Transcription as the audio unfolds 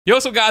Yo,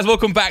 what's up, guys?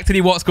 Welcome back to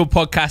the What's Good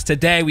podcast.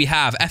 Today we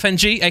have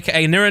FNG,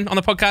 aka Niran, on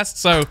the podcast.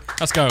 So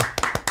let's go.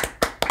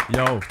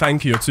 Yo,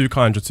 thank you. You're too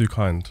kind. You're too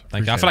kind.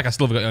 Thank you. I feel like I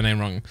still got your name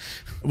wrong.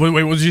 Wait,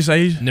 what did you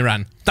say?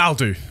 Niran. That'll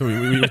do.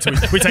 We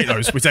take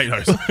those. We take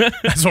those.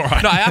 That's all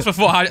right. No, I asked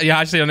before how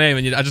you say your name,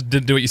 and I just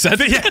didn't do what you said.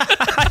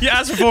 You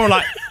asked before,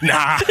 like,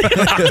 nah.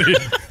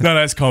 No,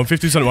 it's calm.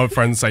 50% of my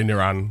friends say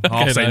Niran.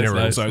 I'll say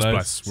Niran, so it's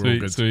blessed. We're all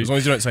good. Sweet. As long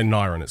as you don't say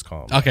Niran, it's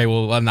calm. Okay,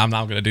 well, I'm now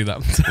going to do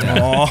that.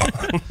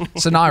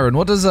 So Niran,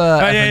 what does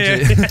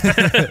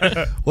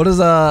FNG? What does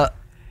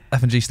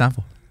FNG stand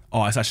for?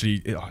 Oh, it's actually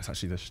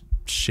the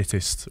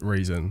shittest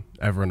reason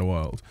ever in the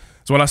world.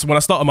 So when I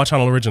started my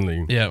channel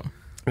originally, it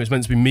was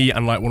meant to be me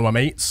and like one of my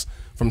mates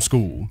from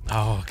school.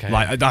 Oh, okay.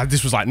 Like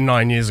this was like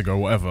 9 years ago,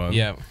 whatever.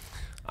 Yeah.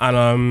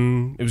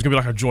 And it was gonna be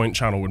like a joint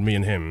channel with me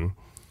and him.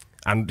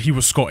 And he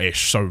was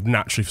Scottish, so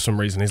naturally, for some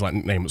reason, his like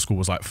nickname at school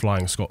was like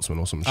Flying Scotsman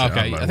or some shit.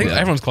 Okay, I think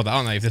everyone's called that,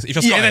 aren't they? If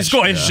you're Scottish, they're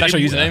Scottish. That's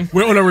your username.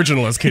 We're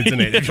unoriginal as kids,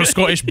 innit? If you're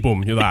Scottish,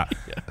 boom, you're that.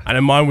 And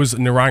then mine was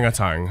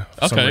Narangatang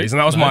for some reason.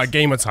 That was my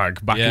gamer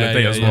tag back in the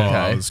day as well.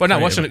 Okay. Well, now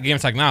what's your gamer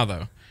tag now,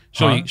 though?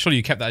 Surely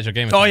you kept that as your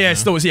gamer tag. Oh yeah,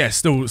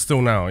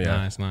 still now. Yeah,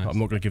 nice. I'm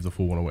not gonna give the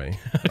full one away.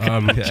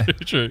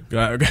 True.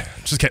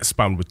 Just get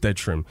spammed with dead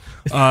shrimp.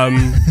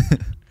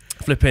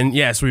 Flipping,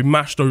 so we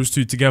mashed those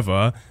two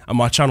together, and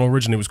my channel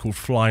originally was called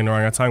Flying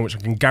Orangutan, which I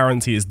can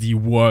guarantee is the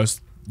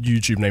worst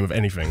YouTube name of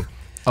anything.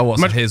 Oh, what?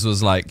 So his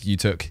was like you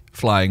took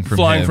flying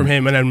from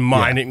him, and then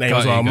my nickname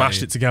as well.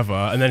 Mashed it together,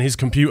 and then his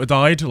computer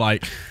died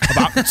like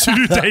about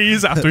 2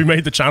 days after we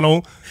made the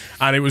channel,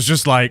 and it was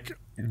just like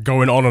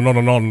going on and on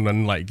and on,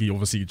 and like he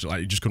obviously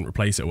like, he just couldn't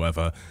replace it or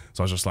whatever.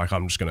 So I was just like,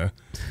 I'm just gonna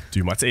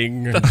do my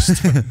thing. And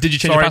just, Did you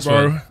change the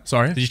password? Bro.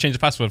 Sorry? Did you change the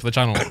password for the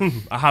channel?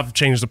 I have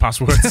changed the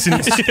password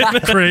since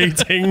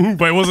creating,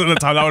 but it wasn't at the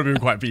time. That would have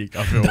been quite peak,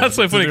 I feel. That's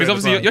so funny, because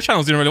obviously your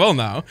channel's doing really well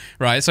now,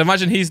 right? So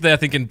imagine he's there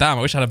thinking, damn,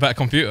 I wish I had a better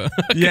computer.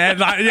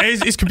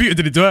 His computer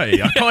did it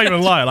dirty. I can't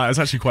even lie. Like, it's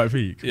actually quite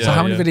peak. Yeah, so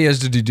how many videos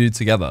did you do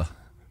together?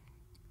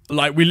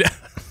 Like, we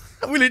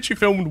literally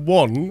filmed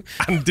one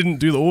and didn't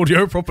do the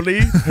audio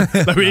properly.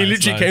 Like we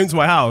literally came to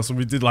my house and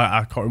we did like,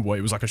 I can't remember what,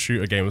 it was like a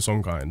shooter game of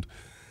some kind.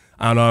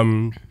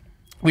 And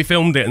we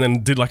filmed it and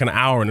then did like an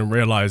hour and then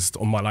realised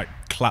on my like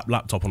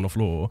laptop on the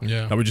floor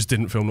that we just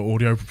didn't film the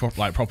audio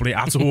properly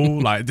at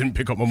all. Like it didn't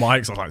pick up my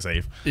mic, so I was like,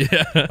 safe.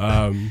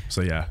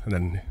 So yeah, and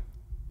then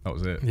that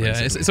was it. Yeah,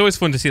 it's always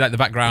fun to see like the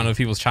background of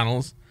people's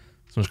channels.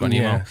 Someone's got an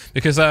email.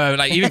 Because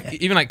like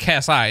even like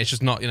KSI, it's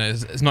just not,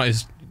 it's not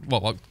his,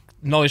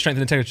 knowledge, strength,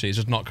 and integrity is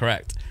just not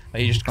correct.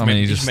 Like, he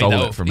just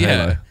stole it from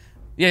Halo.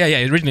 Yeah.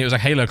 Originally, it was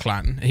like Halo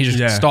Clan. He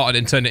just started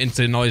and turned it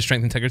into knowledge,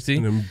 strength, integrity.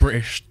 And then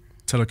British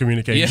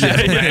telecommunications.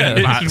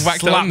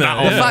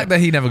 The fact that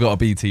he never got a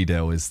BT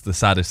deal is the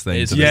saddest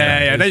thing.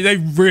 They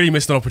really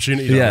missed an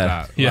opportunity with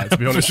that. Like, to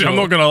be honest, I'm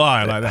not gonna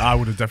lie. Like I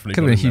would have definitely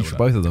could have been huge for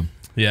both of them.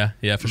 Yeah,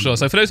 for sure.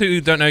 So for those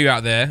who don't know you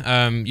out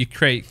there, you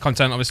create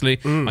content obviously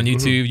on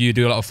YouTube. You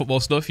do a lot of football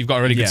stuff. You've got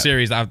a really good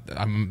series that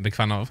I'm a big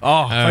fan of.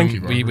 Oh, thank you,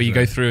 bro. Where you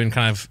go through and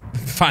kind of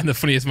find the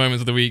funniest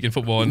moments of the week in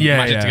football and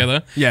match it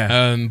together.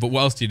 But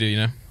what else do you do? You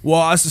know?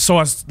 Well, I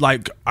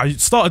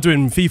started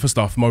doing FIFA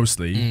stuff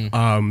mostly.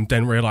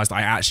 Then realised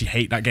I actually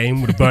hate that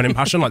game with a burning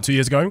passion. Like 2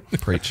 years ago.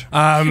 Preach.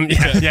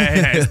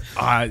 It's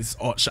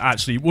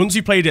actually, once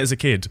you played it as a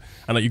kid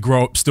and like you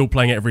grow up still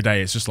playing it every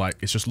day, it's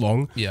just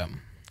long. Yeah.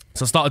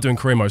 So I started doing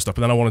career mode stuff,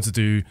 but then I wanted to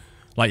do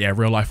like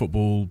real life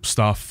football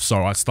stuff.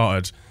 So I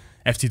started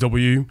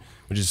FTW,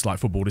 which is like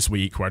Football This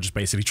Week, where I just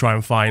basically try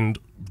and find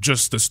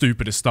just the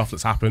stupidest stuff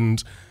that's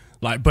happened.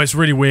 Like, but it's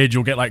really weird.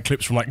 You'll get like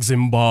clips from like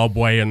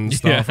Zimbabwe and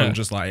stuff, and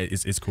just like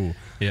it's cool.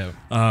 Yeah.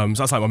 So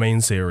that's like my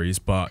main series,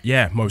 but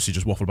mostly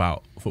just waffle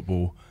about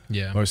football.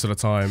 Yeah. Most of the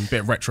time,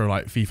 bit of retro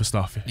like FIFA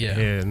stuff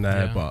here and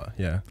there, but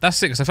That's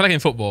sick. So I feel like in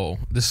football,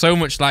 there's so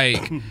much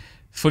like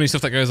funny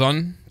stuff that goes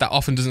on that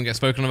often doesn't get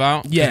spoken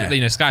about. Yeah. You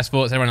know, Sky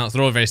Sports, everyone else,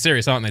 they're all very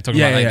serious, aren't they? Talking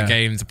about like the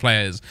games, the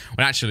players.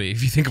 When actually,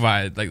 if you think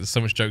about it, like there's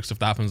so much joke stuff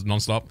that happens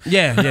non-stop.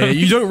 Yeah.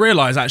 You don't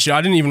realise, actually,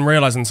 I didn't even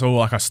realise until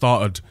like I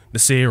started the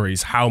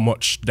series how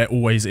much there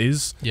always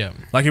is. Yeah.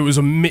 Like it was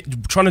a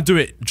myth. Trying to do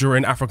it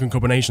during African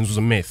Cup of Nations was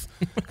a myth.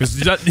 Because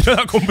you know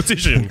that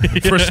competition,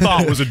 for a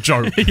start, was a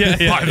joke.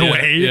 By the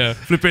way.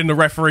 Flipping the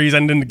referees,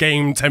 ending the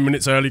game 10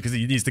 minutes early because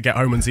he needs to get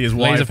home and see his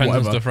wife. Laser pens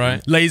and stuff,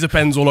 right? Laser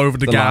pens all over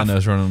the gaff.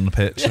 Liners running on the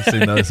pitch. I've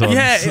seen those ones.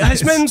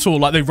 It's mental.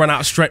 Like they ran out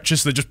of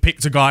stretchers, so they just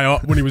picked a guy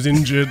up when he was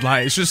injured.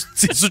 Like it's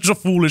such a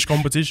foolish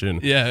competition.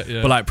 Yeah.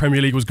 But like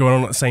Premier League was going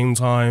on at the same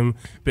time,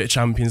 bit of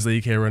Champions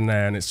League here and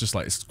there, and it's just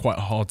like it's quite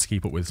hard to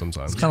keep up with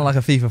sometimes. It's kind of like a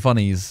FIFA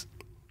funnies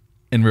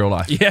in real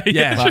life.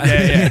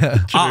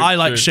 I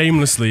like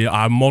shamelessly,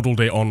 I modelled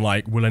it on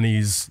like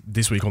Willenese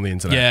This Week on the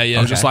internet.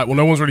 I was just like, well,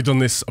 no one's really done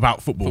this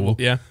about football.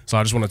 So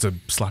I just wanted to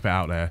slap it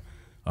out there.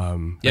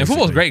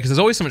 Football's great because there's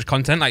always so much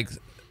content. Like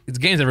it's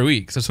games every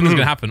week, so something's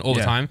gonna happen all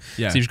the time.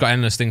 So you've just got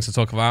endless things to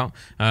talk about.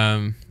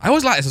 I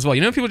always like this as well.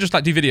 You know, people just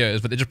like do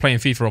videos, but they're just playing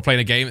FIFA or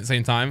playing a game at the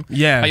same time.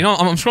 Like, you know,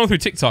 I'm scrolling through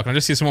TikTok and I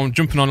just see someone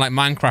jumping on like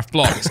Minecraft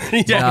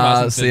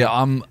blocks. See,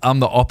 I'm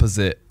the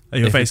opposite.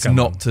 Your if face it's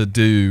camera. not to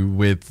do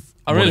with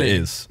Oh, what really?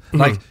 it is.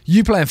 Like,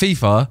 you playing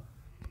FIFA,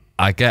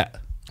 I get.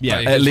 Yeah,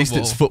 Like, At least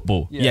football. it's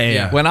football.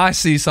 Yeah. When I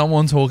see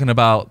someone talking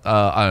about,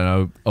 I don't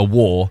know, a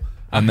war,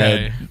 and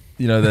Okay.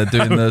 they're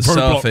doing the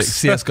Roblox. surfing,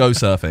 CS:GO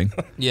surfing.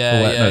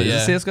 Yeah, yeah, Is yeah.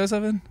 it CS:GO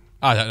surfing?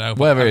 I don't know.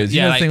 Whatever it is.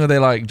 You know the like, thing where they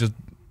like just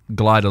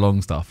glide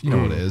along stuff. You know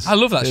what it is. I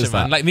love that It shit, is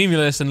man. that. Like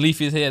Mimulus and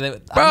Leafy's here. I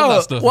love Bro,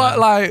 that stuff. what,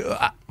 man.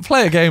 like,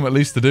 play a game at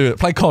least to do it.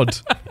 Play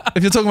COD.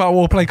 If you're talking about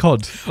war, play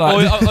COD.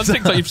 Like, Or on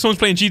TikTok, if someone's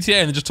playing GTA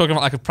and they're just talking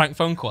about like a prank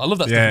phone call, I love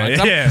that Yeah, stuff.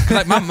 Man. yeah.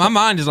 'Cause like my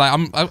mind is like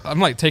I'm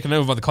like taken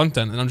over by the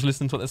content and I'm just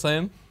listening to what they're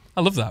saying. I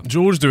love that.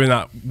 George doing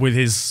that with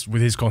his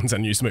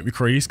content used to make me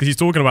crease because he's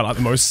talking about like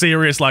the most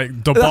serious like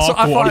That's what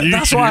I debacle on find- YouTube.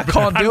 that's why I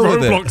can't and deal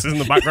with it. Roblox is in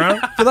the background.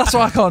 but that's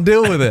why I can't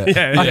deal with it.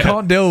 Yeah, I yeah.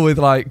 can't deal with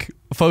like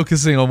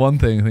focusing on one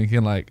thing,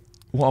 thinking like,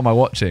 what am I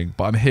watching?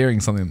 But I'm hearing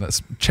something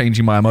that's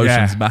changing my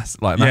emotions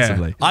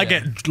massively. I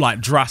get like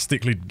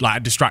drastically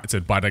like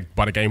distracted by the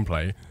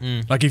gameplay.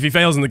 Like if he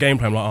fails in the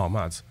gameplay, I'm like, oh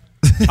mad.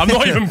 I'm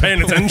not even paying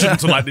attention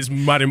to like this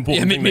mad important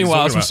Yeah, thing. that he's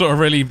meanwhile, talking some about. sort of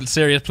really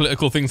serious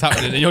political things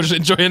happening, and you're just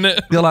enjoying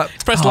it. You're like,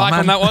 Press oh, like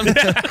man. on that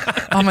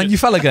one. Oh man, you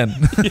fell again.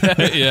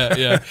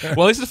 yeah.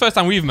 Well, this is the first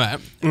time we've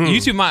met.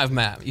 You two might have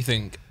met. You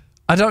think?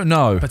 I don't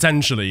know.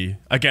 Potentially,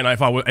 again,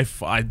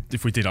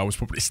 if we did, I was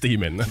probably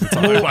steaming at the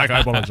time. Like I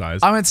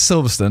apologise. I went to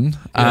Silverstone,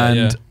 Yeah, and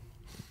yeah.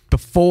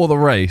 before the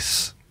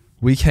race,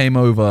 we came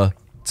over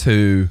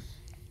to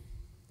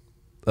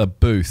a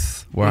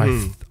booth where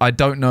I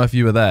don't know if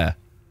you were there.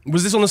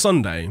 Was this on a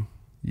Sunday?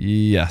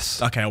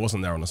 Yes. Okay, I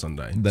wasn't there on a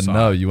Sunday. Then Sorry.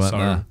 no, you weren't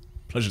Sorry. there.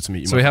 Pleasure to meet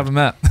you. So we mate. haven't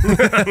met.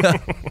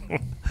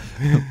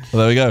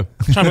 Well, there we go.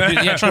 Trying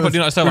to put do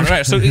not disturb on.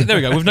 Right, so there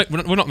we go.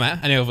 We've not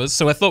met any of us.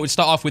 So I thought we'd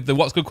start off with the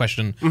what's good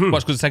question,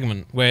 what's good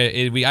segment,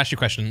 where we ask you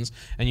questions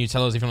and you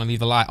tell us if you want to leave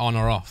the light on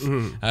or off.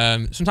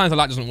 Sometimes the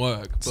light doesn't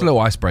work. It's a little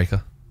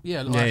icebreaker.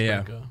 Yeah, a little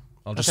icebreaker.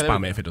 I'll just Okay, there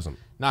spam we it go. if it doesn't.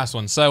 Nice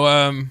one.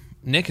 So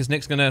Nick's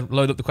going to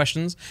load up the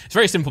questions. It's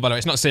very simple, by the way.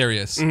 It's not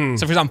serious. So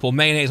for example,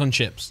 mayonnaise on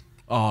chips.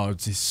 Oh,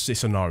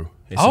 it's a no.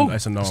 It's Oh,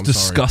 it's a no. It's I'm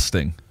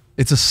disgusting.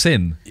 It's a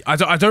sin.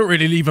 sorry. I don't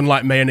really even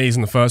like mayonnaise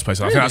in the first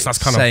place. I think that's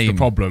kind of Same. the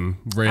problem.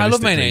 I love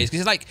Realistically. mayonnaise because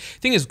it's like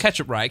thing is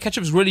ketchup, right?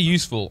 Ketchup is really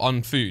useful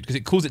on food because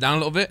it cools it down a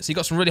little bit. So you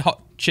got some really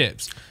hot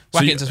chips.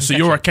 Whack it into some So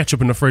you're a ketchup.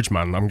 ketchup in the fridge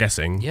man, I'm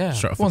guessing. Yeah.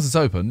 Straight off the- Once it's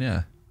open,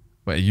 yeah.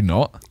 Wait, are you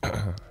not?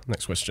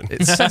 Next question.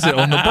 It says it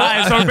on the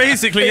bottle. So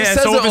basically, It yeah.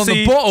 says So it on the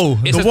obviously, bottle.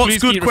 It the says, what's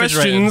 "Please good keep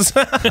refrigerated."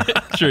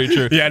 questions.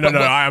 True. Yeah, no,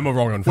 I am a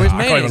wrong one. For Whereas that.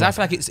 I can't mayonnaise, even- I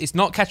feel like it's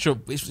not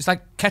ketchup. It's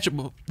like ketchup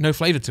with no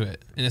flavour to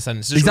it in a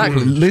sense. It's just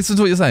Exactly. Listen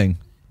to what you're saying.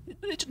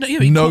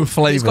 No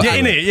flavour. It's got- Yeah,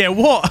 in it. Yeah,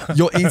 what?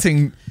 You're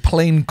eating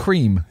plain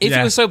cream. If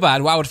Yeah. it was so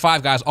bad, why would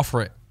Five Guys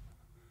offer it?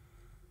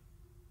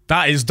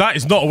 That is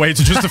not a way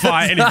to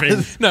justify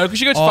anything. No, because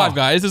you go to Oh. Five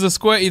Guys, there's a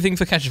squirty thing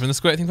for ketchup and a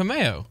squirty thing for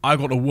mayo. I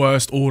got the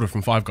worst order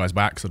from Five Guys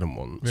by accident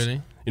once.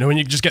 Really? You know when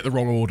you just get the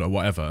wrong order,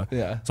 whatever.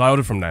 Yeah. So I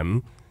ordered from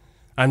them,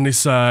 and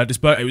this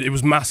burger, it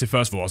was massive.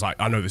 First of all, I was like,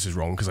 I know this is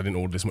wrong because I didn't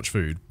order this much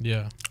food.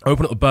 Yeah. I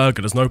open up the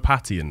burger. There's no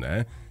patty in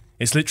there.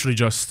 It's literally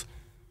just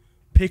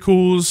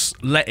pickles,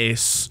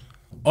 lettuce,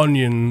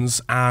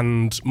 onions,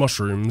 and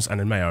mushrooms, and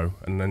then mayo,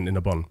 and then in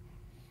a bun.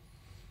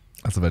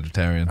 That's a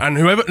vegetarian. And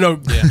whoever,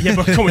 yeah,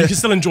 but come on, you can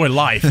still enjoy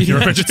life if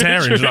you're a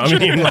vegetarian. Do you know what I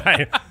mean?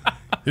 Like,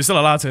 you're still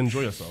allowed to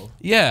enjoy yourself.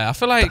 Yeah, I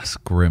feel like. That's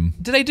grim.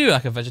 Do they do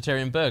like a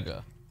vegetarian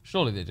burger?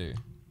 Surely they do.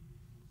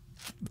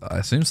 I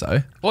assume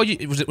so. Or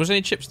was there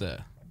any chips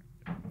there?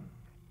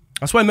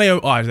 I swear mayo.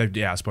 Oh,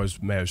 yeah, I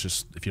suppose mayo's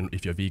just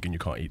if you're vegan, you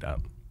can't eat that.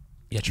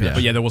 Yeah, true. Yeah.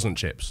 But yeah, there wasn't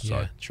chips. So.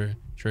 Yeah, true.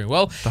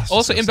 Well, That's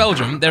also in disgusting.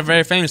 Belgium, they're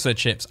very famous for their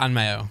chips and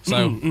mayo.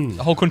 So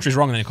the whole country's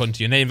wrong when they come to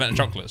you. And they invented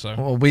chocolate, so.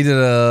 Well, we did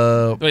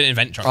a They didn't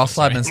invent chocolate. our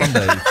sorry. Sidemen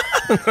Sunday.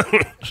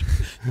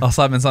 Our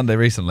Sidemen Sunday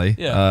recently.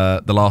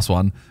 Yeah. The last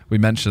one we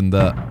mentioned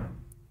that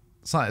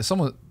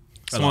someone's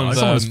fallen over.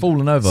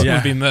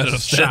 Someone's been murdered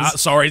upstairs. Shout out,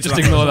 sorry, Just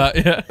ignore that.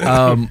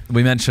 Yeah.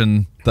 We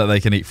mentioned that they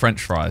can eat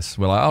French fries.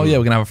 We're like, oh yeah,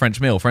 we're gonna have a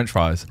French meal, French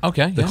fries.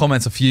 Okay. The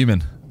comments are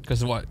fuming.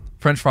 Because of what?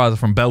 French fries are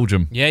from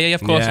Belgium. Yeah,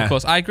 of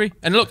course. I agree.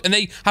 And look, and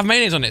they have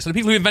mayonnaise on it. So the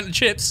people who invented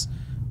chips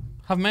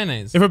have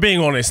mayonnaise. If we're being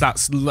honest,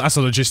 that's a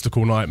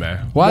logistical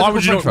nightmare. Why is it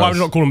would you called not? Why French would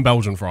you not call them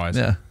Belgian fries?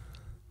 Yeah.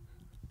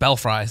 Bell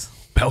fries.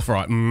 Bell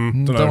fry.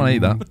 Don't wanna eat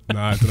that. No,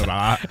 I don't know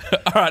about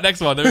that. All right,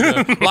 next one. There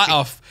we go. Light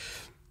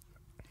off.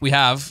 We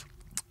have.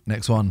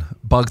 Next one.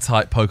 Bug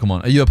type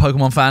Pokemon. Are you a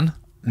Pokemon fan?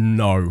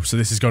 No. So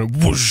this is going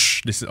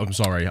whoosh. I'm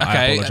sorry. I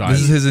Okay, apologize.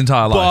 This is his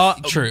entire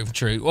life. True.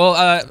 Well,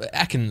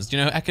 Ekans. Do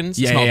you know Ekans?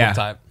 Yeah, it's not yeah. a bug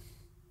type.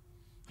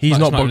 He's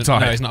No, not it's bug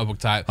type. No, he's not a bug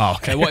type. Oh,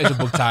 okay. What is a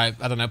bug type?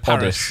 I don't know.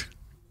 Paris. Oddish.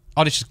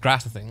 Oddish is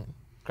grass, I think.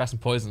 Grass and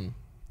poison.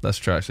 That's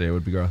true. Actually, it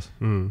would be grass.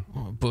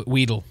 But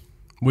Weedle.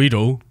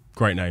 Weedle.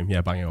 Great name.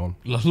 Yeah, bang it on.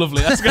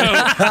 Lovely. Let's go.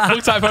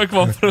 Bug type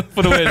Pokemon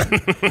for the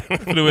win.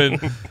 For the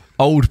win.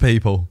 Old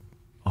people.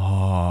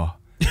 Oh.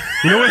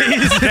 You know what it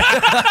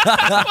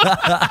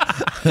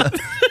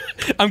is?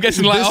 I'm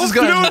guessing like. This is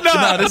going. no.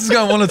 No, this is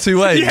going one of two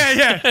ways.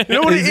 yeah. You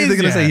know what it He's is? either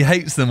going to yeah. say he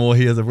hates them or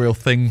he has a real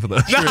thing for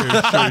them.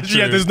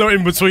 Yeah, there's no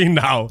in between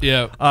now.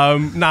 Yeah.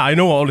 Nah, you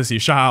know what? Honestly,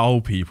 shout out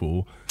old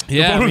people.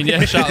 Yeah, I mean,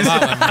 yeah, shout them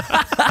out.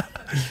 Man.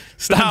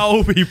 How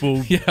old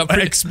people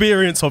pretty-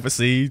 experience,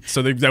 obviously,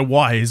 so they're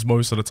wise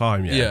most of the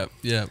time.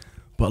 Yeah.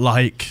 But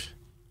like,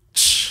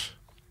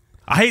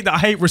 I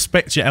hate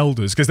respect your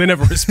elders because they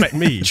never respect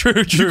me. True.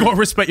 You got to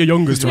respect your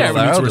youngers to Yeah, you need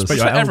to elders. respect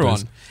your elders.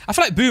 Everyone. I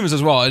feel like boomers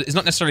as well. It's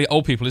not necessarily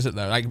old people, is it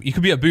though? Like you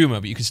could be a boomer,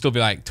 but you could still be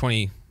like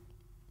 20,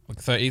 like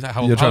 30. Like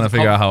You're trying to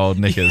figure out how old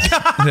Nick is.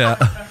 Yeah.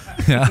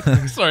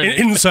 Sorry. Nick.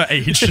 Insert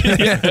age.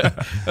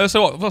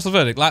 So what's the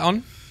verdict? Light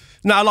on?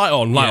 No, light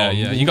on.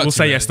 Yeah, you got we'll to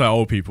say really. yes to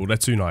old people. They're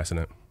too nice,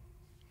 innit?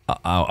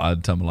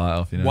 I'd turn my light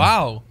off. You know.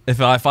 Wow.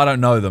 If I don't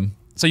know them,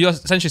 So you're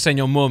essentially saying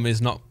your mum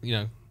is not,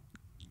 your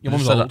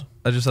mum's old.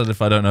 I just said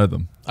if I don't know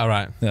them. All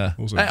right. Yeah.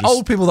 Also, Hey, just-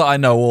 old people that I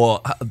know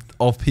or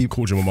of people.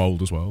 Called your mum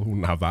old as well.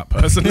 Wouldn't have that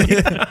personally.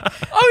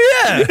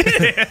 Oh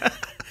yeah.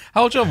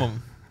 How old's your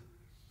mum?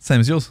 Same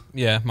as yours.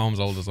 Yeah, my mum's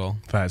old as well.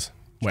 Fairs.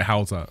 Wait, how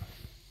old's that?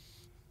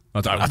 I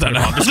don't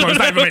know. Disclose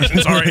that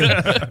information. Sorry.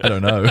 I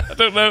don't know. I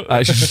don't know. I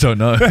actually just don't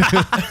know.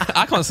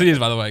 I can't see his,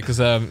 by the way, because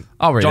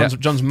I'll read it.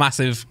 John's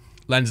massive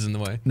lens is in the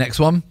way. Next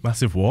one.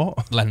 Massive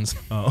what? Lens.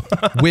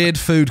 Weird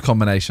food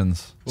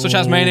combinations. Such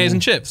as mayonnaise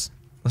and chips.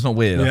 That's not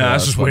weird. I Yeah, thought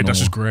that's just quite weird. That's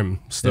normal. just grim.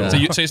 Still.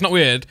 Yeah. So it's not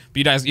weird, but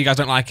you guys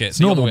don't like it.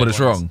 It's normal, but it's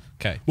wrong.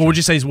 Okay. What would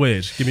you say is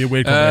weird? Give me a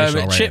weird combination.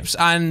 I'll rate Chips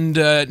and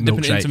dipping it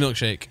Milkshake. into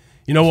milkshake. it.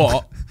 You know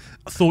what?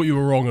 I thought you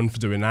were wrong on for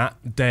doing that.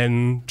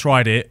 Then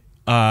tried it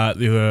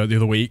the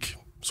other week.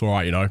 It's all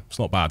right, It's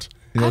not bad.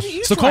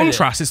 It's the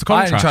contrast. It's the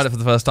I contrast. only tried it for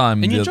the first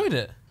time. And you enjoyed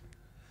it?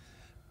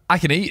 I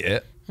can eat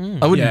it. I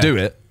wouldn't Yeah. do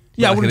it.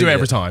 Yeah, I but wouldn't can do it eat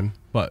every time.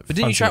 But But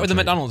didn't you try it with the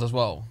McDonald's as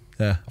well?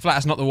 Yeah. I feel like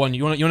that's not the one.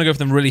 You want to go for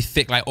them really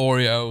thick, like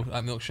Oreo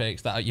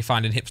milkshakes that you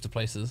find in hipster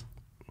places.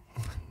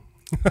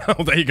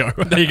 Oh, there you go.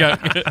 There you go.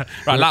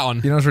 Right, that one.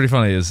 You know what's really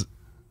funny is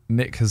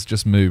Nick has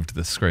just moved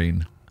the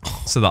screen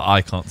so that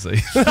I can't see.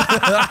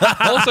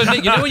 Also,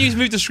 Nick, when you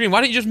move the screen,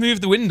 why don't you just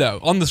move the window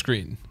on the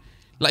screen?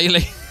 Like,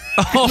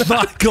 Oh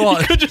my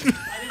god.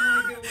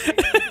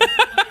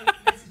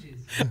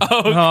 oh,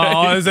 okay.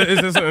 Oh, is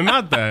there something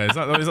mad there? Is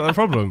that the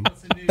problem?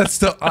 It's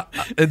still,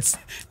 it's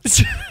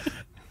Can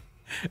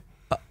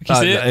you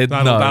see it?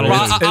 no, That'll-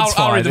 it's, Right, it's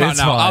I'll read fine. them out It's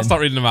now. I'll fine.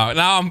 start reading them out.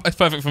 Now it's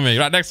perfect for me.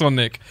 Right, next one,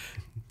 Nick.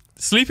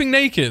 Sleeping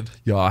naked.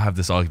 Yeah, I have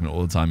this argument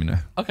all the time.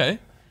 Okay.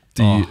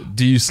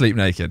 Do you sleep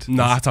naked?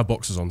 No, I have to have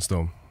boxers on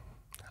still.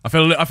 I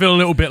feel a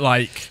little bit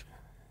like,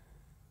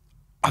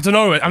 I don't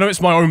know. I know it's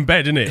my own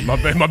bed, isn't it?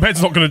 My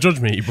bed's not going to judge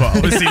me, but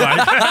obviously,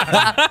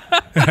 like,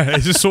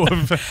 it's just sort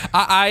of.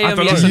 I don't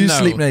know. yes Do and you no.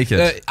 sleep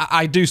naked?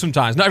 I do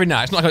sometimes. Not every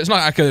night. It's not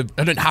like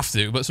I don't have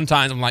to, but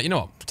sometimes I'm like, you know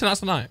what? Tonight's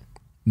the night.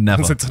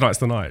 Never. So tonight's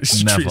the night.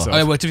 Just Never. treat yourself.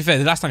 Oh, well, to be fair,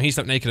 the last time he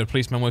slept naked, a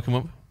policeman woke him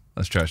up.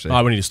 That's trash. We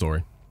need a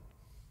story.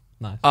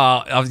 Nice.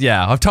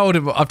 Yeah, I've told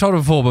him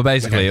before, but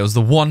basically it was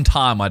the one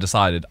time I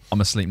decided I'm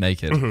gonna sleep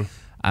naked,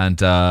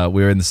 and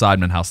we were in the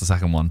Sidemen house, the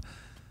second one.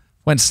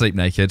 Went to sleep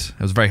naked. It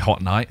was a very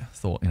hot night.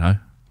 Thought,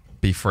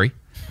 be free.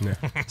 Yeah.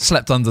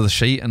 Slept under the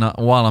sheet, and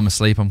while I'm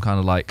asleep, I'm kind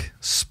of like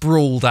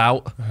sprawled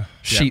out.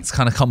 Sheets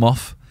kind of come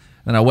off,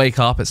 and I wake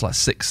up. It's like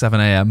 6, 7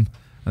 a.m. and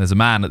there's a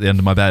man at the end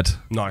of my bed.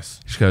 Nice.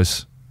 He just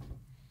goes,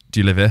 "Do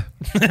you live here?"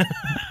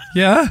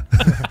 Yeah.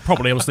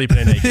 Probably I'm sleeping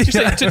in naked. Did you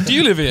say, do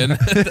you live in?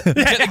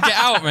 Get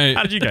out, mate.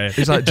 How did you go?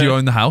 He's like, "Do you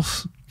own the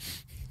house?"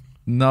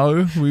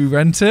 "No, we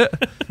rent it."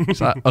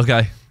 He's like,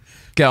 "Okay,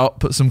 get up,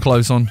 put some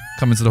clothes on,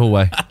 come into the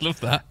hallway." I love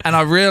that. And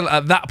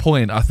at that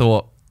point, I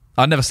thought,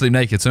 I'd never sleep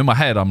naked. So in my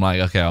head, I'm like,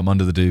 okay, I'm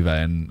under the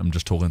duvet and I'm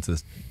just talking to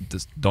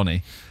this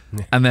Donny.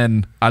 Yeah. And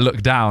then I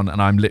look down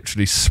and I'm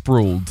literally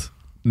sprawled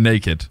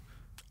naked.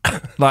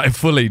 Like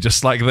fully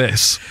just like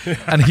this.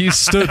 And he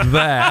stood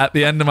there at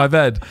the end of my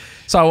bed.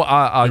 So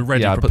I You're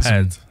ready, I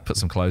prepared. put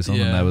some clothes on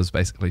Yeah. and there was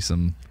basically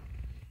some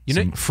You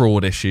know-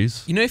 fraud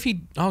issues. If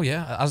he,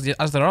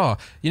 as there are.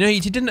 He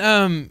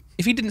didn't.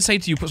 If he didn't say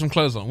to you, put some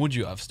clothes on, would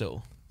you have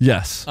still?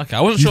 Yes. Okay,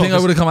 I wasn't You sure. think I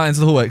would have come out into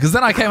the hallway? Because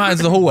then I came out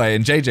into the hallway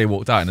and JJ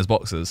walked out in his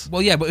boxers.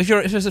 Well, yeah, but if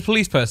it's a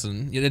police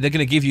person, they're going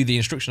to give you the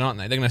instruction, aren't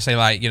they? They're going to say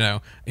like,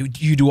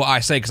 you do what I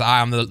say because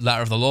I am the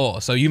letter of the law.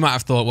 So you might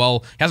have thought,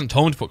 well, he hasn't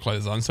told me to put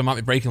clothes on, so I might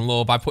be breaking the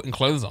law by putting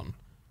clothes on.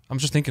 I'm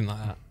just thinking like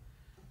that.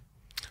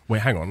 Wait,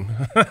 hang on.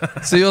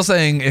 So you're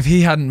saying if he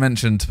hadn't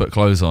mentioned to put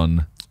clothes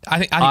on, I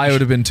think I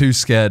would have been too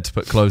scared to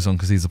put clothes on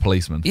because he's a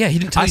policeman. Yeah, he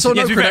didn't tell I you. saw to-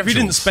 no Yeah, to be fair, if you didn't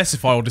credentials.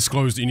 specify or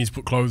disclose that you need to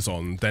put clothes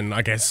on, then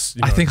I guess.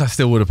 I think I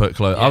still would have put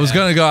clothes. I was Yeah.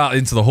 going to go out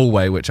into the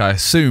hallway, which I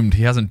assumed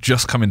he hasn't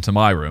just come into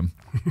my room,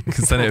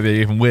 because then it would be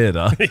even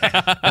weirder.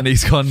 And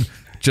he's gone,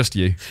 just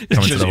you,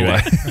 come into Just the you,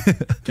 hallway.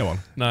 Go on.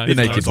 No, The he's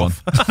not. naked one.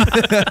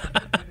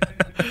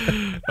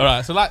 All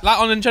right, so light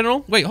on in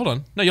general. Wait, hold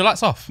on. No, your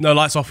light's off. No,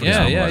 lights off. For this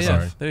Yeah, one, yeah, right, yeah.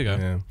 sorry. There you go.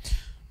 Yeah.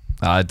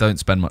 I don't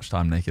spend much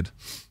time naked.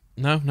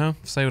 No.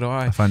 So do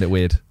I I. find it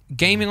weird.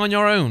 Gaming on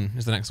your own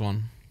is the next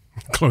one.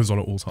 Clothes on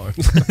at all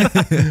times.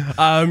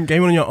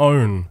 Game on your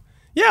own.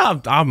 Yeah,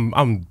 I'm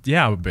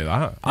a bit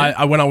of that.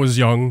 I when I was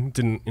young,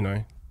 didn't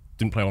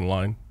play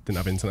online, didn't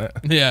have internet,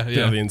 Yeah,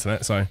 didn't have the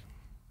internet, so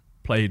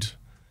played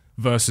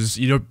versus.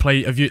 I don't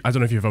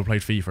know if you've ever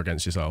played FIFA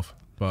against yourself,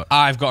 but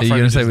I've got Are a you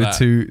friend going to who say does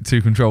with that.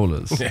 two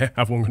controllers? yeah,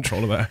 have one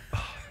controller there.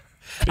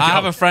 I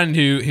have a friend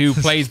who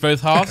plays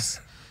both halves.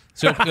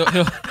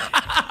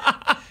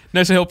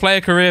 So he'll play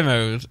a career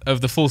mode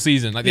of the full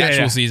season, like the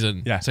actual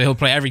season. Yeah. So he'll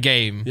play every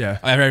game,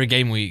 every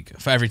game week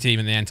for every team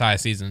in the entire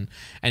season,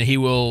 and he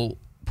will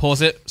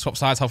pause it, swap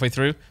sides halfway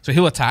through. So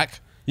he'll attack,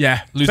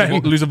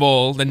 lose a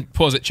ball, then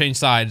pause it, change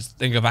sides,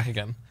 then go back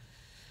again.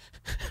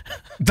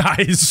 That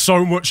is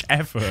so much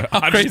effort.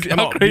 How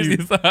crazy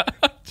is that?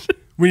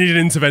 We need an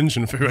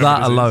intervention for whoever That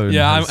this alone. is.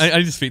 Yeah, I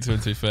need to speak to him,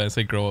 to be fair,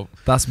 say grow up.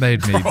 That's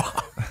made me.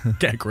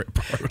 Get a grip,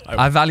 bro.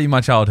 I value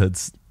my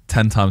childhoods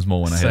 10 times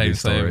more when I hear these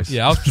stories.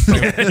 Yeah,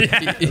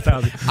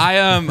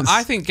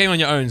 I think game on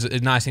your own is a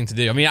nice thing to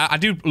do. I mean, I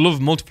do love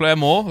multiplayer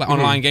more, like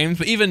online games,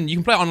 but even you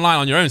can play it online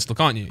on your own still,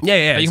 can't you?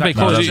 Yeah. Like, you can play No,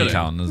 Call of doesn't Duty.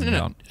 count. Doesn't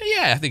count.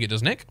 Yeah, I think it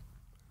does, Nick.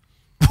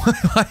 Why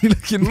are you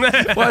looking?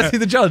 Why is he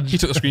the judge? He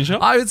took a screenshot.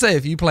 I would say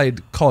if you played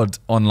COD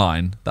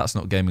online, that's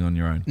not gaming on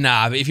your own.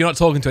 Nah, but if you're not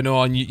talking to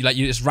anyone, you're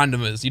just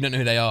randomers. You don't know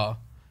who they are.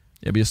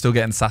 Yeah, but you're still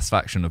getting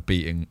satisfaction of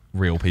beating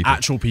real people.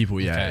 Actual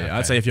people, yeah. Okay.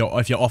 I'd say if you're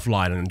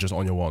offline and just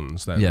on your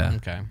ones, then Yeah.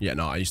 Okay. Yeah,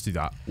 no, I used to do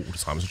that all the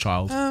time as a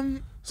child.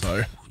 So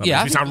that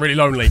yeah, makes me sound really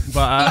lonely.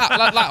 But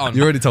Light on.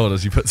 You already told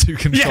us you put 2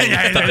 controllers.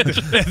 yeah.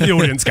 The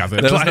audience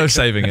gathered. There was no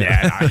saving it.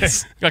 Yeah,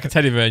 nice. Like a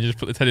teddy bear, you just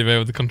put the teddy bear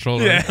with the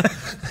controller. Yeah.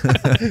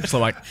 It's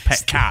like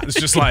pet cat. It's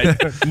just like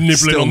nibbling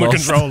Still on the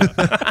lost. controller.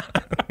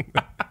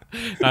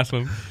 Nice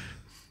one.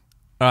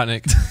 All right,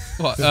 Nick.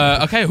 What?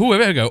 Okay,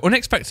 here we go.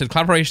 Unexpected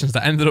collaborations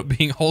that ended up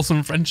being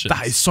wholesome friendships.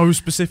 That is so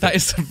specific. That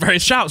is very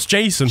Shouts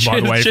Jason, by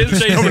the way. Cheers, for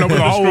Jason. coming up with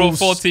a whole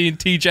Scroll 14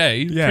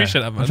 TJ. Yeah.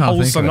 Appreciate that, man. I'm trying to whole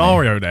think of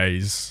scenario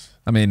days.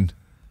 I mean,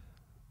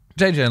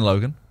 JJ and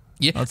Logan.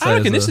 Yeah, I'd say I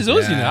reckon as this a- is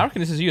us, you yeah. know. I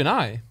reckon this is you and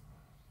I.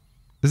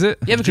 Is it?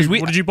 Yeah, because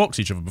What did you box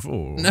each other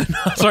before? No,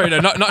 sorry,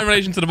 not in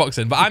relation to the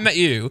boxing, but I met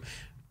you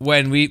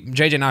when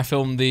JJ and I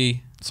filmed the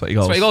Sweaty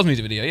Goals. Sweaty Goals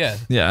music video, yeah.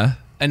 Yeah.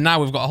 And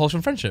now we've got a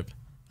wholesome friendship,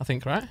 I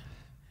think, right?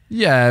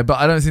 Yeah, but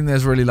I don't think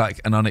there's really like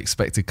an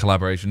unexpected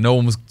collaboration. No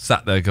one was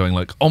sat there going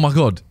like, "Oh my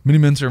god,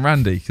 Miniminter and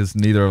Randy," because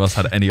neither of us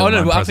had any. Oh no,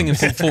 online but I'm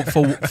presence.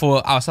 thinking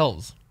for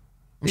ourselves.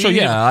 I'm sure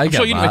I I'm get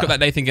sure you didn't wake that. up that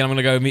day thinking I'm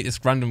gonna go meet this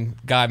random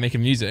guy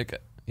making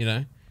music. You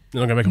know?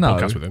 You're not going to make a No.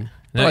 podcast with him?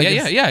 No, I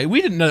yeah. guess-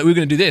 We didn't know that we were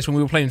gonna do this when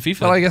we were playing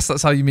FIFA. Well, I guess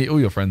that's how you meet all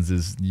your friends.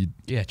 Is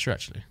yeah, true.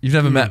 Actually, you've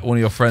never met one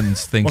of your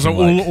friends thinking So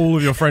like, all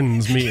of your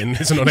friends meeting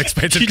is an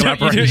unexpected you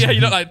collaboration. yeah,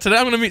 you're not like today.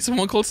 I'm gonna meet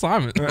someone called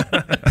Simon.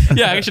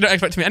 Yeah, I guess you don't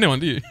expect to meet anyone,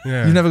 do you?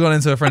 Yeah. you've never gone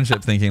into a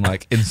friendship thinking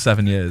like, in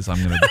 7 years I'm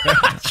gonna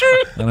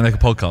make a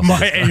podcast.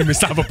 My aim is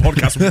to have a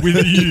podcast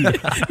with you.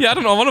 Yeah, I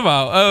don't know what I'm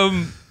on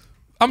about.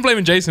 I'm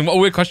blaming Jason. What a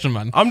weird question,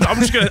 man. I'm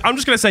just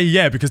gonna say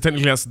yeah because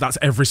technically that's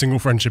every single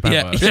friendship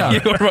ever. Yeah,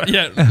 you're right.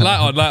 Yeah,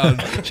 light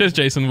on. Cheers,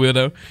 Jason,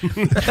 weirdo.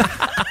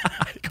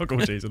 Can't call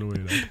Jason a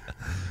weirdo.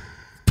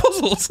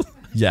 Puzzles.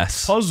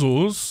 Yes.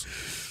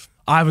 Puzzles.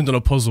 I haven't done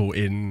a puzzle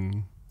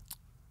in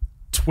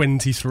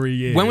 23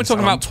 years. When we're talking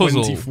and I'm about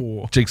puzzle-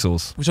 24.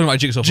 Jigsaws. We're talking about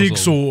jigsaw. Puzzle.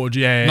 Jigsaw,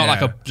 yeah. Not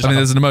like a. Just I mean, like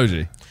there's an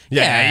emoji.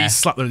 yeah. Yeah. He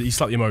slapped the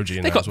emoji in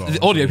they there got, as well.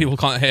 the audio people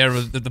can't hear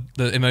the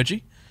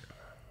emoji,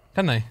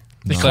 can they?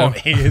 They So- can't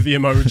hear the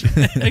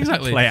emoji.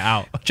 Exactly. Play it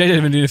out.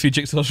 JJ's been doing a few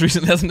jigsaws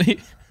recently, hasn't he?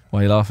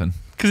 Why are you laughing?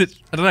 Because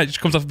I don't know, it just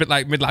comes off a bit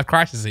like midlife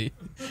crisis-y.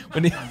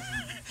 When he,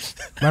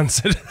 Man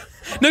said.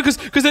 no, because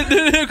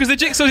the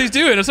jigsaws he's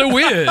doing are so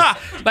weird.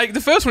 Like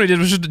the first one he did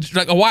was just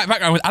like a white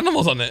background with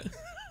animals on it,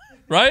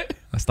 right?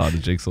 I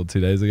started Jigsaw 2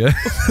 days ago.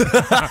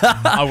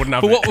 I wouldn't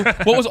have But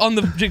it. what was on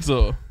the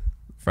jigsaw?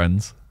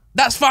 Friends.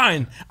 That's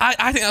fine.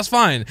 I think that's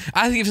fine.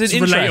 I think if it's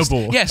an It's interest,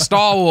 relatable. yeah,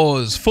 Star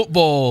Wars,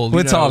 football.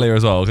 With Talia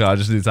as well. Okay, I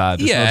just need to add.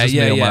 It's Yeah, not just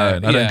me on my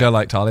own. I yeah. don't go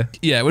like Talia.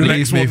 Yeah, when The he,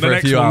 next me one, for the a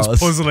next few one's hours.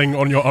 puzzling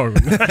on your own.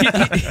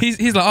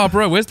 he's like, oh,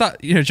 bro, where's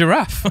that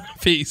giraffe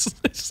piece?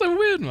 It's so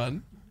weird,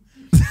 man.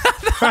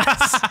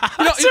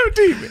 That's so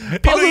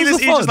deep. Puzzles He's are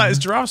just fun. like his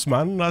giraffes,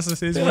 man. That's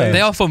just his Yeah. way.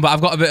 They are fun, but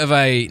I've got a bit of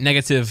a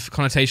negative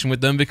connotation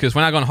with them because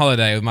when I go on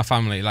holiday with my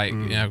family, like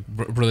you know,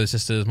 brothers,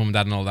 sisters, mum and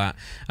dad, and all that,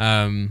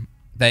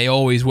 they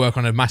always work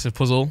on a massive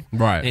puzzle.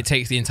 Right. And it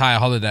takes the entire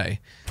holiday.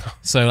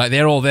 So like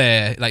they're all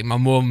there, like my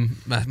mum,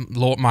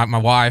 my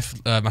wife,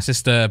 my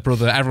sister,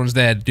 brother, everyone's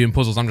there doing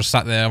puzzles. I'm just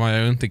sat there on my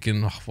own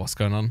thinking, oh, what's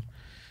going on?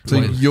 So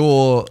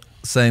you're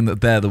saying that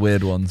they're the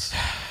weird ones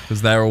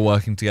because they're all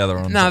working together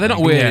on. No, they're not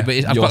something. weird, Yeah. but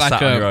I've You're got like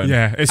sat on your own.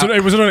 Yeah,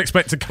 it was an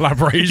unexpected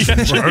collaboration,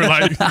 bro.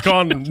 Like, you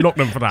can't knock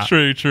them for that.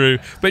 True.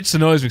 But it just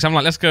annoys me because I'm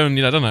like, let's go and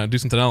I don't know, do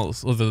something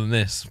else other than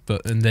this.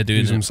 And they're Do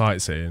doing some it.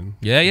 sightseeing.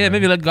 Yeah,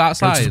 maybe like go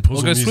outside or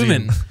puzzle go museum.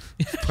 swimming.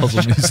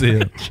 Puzzle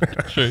museum.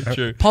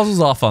 True.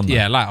 Puzzles are fun. Though.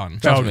 Yeah, light on.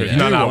 Trust me. Okay.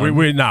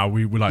 Yeah.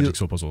 We like You-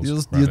 jigsaw puzzles.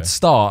 You'll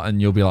start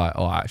and you'll be like,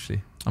 oh,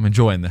 actually, I'm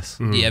enjoying this.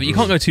 Yeah, but you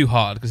can't go too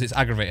hard because it's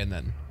aggravating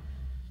then.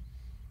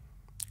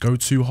 Go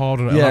too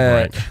hard and Yeah.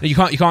 elaborate.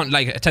 You can't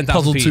like a 10,000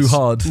 Puzzle piece. too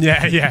hard.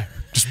 Yeah.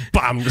 Just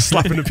bam, just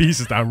slapping the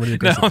pieces down really No,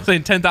 aggressive. I'm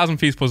saying 10,000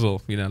 piece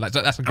puzzle. Like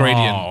that's a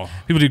gradient. Oh.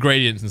 People do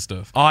gradients and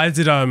stuff. I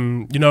did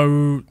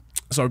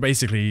so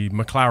basically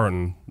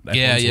McLaren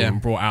Yeah, F1 yeah. team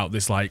brought out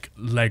this like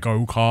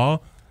Lego car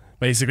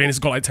basically and it's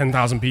got like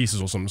 10,000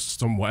 pieces or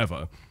some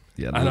whatever.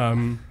 Yeah.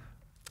 And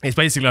it's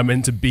basically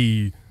meant to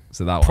be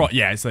so that one.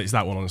 it's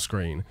that one on the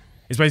screen.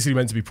 It's basically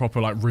meant to be proper,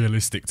 like,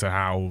 realistic to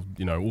how,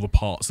 you know, all the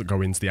parts that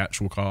go into the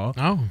actual car.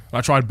 Oh. I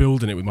tried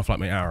building it with my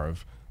flatmate Arav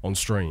on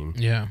stream.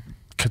 Yeah.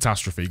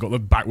 Catastrophe. Got the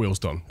back wheels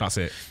done. That's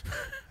it.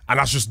 And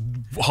that's just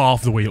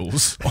half the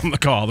wheels on the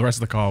car. The rest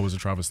of the car was a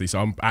travesty. So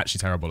I'm actually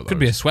terrible at those. Could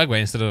be a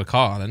Swagway instead of a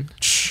car then.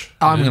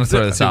 I'm going to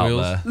throw this out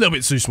wheels. there. A little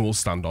bit too small to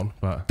stand on,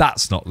 but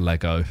That's not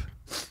Lego.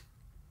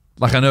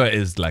 Like, I know it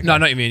is Lego. No, I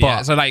know what you mean.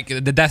 Yeah. So like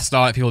the Death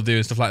Star that people do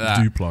and stuff like that.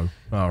 Duplo.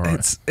 All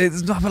right.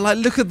 It's not, but like,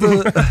 look at the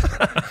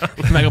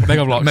Mega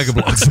blocks. Mega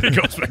blocks. Mega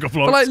blocks.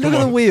 But like, look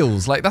at the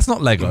wheels. Like, that's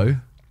not Lego.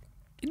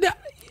 Yeah,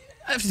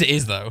 it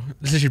is though.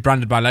 It's literally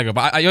branded by Lego.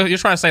 But you're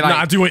trying to say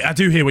like. No, I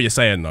do hear what you're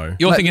saying though.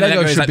 You're Like, thinking Lego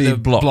Lego is should like be the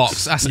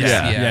blocks. That's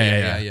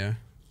Yeah.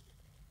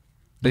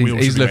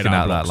 Wheels He's should be made looking out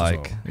at of that blocks as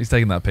like well. he's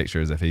taking that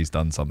picture as if he's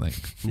done something.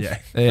 Yeah.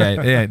 He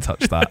ain't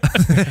touched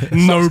that.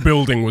 No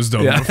building was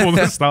done Yeah. before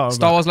the start of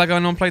Star Wars Lego.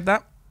 No one played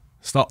that.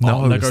 No,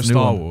 Lego it's a new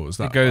Star one. Wars.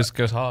 It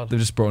goes hard. They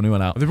just brought a new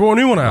one out. They brought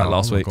a new one out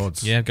last week. My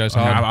God. Yeah, it goes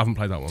Okay, hard. I haven't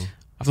played that one.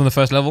 I've done the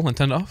first level and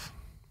turned it off.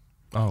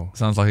 Oh.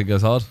 Sounds like it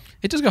goes hard.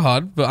 It does go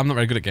hard, but I'm not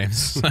very good at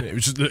games. It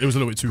was a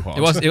little bit too hard.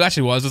 It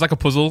actually was. There's like a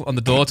puzzle on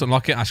the door to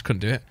unlock it. I just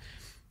couldn't do it.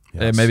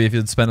 Yes. Maybe if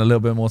you'd spent a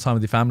little bit more time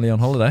with your family on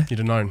holiday. You'd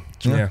have known.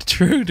 Yeah. Yeah.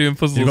 True, doing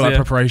puzzles. You got that Yeah.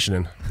 preparation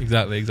in.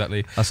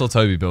 Exactly. I saw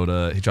Toby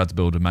he tried to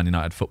build a Man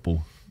United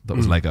football that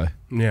was Lego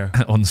Yeah.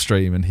 on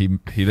stream, and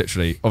he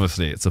literally,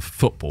 obviously it's a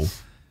football.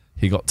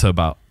 He got to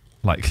about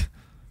like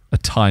a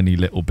tiny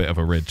little bit of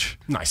a ridge,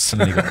 Nice.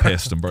 and then he got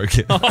pissed and broke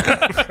it.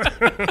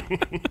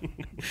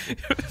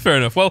 Fair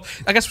enough. Well,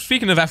 I guess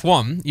speaking of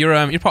F1, you're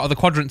part of the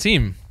Quadrant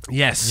team.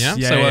 Yes. Yeah.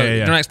 Yeah. So yeah. do you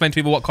want to explain to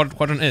people what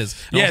Quadrant is?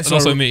 And Yeah, also, so-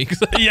 and also me.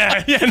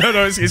 yeah.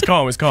 No, it's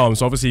calm. It's calm.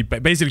 So obviously,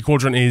 basically,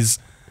 Quadrant is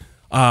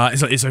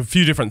it's a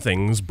few different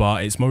things,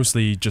 but it's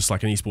mostly just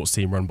like an esports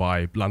team run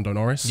by Lando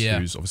Norris, Yeah.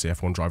 who's obviously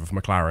F1 driver for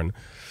McLaren.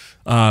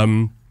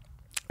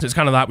 So it's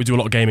kind of that. We do a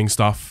lot of gaming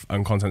stuff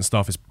and content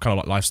stuff. It's kind of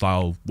like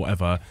lifestyle,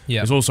 whatever.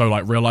 Yeah. There's also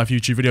like real life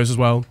YouTube videos as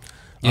well.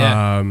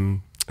 Yeah.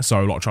 So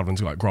a lot of traveling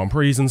to like Grand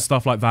Prix and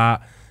stuff like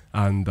that,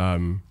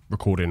 and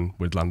recording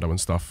with Lando and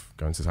stuff,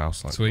 going to his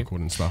house, like Sweet.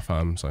 recording stuff.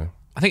 So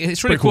I think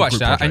it's really Pretty cool cool actually.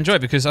 group I project. enjoy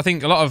it because I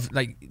think a lot of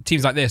like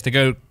teams like this, they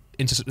go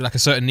into like a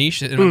certain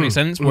niche. It makes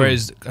sense.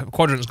 Whereas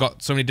Quadrant's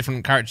got so many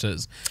different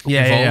characters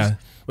involved.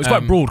 Well, it's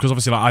quite broad because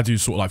obviously like I do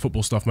sort of like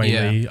football stuff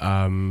mainly,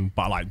 Yeah.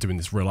 but I like doing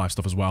this real life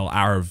stuff as well.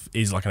 Arav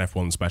is like an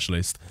F1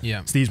 specialist.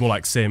 Yeah. Steve's more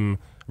like sim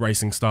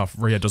racing stuff.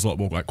 Rhea does a lot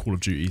more like Call of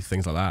Duty,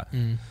 things like that.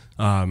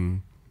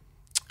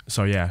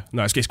 So yeah,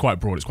 no, it's quite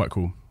broad. It's quite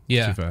cool.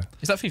 Yeah. To be fair.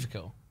 Is that FIFA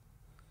Kill?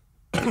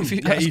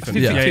 Yeah, Ethan.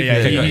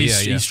 Yeah.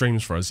 He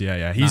streams for us.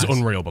 Yeah. He's Nice.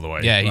 unreal, by the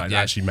way. Yeah, like,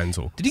 yeah. actually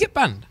mental. Did he get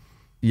banned?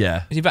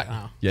 Yeah, Is he back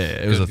now? yeah.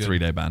 It was Good, a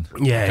good. 3-day ban.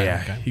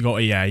 Yeah. Okay.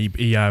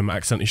 He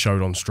accidentally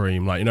showed on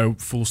stream, like, you know,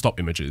 full stop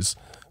images.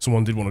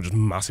 Someone did one of just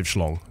massive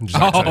schlong and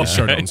just accidentally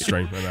showed it on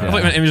stream. And, I thought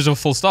you meant images of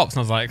full stops, and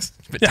I was like, it's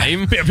a bit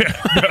tame.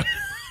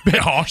 bit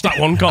harsh, that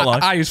one, can't lie.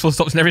 I use full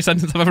stops in every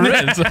sentence I've ever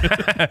written.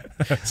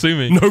 So. Sue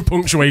me. No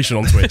punctuation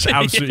on Twitch.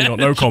 Absolutely not.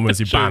 No commas.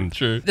 You're banned.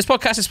 True. This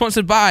podcast is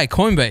sponsored by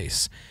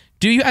Coinbase.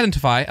 Do you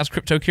identify as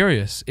crypto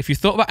curious? If you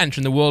thought about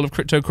entering the world of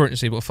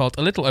cryptocurrency but felt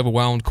a little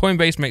overwhelmed,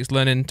 Coinbase makes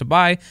learning to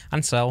buy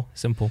and sell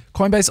simple.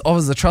 Coinbase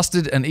offers a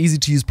trusted and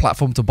easy-to-use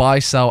platform to buy,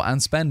 sell,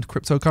 and spend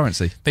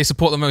cryptocurrency. They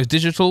support the most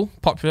digital,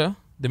 most popular.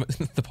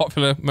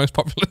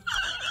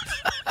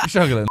 You're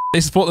struggling. They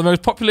support the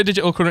most popular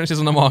digital currencies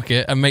on the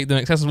market and make them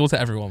accessible to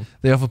everyone.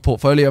 They offer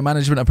portfolio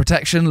management and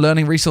protection,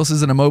 learning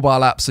resources, and a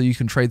mobile app so you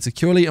can trade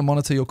securely and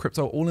monitor your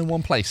crypto all in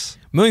one place.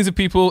 Millions of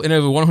people in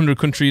over 100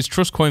 countries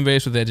trust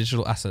Coinbase with their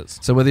digital assets.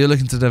 So whether you're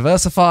looking to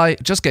diversify,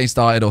 just getting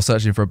started, or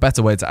searching for a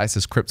better way to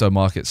access crypto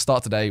markets,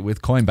 start today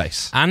with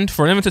Coinbase. And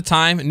for a limited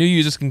time, new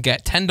users can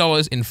get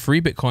 $10 in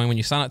free Bitcoin when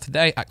you sign up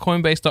today at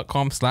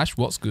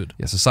coinbase.com/what'sgood.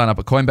 Yeah, so sign up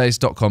at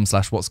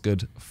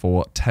coinbase.com/what'sgood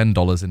for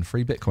 $10 in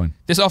free Bitcoin.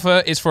 This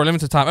offer is for a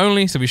limited time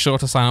only, so be sure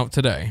to sign up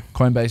today.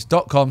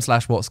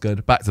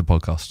 Coinbase.com/what'sgood. Back to the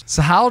podcast.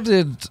 So how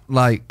did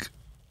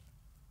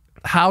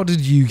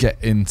you get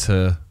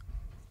into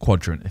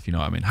Quadrant, if you know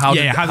what I mean? How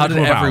did it come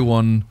about?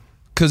 everyone...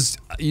 Because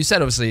you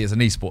said obviously it's an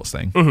esports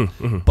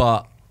thing,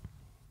 but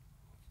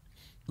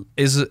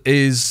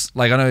is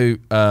like, I know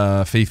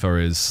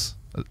FIFA is,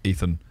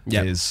 Ethan,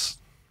 is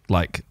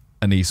like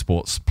an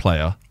esports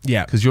player.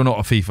 Yeah. Because you're not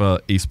a FIFA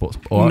esports...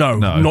 Or, No,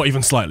 not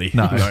even slightly.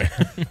 No.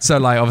 So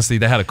like obviously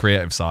they had a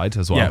creative side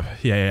as well.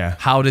 Yeah.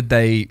 How did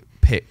they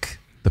pick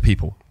the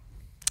people?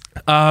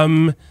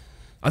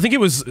 I think it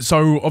was,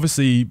 so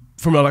obviously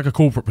from like a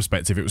corporate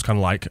perspective, it was kind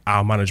of like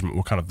our management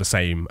were kind of the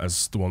same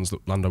as the ones that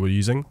Lando were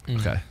using.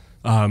 Okay.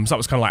 So that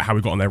was kind of like how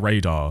we got on their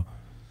radar.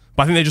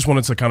 But I think they just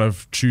wanted to kind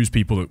of choose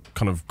people that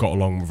kind of got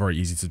along, were very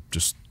easy to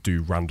just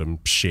do random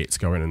shit,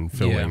 going and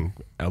filming.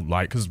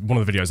 Like, because one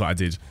of the videos that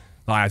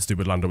I had to do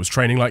with Lando was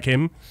training like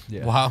him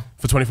Wow.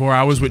 for 24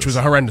 hours, which was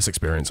a horrendous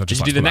experience. I Did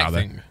just you do the like to put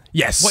neck that out there. thing?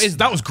 Yes. What is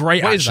that was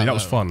great, what is actually. that, That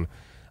was though? fun.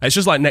 It's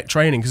just like neck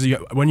training, because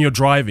when you're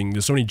driving,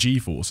 there's so many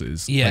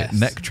G-forces. Yes. Like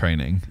neck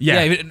training.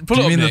 Yeah. Pull Do it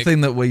you up, mean the Nick. thing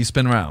that where you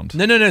spin around?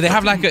 No. They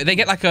have like they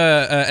get like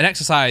an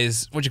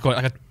exercise. What do you call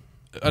it? Like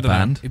I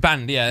don't know.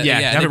 Band, yeah. You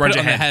have it around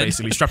your head,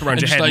 basically. Strap it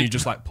around your head and you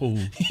just like pull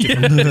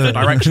different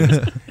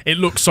directions. It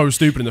looks so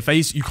stupid in the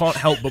face. You can't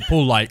help but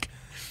pull like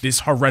this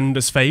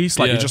horrendous face.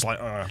 Like you're just like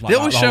they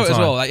always show it as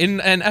well. Like in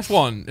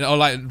F1 or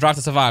like Drive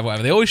to Survive,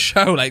 whatever. They always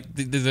show like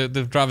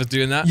the drivers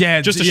doing that.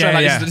 Yeah, just to show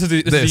like this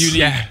is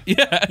unique.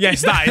 Yeah,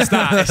 it's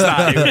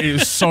that. It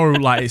was so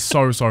like it's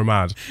so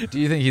mad. Do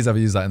you think he's ever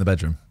used that in the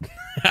bedroom?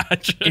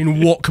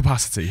 In what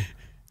capacity?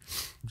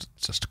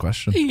 Just a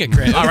question. You can get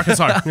creative. I reckon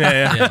so.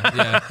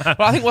 Yeah.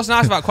 Well, I think what's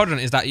nice about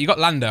Quadrant is that you got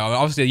Lando. I mean,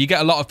 obviously, you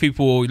get a lot of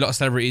people, a lot of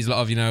celebrities, a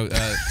lot of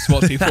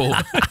sports people.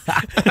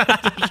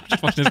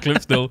 Just watching this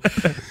clip still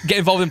get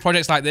involved in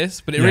projects like this,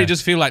 but it really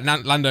does feel like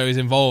Lando is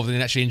involved and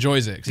he actually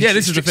enjoys it. Yeah,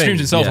 this is the thing. He streams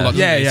himself a lot.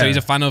 So he's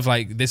a fan of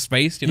like this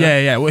space. You know?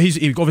 Yeah. Well, he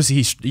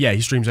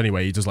streams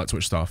anyway. He does like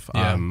Twitch stuff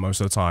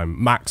most of the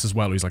time. Max as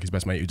well, who's like his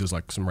best mate, who does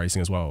like some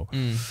racing as well.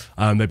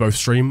 They both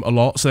stream a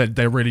lot, so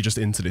they're really just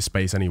into this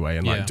space anyway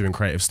and like doing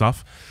creative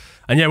stuff.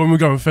 And yeah, when we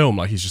go and film,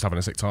 like he's just having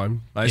a sick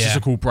time. Like, it's just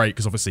a cool break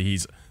because obviously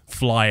he's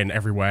flying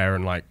everywhere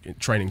and like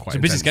training quite. It's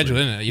a busy schedule,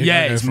 isn't it?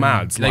 It's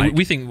mad. Like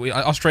we think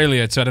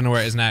Australia to I don't know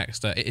where it is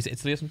next. Is it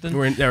Italy or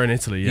something? They're in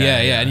Italy.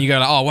 Yeah. And you go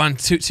like,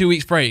 2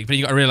 weeks break, but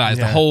you got to realize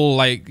the whole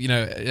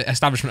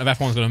establishment of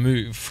F1 is going to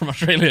move from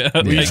Australia.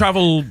 You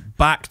travel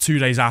back 2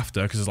 days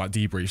after because there's like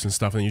debriefs and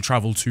stuff, and then you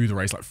travel to the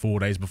race like 4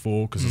 days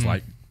before because it's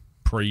like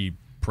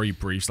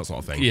pre-briefs, that sort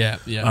of thing. Yeah.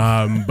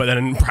 But then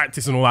in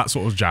practice and all that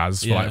sort of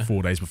jazz for like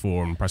 4 days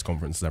before and press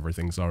conferences and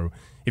everything. So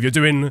if you're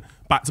doing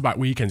back-to-back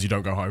weekends, you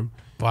don't go home.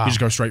 Wow. You just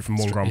go straight from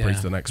one Grand Prix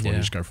to the next one. You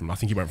just go from, I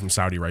think he went from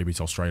Saudi Arabia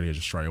to Australia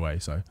just straight away.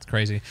 So it's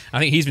crazy. I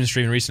think he's been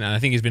streaming recently, and I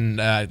think he's been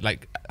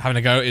like having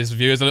a go at his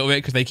viewers a little bit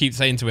because they keep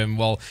saying to him,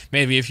 well,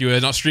 maybe if you were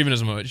not streaming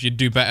as much, you'd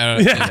do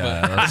better.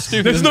 That's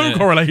stupid, there's no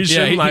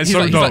correlation. It's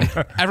so dumb.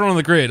 Everyone on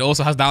the grid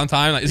also has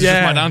downtime. Like, this is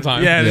just my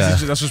downtime.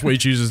 That's just what he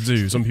chooses to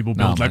do. Some people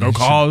build Lego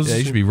cars.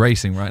 You should be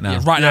racing right now.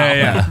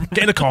 Now. Get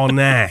in the car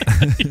now.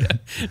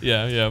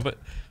 But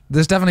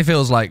this definitely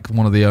feels like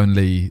one of the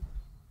only.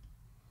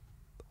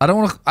 I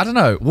don't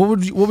know. What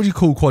would you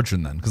call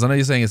Quadrant then? Because I know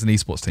you're saying it's an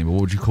esports team, but what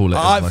would you call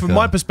it? From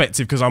my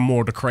perspective, because I'm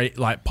more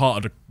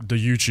part of the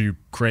YouTube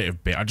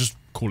creative bit, I just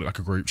call it like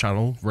a group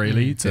channel,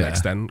 really, to an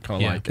extent.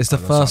 Kind of like it's the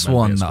first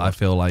one that I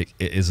feel like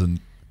it isn't.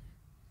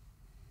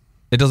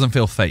 It doesn't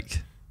feel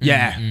fake.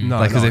 Yeah,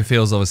 because it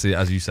feels obviously,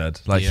 as you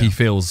said, like he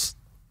feels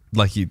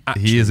like he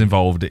is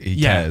involved.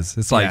 He cares.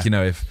 It's like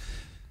if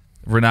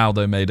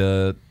Ronaldo made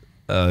a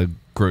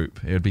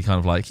group, it would be kind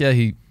of like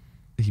he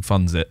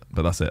funds it,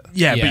 but that's it.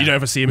 Yeah, but you don't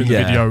ever see him in the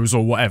videos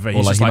or whatever.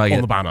 He's just like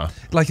on the banner.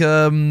 Like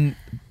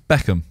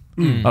Beckham.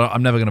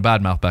 I'm never going to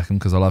badmouth Beckham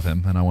because I love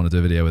him and I want to do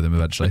a video with him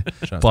eventually.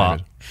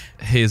 But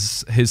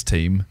his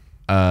team,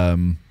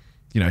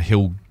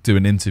 he'll do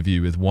an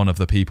interview with one of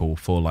the people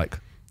for like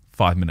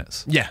 5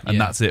 minutes. Yeah. And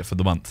that's it for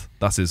the month.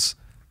 That's his...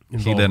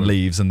 He then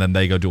leaves and then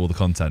they go do all the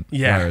content.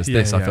 Yeah. Whereas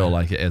this, I feel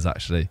like it is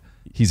actually...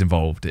 He's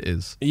involved. It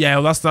is. Yeah,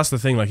 well, that's the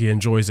thing. Like, he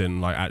enjoys it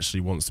and like actually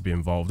wants to be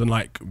involved. And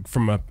like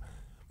from a...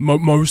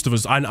 most of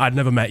us, I'd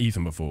never met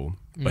Ethan before,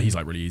 but he's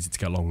like really easy to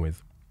get along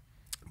with.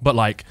 But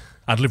like,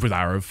 I'd lived with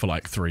Arav for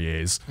like 3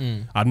 years.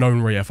 I'd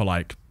known Ria for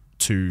like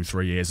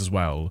 2-3 years as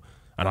well.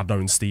 And I'd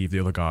known Steve, the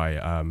other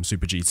guy,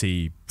 Super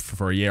GT,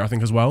 for a year, I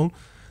think, as well.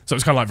 So it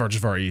was kind of like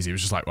very easy. It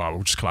was just like, well,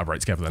 we'll just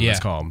collaborate together then. That's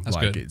calm. That's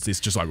like good. It's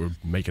just like we're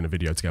making a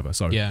video together.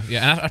 So yeah,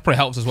 and that probably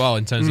helps as well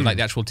in terms of like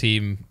the actual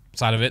team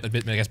side of it, the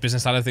I guess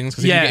business side of things.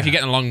 Because if you're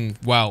getting along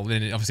well,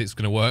 then obviously it's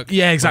going to work.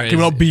 Yeah, exactly.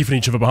 We're not beefing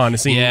each other behind the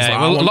scenes. Yeah, like,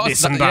 well,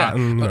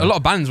 a lot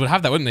of bands would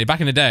have that, wouldn't they?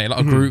 Back in the day, a lot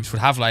of groups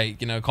would have like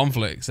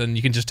conflicts, and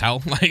you can just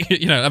tell. Like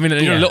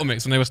Little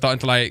Mix, when they were starting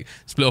to like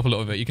split up a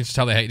little bit, you can just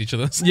tell they hated each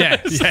other.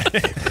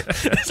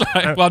 It's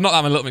like, well, not that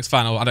I'm a Little Mix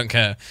fan, or I don't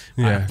care.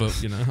 Yeah,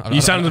 but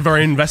you sounded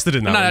very invested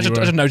in that. No, I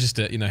just noticed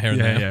it. Here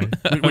and there.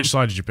 Yeah. Which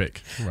side did you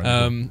pick?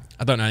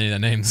 I don't know any of their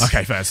names.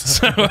 Okay, fair.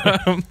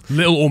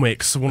 Little or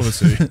Mix, one of the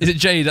two. Is it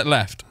Jay that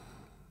left?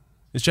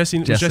 Is Jesse,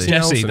 that's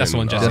the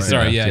one. Jesse.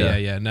 Sorry,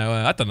 yeah. No,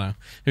 I don't know.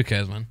 Who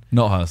cares, man?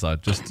 Not her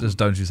side. Just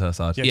don't choose her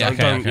side. Yeah,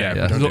 okay.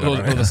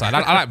 Other side.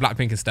 I like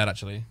Blackpink instead,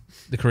 actually.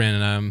 The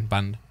Korean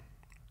band.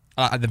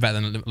 I like they're better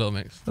than Little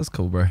Mix. That's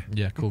cool, bro.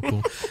 Yeah, cool.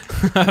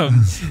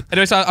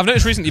 Anyway, so I've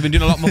noticed recently you've been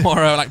doing a lot more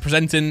like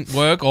presenting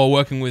work or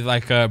working with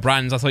like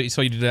brands. I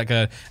saw you did like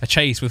a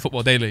chase with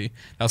Football Daily.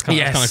 That was kind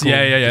of cool.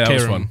 Yeah, that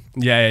was fun.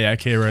 Yeah,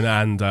 Kieran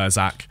and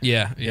Zach.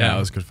 Yeah, that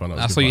was good fun.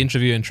 I saw you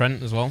interviewing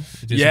Trent as well.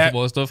 You did some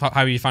football stuff.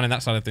 How are you finding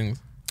that side of things?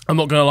 I'm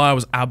not gonna lie, I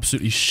was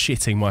absolutely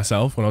shitting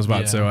myself when I was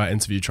about to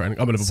interview Trent.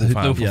 I'm a Liverpool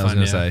fan. I was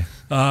gonna say.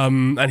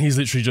 And he's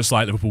literally just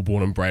like Liverpool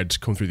born and bred,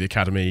 come through the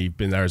academy,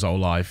 been there his whole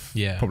life.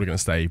 Yeah, probably gonna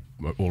stay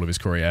all of his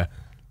career.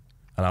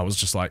 And I was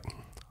just like,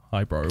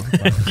 hi, bro.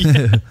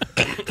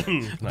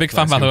 Big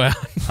fan, by the way.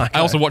 I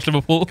also watch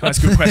Liverpool. That's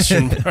a good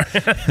question.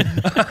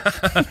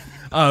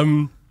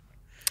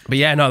 But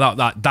yeah, no,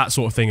 that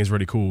sort of thing is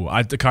really cool.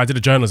 I did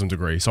a journalism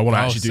degree, so I want to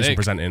actually do some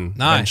presenting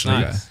eventually.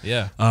 Nice.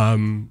 Yeah.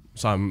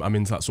 So I'm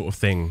into that sort of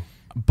thing.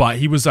 But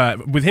he was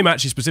with him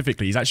actually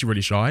specifically. He's actually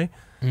really shy.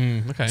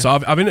 Okay. So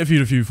I've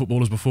interviewed a few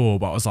footballers before,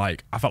 but I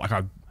felt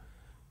like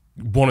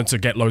wanted to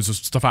get loads of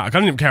stuff out. I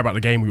didn't even care about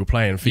the game we were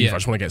playing, FIFA. Yeah. I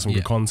just want to get some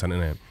good content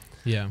in it.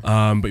 Yeah.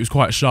 But he was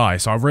quite shy,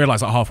 so I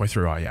realised like halfway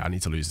through, I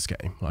need to lose this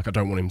game. Like I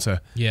don't want him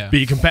to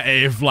be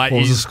competitive. Like, What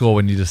was the score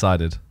when you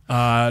decided?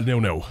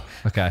 0-0.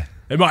 Okay.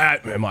 It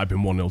might have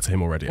been 1-0 to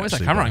him already. What is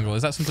that camera angle?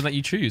 Is that something that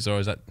you choose, or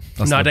is that?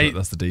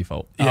 That's the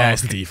default. Yeah,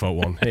 it's the default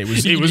one.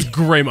 It was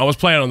grim. I was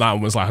playing on that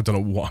and was like, I don't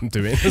know what I'm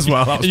doing as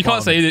well. You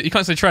can't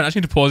say Trent. I just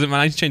need to pause it,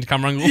 man. I need to change the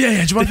camera angle.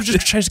 Yeah. Do you mind if we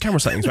just change the camera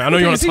settings, man? I know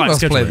you're on a tight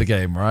schedule. Play the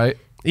game, right?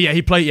 Yeah,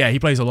 he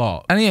plays a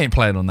lot. And he ain't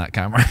playing on that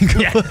camera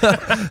angle.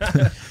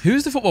 Yeah.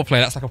 Who's the football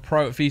player that's like a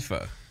pro at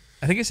FIFA?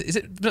 I think is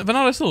it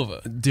Bernardo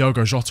Silva?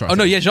 Diogo Jota. Oh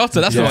no, yeah, Jota.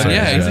 That's the one.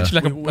 Yeah, he's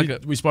literally like a.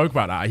 We spoke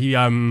about that.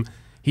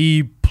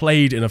 He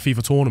played in a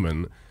FIFA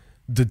tournament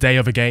the day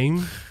of a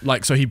game.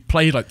 Like, so he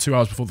played like 2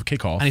 hours before the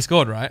kickoff. And he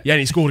scored, right? Yeah,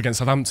 and he scored against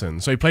Southampton.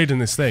 So he played in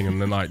this thing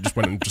and then like just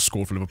went and just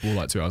scored for Liverpool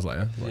like 2 hours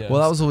later. Yeah.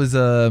 Well, that was always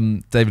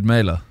David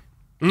Mailer.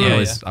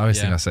 I always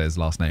think I say his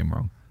last name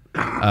wrong.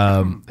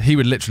 He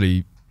would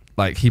literally,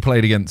 like, he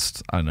played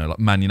against, I don't know, like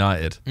Man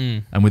United,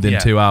 and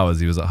within 2 hours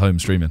he was at home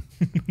streaming.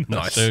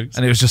 Nice.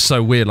 And it was just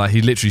so weird. Like,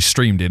 he literally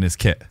streamed in his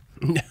kit.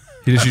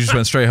 He literally just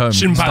went straight home.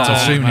 Started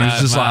streaming. He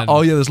was just like,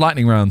 oh yeah, there's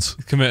lightning rounds.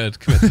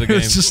 Committed to the game.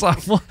 It's just like,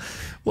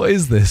 what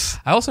is this?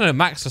 I also know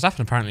Max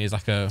Verstappen apparently is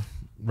like a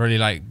really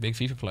like big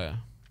FIFA player.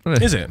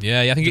 Is it?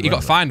 Yeah, I think he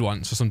got fined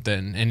once or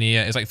something, and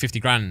it's like 50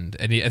 grand.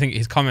 And I think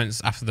his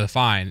comments after the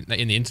fine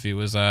in the interview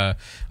was, "Oh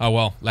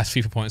well, less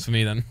FIFA points for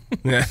me then."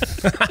 Yeah,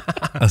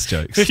 that's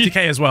jokes.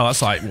 50k as well.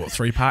 That's like what,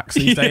 3 packs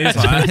these days?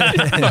 Like.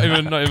 not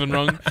even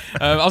wrong.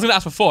 I was going to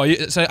ask before.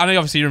 So I know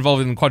obviously you're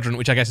involved in Quadrant,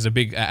 which I guess is a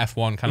big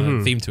F1 kind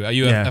of theme to it. Are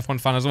you a F1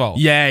 fan as well?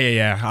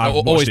 Yeah. I've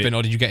always been,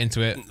 or did you get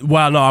into it?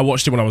 Well, no, I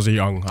watched it when I was when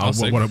I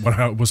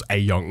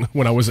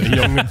was a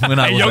young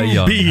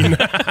bean.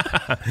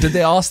 Did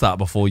they ask that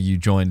before you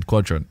joined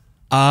Quadrant?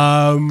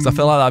 'Cause I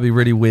feel like that'd be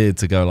really weird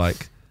to go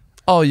like,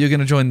 oh, you're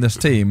going to join this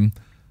team.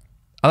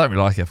 I don't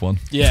really like F1.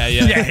 Yeah.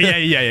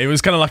 It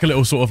was kind of like a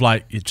little sort of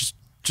like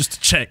just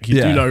to check.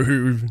 You do know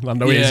who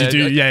Lando is. You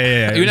do.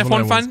 Yeah. Are you an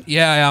F1 fan?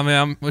 Yeah, I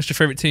am. What's your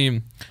favourite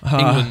team?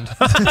 England.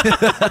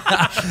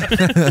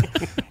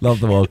 Love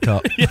the World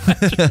Cup.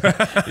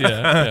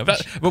 Yeah.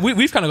 But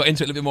we've kind of got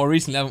into it a little bit more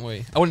recently, haven't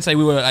we? I wouldn't say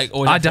we were like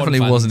always. I definitely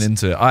wasn't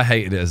into it. I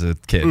hated it as a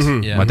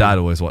kid. Yeah. My dad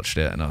always watched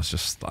it, and I was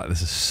just like,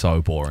 this is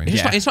so boring.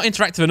 It's not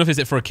interactive enough, is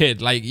it, for a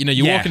kid? Like, you know,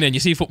 you're walking in,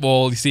 you see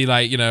football, you see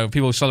like, you know,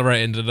 people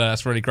celebrating,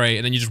 that's really great,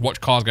 and then you just watch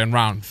cars going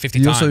round 50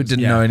 times. You also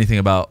didn't know anything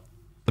about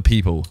the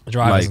people. The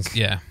drivers,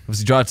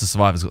 obviously Drive to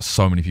Survive has got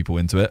so many people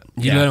into it.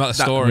 You learn about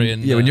the story.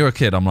 When you're a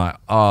kid, I'm like,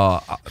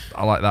 I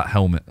like that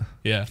helmet.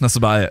 Yeah. That's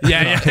about it.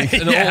 Yeah.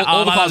 And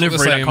all the cars look the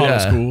same.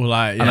 School,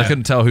 like, and I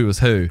couldn't tell who was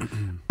who.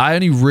 I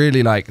only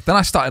really then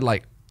I started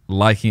like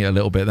liking it a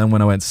little bit. Then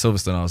when I went to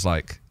Silverstone, I was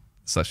like,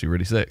 it's actually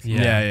really sick.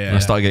 Yeah. And I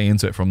started getting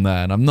into it from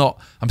there. And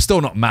I'm still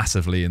not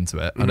massively into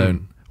it. I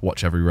don't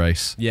watch every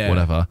race,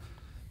 whatever.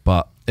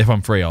 But if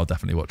I'm free, I'll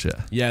definitely watch it.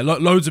 Yeah,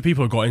 loads of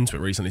people have got into it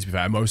recently, to be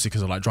fair, mostly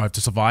because of like Drive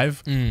to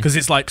Survive. Because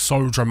it's like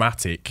so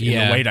dramatic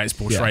in the way that it's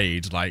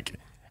portrayed. Like,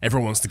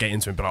 everyone wants to get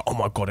into it and be like, oh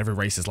my God, every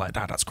race is like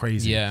that. That's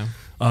crazy. Yeah.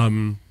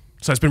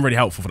 So it's been really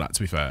helpful for that, to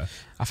be fair.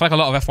 I feel like a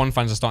lot of F1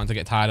 fans are starting to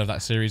get tired of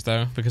that series,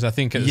 though, because I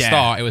think at the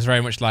start it was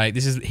very much like,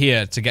 this is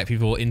here to get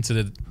people into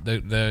the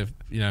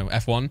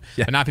F1,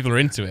 but now people are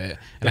into it.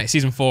 And like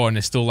season 4, and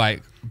they're still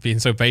like being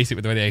so basic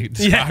with the way they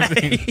describe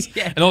things.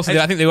 And also,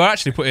 I think they were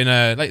actually putting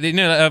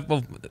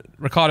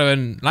Ricardo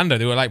and Lando,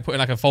 they were like putting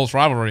like a false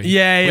rivalry.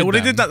 Yeah. Well, they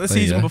did that the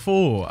season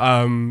before.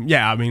 I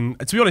mean,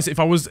 to be honest,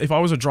 if I was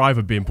a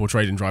driver being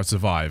portrayed in Drive to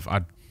Survive,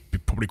 I'd be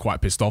probably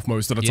quite pissed off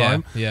most of the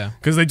time. Yeah.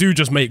 Because they do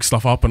just make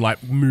stuff up and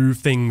like move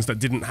things that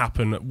didn't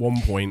happen at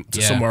one point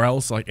to somewhere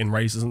else, like in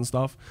races and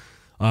stuff.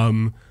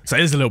 So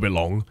it is a little bit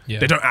long. Yeah.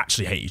 They don't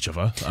actually hate each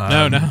other.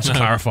 No. To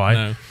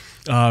clarify.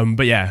 No.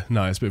 But yeah,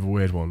 no, it's a bit of a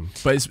weird one.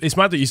 But it's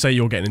mad that you say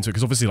you're getting into it,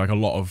 because obviously like a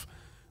lot of,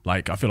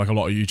 like, I feel like a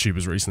lot of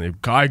YouTubers recently,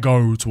 I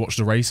go to watch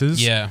the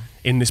races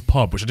in this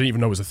pub, which I didn't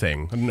even know was a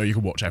thing. I didn't know you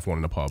could watch F1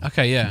 in a pub.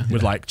 Okay, yeah.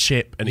 With like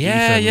Chip and Ethan.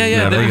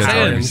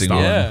 And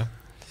stuff. Yeah.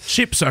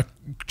 Chip's a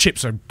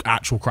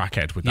actual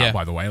crackhead with that,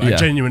 by the way. Like,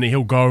 genuinely,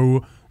 he'll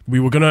go. We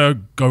were gonna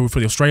go for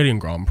the Australian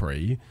Grand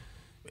Prix.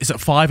 It's at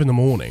 5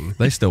 a.m.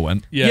 They still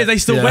went. Yeah, they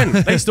still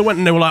went. They still went,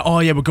 and they were like, "Oh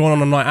yeah, we're going on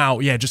a night out.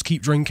 Yeah, just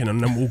keep drinking, and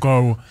then we'll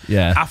go."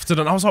 After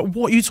that, I was like,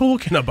 "What are you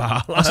talking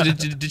about?" So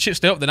did Chip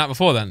stay up the night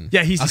before then?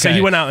 Yeah,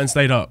 he went out and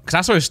stayed up. Because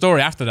I saw his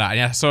story after that,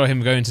 and I saw him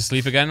going to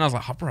sleep again. And I was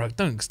like, "Oh, bro,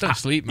 don't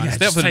sleep, man.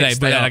 Stay up for the day."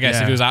 But then I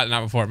guess if he was out the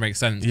night before, it makes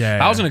sense.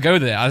 I was gonna go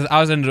there. I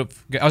was in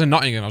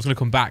Nottingham. I was gonna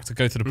come back to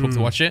go to the pub to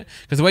watch it,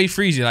 because the way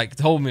Freezy like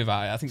told me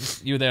about it, I think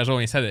you were there as well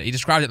when he said it. He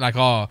described it like,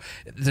 "Oh,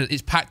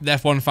 it's packed with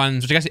F1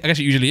 fans," which I guess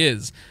it usually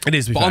is. It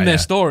is, but on their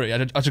story, I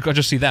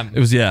just see them. It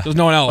was there was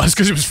no one else. That's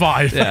because it was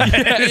 5.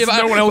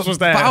 No one else was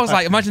there. But I was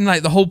like, imagine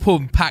like the whole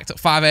pub packed at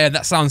 5 a.m.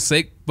 That sounds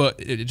sick, but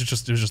it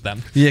was just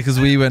them. Yeah, because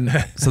we went.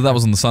 So that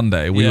was on the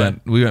Sunday. We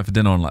went for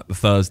dinner on like the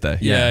Thursday.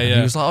 Yeah. And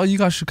he was like, "Oh, you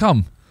guys should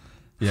come."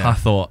 Yeah. I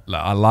thought,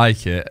 like, I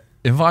like it.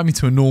 invite me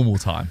to a normal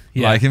time.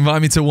 Yeah. Like,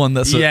 invite me to one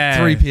that's at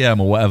 3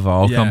 p.m. or whatever.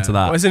 I'll come to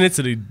that. Well, it's in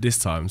Italy this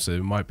time, so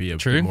it might be a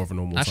bit more of a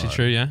normal time. Actually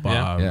true, yeah.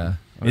 But, yeah.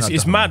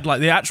 It's mad.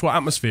 Like, the actual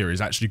atmosphere is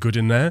actually good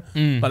in there.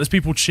 Like, there's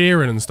people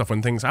cheering and stuff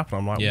when things happen.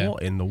 I'm like,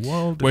 what in the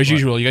world? Whereas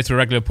usual, you go to a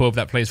regular pub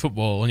that plays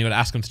football and you got to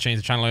ask them to change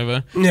the channel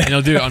over. And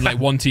they'll do it on like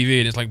one TV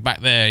and it's like back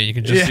there. And you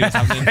can just see what's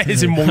happening.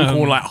 It's in one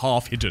corner, like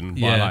half hidden.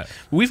 Yeah.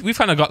 We've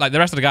kind of got like the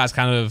rest of the guys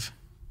kind of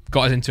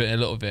got us into it a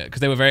little bit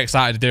because they were very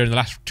excited during the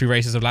last 2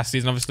 races of last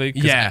season, obviously.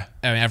 Yeah,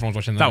 I mean, everyone's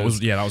watching those.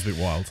 That was a bit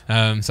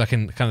wild. So I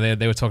can kind of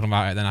they were talking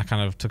about it, then I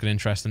kind of took an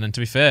interest, and then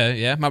to be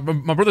fair, my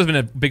brother's been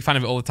a big fan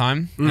of it all the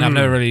time, and I've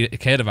never really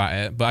cared about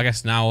it, but I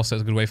guess now also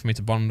it's a good way for me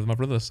to bond with my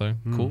brother. So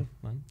cool,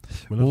 man.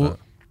 We love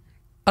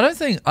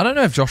that. I don't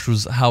know if Josh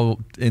was how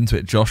into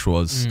it Josh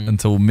was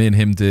until me and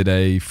him did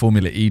a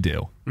Formula E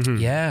deal.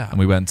 Yeah, and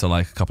we went to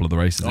like a couple of the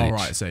races. All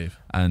right, save.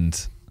 And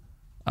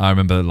I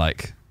remember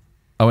like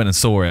I went and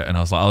saw it and I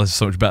was like, oh, this is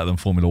so much better than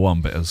Formula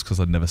One, but it was because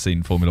I'd never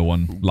seen Formula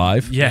One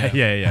live.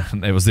 Yeah.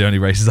 And it was the only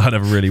races I'd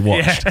ever really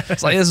watched.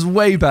 It's like, this is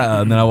way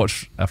better. And then I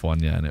watched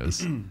F1, and it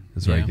was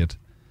very good.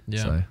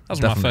 Yeah, so, that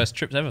was one of my first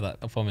trips ever, that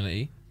of Formula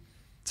E.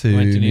 To we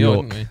went to New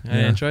York. York. I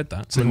enjoyed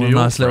that. So a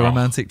nice little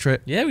romantic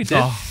trip. Yeah, we did.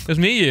 It was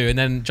me, you, and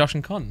then Josh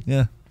and Con.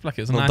 Yeah. Like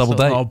it was a little nice double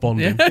date. Oh,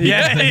 bonding.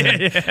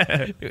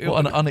 Yeah.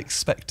 What an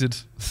unexpected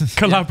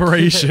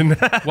collaboration.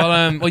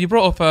 Well, you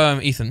brought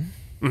up Ethan.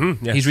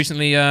 Yes. He's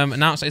recently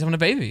announced that he's having a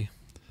baby.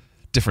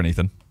 Different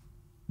Ethan.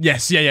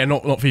 Yes,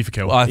 not FIFA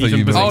kill. Well, I thought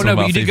you were talking but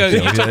about you did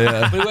FIFA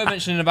go. kill. We were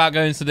mentioning about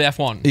going to the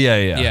F1.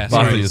 Yeah. But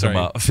I thought you were talking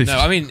about FIFA. No,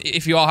 I mean,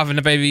 if you are having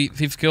a baby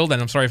FIFA kill,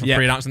 then I'm sorry for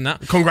pre-announcing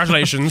that.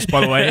 Congratulations,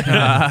 by the way.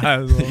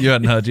 You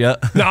hadn't heard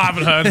yet? No, I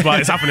haven't heard, but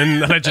it's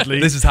happening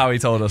allegedly. This is how he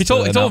told us. He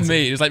told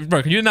me. He was like,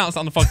 bro, can you announce that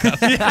on the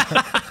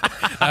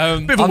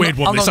podcast? Bit of a weird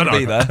one. I'm not going to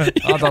be there.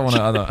 I don't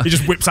want to. He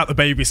just whips out the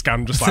baby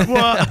scan, just like,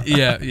 what?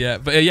 Yeah.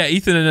 But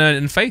Ethan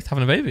and Faith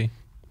having a baby.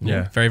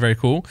 Yeah. Very, very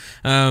cool.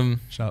 Shout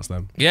out to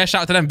them. Yeah,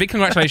 shout out to them. Big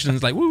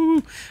congratulations. Like,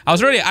 woo. I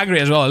was really angry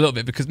as well a little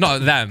bit because not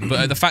at them,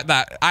 but at the fact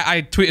that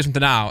I tweeted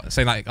something out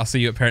saying like, I'll see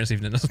you at parents'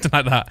 evening or something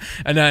like that.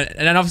 And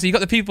then obviously you got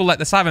the people like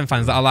the Sidemen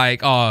fans that are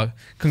like, oh,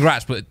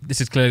 congrats, but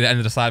this is clearly the end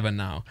of the Sidemen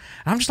now.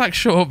 And I'm just like,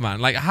 shut up, man.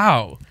 Like,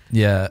 how?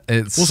 Yeah,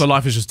 it's... Also,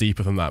 life is just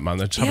deeper than that, man.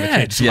 They're just having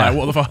a kid. Like,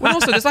 what the fuck? Well,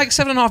 also, there's like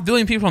 7.5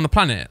 billion people on the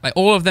planet. Like,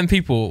 all of them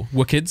people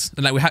were kids.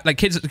 And like, we had like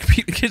kids are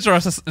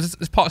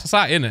it's part of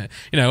society, isn't it?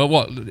 You know,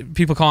 what?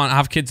 People can't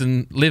have kids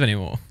and live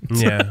anymore.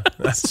 Yeah.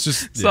 That's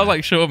just... So I was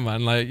like, sure,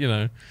 man. Like, you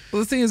know.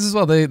 Well, the thing is as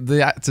well,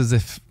 they act as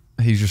if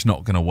he's just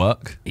not going to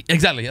work.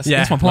 Exactly.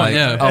 That's my point.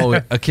 Like,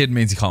 oh, a kid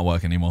means he can't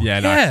work anymore. Yeah,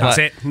 no. That's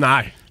it.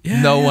 No.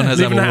 Yeah, no one has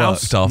ever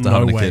worked after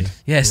having a kid.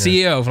 Yeah,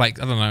 CEO of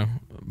like, I don't know,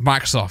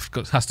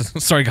 Microsoft has to.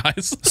 Sorry,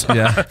 guys.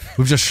 Yeah,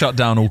 we've just shut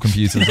down all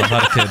computers. I've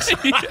had a kid.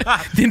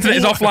 The internet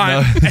is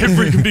offline. No.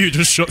 Every computer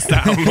just shuts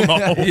down.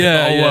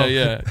 Yeah.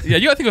 You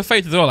got to think of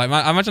Faith as well. Like,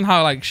 I imagine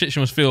how like shit she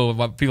must feel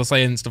about people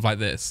saying stuff like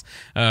this.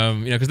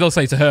 Because they'll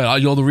say to her, "Oh,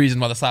 you're the reason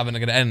why the Sidemen are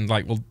going to end."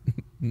 Like, well,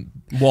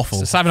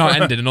 waffle. So Sidemen are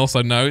ended, and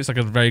also no, it's like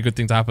a very good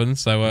thing to happen.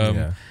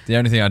 So the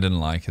only thing I didn't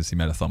like is he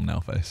made a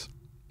thumbnail face.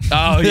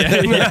 Oh yeah.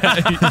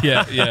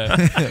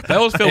 I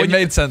always feel it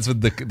made sense with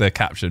the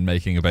caption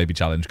making a baby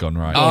challenge gone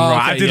right. Oh,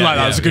 right. I did like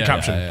that. It was a good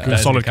caption. Good,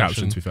 solid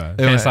caption, to be fair.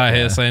 KSI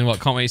here saying, "What?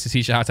 Can't wait to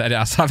teach you how to edit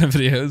our Sidemen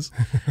videos,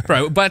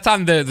 bro." By the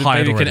time the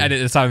baby can edit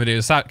the Sidemen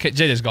videos,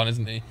 JJ's gone,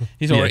 isn't he?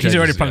 He's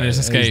already planning his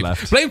escape.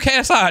 Blame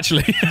KSI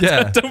actually.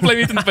 Yeah. Don't blame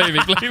Ethan's baby.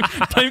 Blame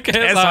KSI.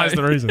 KSI is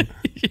the reason.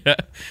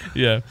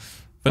 Yeah.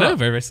 But no,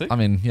 very sick. I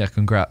mean, yeah,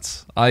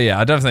 congrats.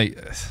 I don't think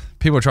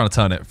people are trying to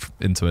turn it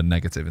into a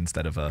negative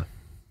instead of a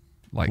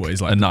like what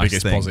is like a the nice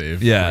biggest thing.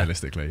 positive,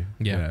 realistically.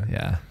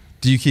 Yeah.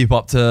 Do you keep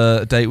up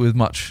to date with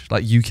much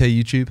like UK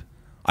YouTube?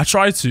 I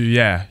try to,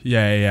 yeah.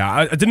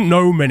 I didn't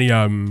know many,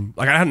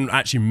 like I hadn't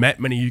actually met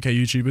many UK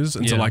YouTubers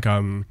until like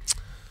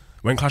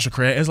went Clash of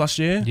Creators last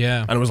year.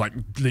 Yeah. And it was like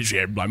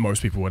literally like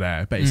most people were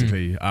there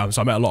basically.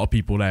 So I met a lot of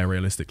people there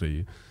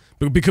realistically.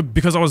 But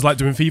because I was like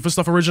doing FIFA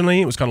stuff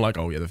originally, it was kind of like,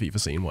 oh yeah, the FIFA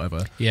scene,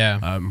 whatever.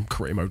 Yeah.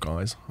 Career mode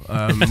guys.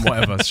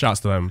 Whatever. Shouts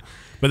to them.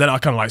 But then I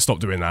kind of like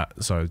stopped doing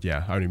that. So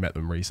yeah, I only met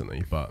them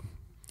recently. But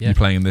you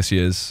playing in this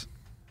year's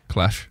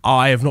Clash?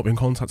 I have not been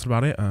contacted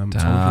about it. Tom,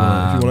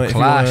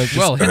 if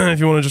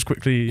you want to just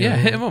quickly,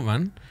 hit him up,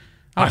 man.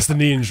 That's the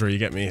knee injury. You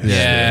get me?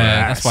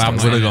 Yeah, that's why I'm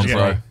really gone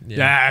pro.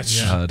 Yeah,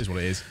 it is what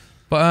it is.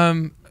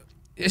 But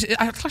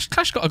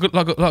Clash got a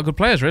lot of good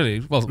players,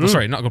 really. Well,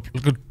 sorry, not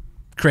good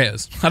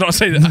creators. I don't want to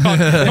say that.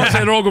 I'm not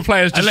saying they're all good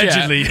players. Just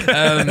allegedly.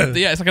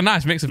 Yeah, it's like a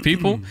nice mix of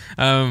people.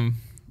 So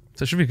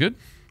it should be good.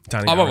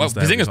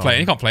 Bazinga's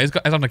playing. He can't play. He's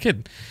having a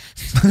kid.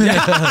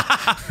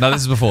 No,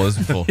 this is before.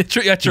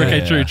 True.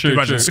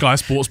 Imagine Sky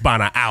Sports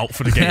banner out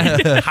for the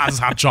game. Has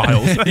had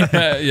child.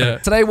 Yeah.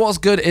 Today, What's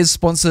Good is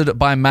sponsored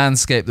by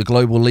Manscaped, the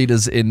global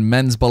leaders in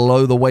men's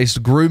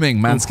below-the-waist grooming.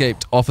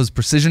 Manscaped offers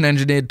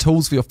precision-engineered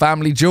tools for your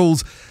family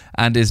jewels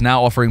and is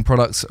now offering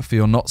products for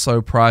your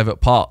not-so-private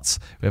parts.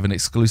 We have an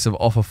exclusive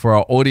offer for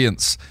our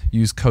audience.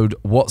 Use code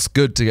What's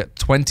Good to get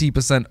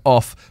 20%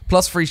 off,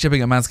 plus free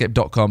shipping at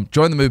manscaped.com.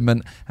 Join the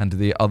movement and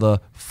the other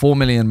 4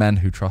 million men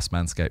who trust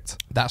Manscaped.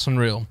 That's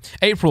unreal.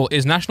 April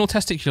is National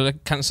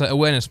Testicular Cancer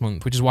Awareness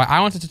Month, which is why I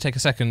wanted to take a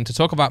second to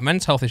talk about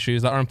men's health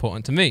issues that are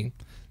important to me.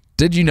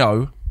 Did you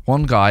know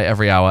one guy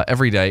every hour,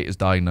 every day is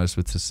diagnosed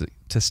with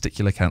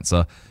testicular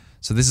cancer?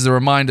 So this is a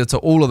reminder to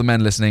all of the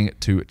men listening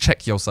to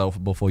check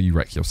yourself before you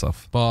wreck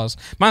yourself. Bars.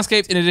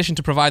 Manscaped, in addition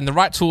to providing the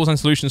right tools and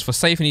solutions for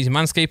safe and easy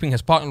manscaping,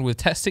 has partnered with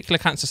Testicular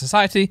Cancer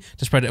Society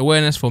to spread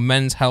awareness for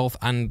men's health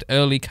and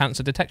early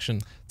cancer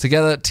detection.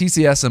 Together,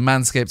 TCS and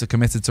Manscaped are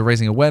committed to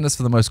raising awareness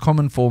for the most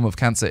common form of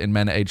cancer in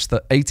men aged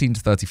 18 to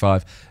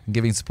 35 and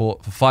giving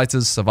support for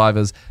fighters,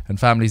 survivors, and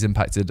families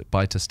impacted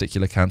by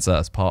testicular cancer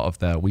as part of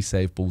their We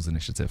Save Balls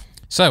initiative.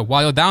 So,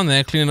 while you're down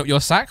there cleaning up your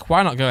sack,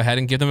 why not go ahead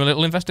and give them a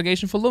little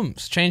investigation for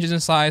lumps, changes in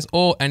size,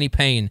 or any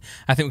pain?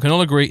 I think we can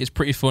all agree it's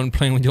pretty fun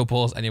playing with your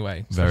balls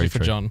anyway. Very for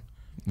true. John.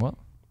 What?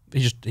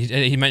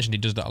 He mentioned he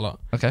does that a lot.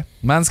 Okay.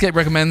 Manscaped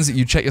recommends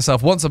you check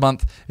yourself once a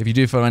month. If you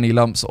do feel any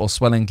lumps or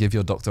swelling, give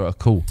your doctor a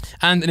call.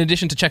 And in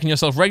addition to checking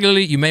yourself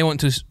regularly, you may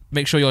want to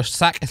make sure your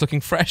sack is looking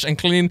fresh and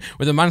clean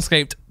with the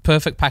Manscaped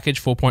Perfect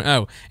Package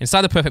 4.0.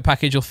 Inside the Perfect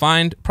Package, you'll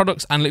find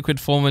products and liquid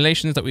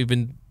formulations that have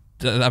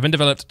been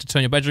developed to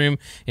turn your bedroom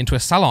into a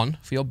salon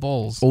for your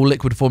balls. All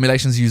liquid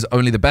formulations use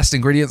only the best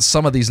ingredients.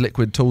 Some of these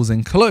liquid tools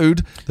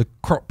include the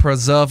Crop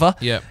Preserver.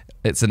 Yeah.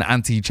 It's an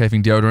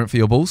anti-chafing deodorant for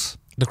your balls.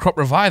 The Crop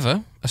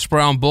Reviver, a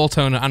spray-on ball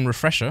toner and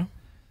refresher.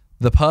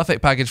 The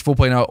Perfect Package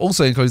 4.0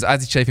 also includes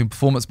anti-chafing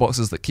performance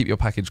boxes that keep your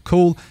package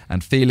cool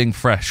and feeling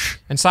fresh.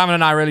 And Simon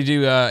and I really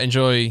do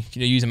enjoy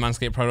using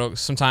Manscaped products.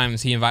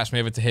 Sometimes he invites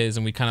me over to his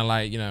and we kind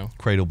of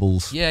cradle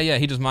balls. Yeah,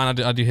 he does mine,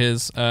 I do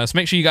his. So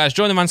make sure you guys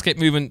join the Manscaped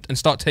movement and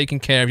start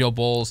taking care of your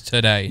balls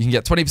today. You can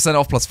get 20%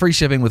 off plus free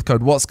shipping with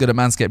code what's good at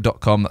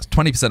manscaped.com. That's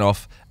 20%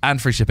 off and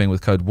free shipping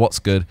with code what's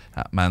good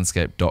at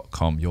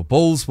manscaped.com. Your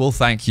balls will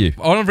thank you.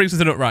 I want to bring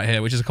something up right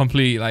here, which is a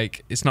complete,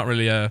 it's not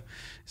really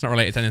it's not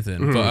related to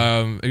anything. But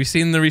have you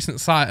seen the recent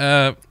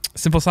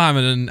Simple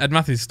Simon and Ed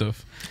Matthews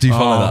stuff? Do you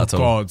follow that at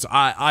all? God,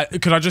 I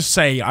could I just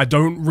say I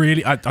don't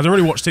really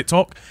watch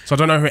TikTok, so I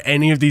don't know who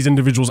any of these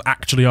individuals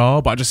actually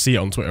are, but I just see it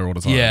on Twitter all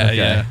the time.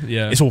 Yeah.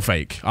 It's all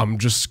fake. I'm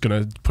just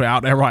gonna put it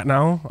out there right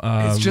now.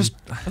 It's just,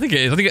 I think it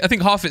is. I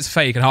think half it's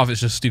fake and half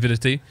it's just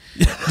stupidity.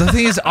 the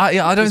thing is,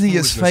 I don't think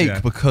it's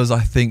fake because I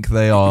think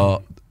they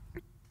are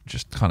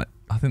just kind of.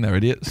 I think they're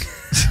idiots.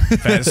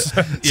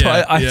 So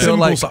I feel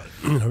like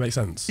it makes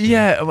sense.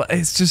 Yeah, but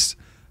it's just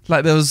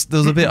like there was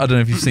a bit. I don't know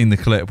if you've seen the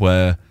clip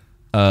where,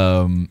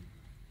 so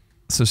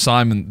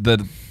Simon,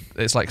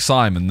 it's like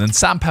Simon, then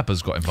Sam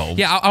Pepper's got involved.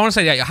 Yeah, I want to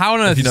say, how on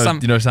earth?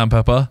 You know Sam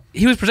Pepper?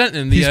 He was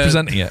presenting. He's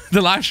presenting it.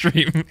 The live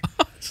stream.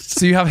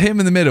 So you have him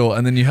in the middle,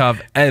 and then you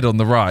have Ed on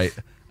the right,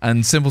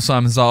 and Simple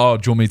Simon's like, "Oh,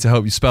 do you want me to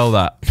help you spell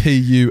that?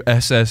 Pussy."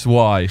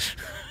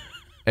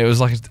 It was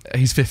like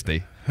he's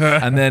 50,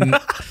 and then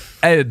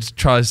Ed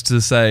tries to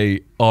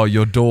say, "Oh,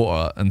 your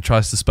daughter," and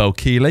tries to spell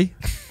Keely,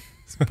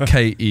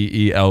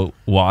 Keely or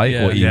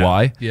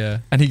EY. Yeah.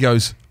 And he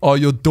goes, "Oh,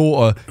 your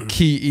daughter,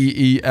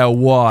 Keely."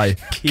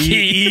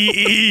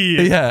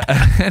 Yeah.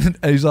 And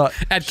he's like,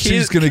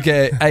 "She's gonna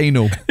get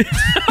anal."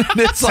 And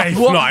it's like,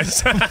 what?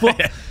 Nice.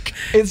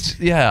 It's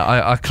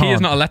I can't. Key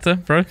is not a letter,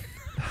 bro.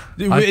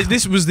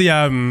 This was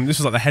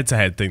like the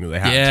head-to-head thing that they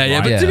had. Yeah.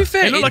 Right? But to be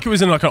fair, it looked like it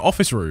was in like an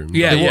office room.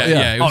 Yeah.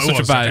 It was such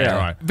a bad. Okay,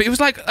 right. But it was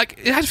like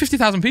it had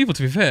 50,000 people.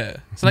 To be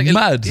fair, so like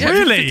mad. Yeah,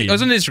 Really? 50, I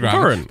was on Instagram,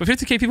 Concurrent. but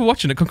 50k people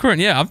watching it concurrent.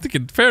 Yeah, I'm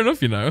thinking fair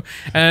enough,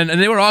 and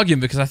they were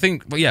arguing because I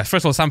think, first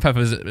of all, Sam Pepper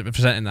is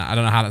presenting that. I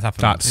don't know how that's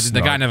happened.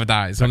 The guy never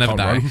dies. He'll never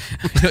die.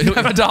 He'll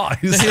never die.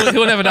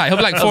 He'll never die. He'll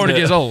be like 400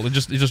 years old and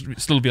just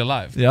still be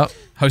alive. Yeah.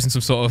 Hosting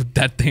some sort of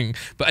dead thing.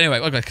 But anyway,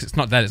 it's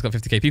not dead, it's got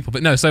 50k people.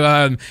 But no,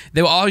 so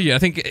they were arguing. I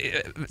think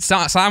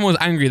Sam was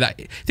angry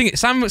that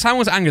Sam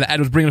was angry that Ed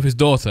was bringing up his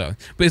daughter,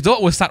 but his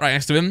daughter was sat right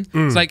next to him.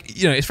 It's like,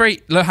 it's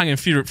very low hanging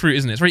fruit,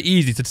 isn't it? It's very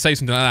easy to say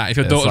something like that if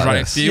your daughter's right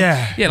next to you.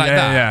 Yeah, like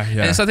that.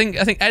 Yeah. And so I think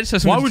Ed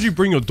says something. Why would you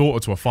bring your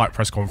daughter to a fight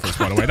press conference,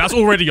 by the way? That's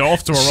already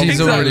off to a wrong.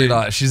 She's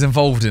already she's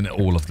involved in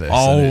all of this.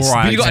 Oh,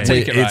 right. But you got to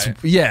take it right.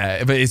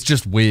 Yeah, but it's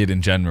just weird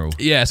in general.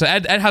 Yeah, so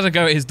Ed has a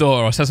go at his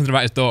daughter or says something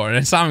about his daughter, and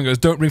then Simon goes,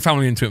 "Don't bring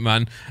family into it,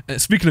 man.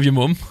 Speaking of your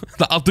mum,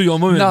 I'll do your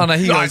mum." No,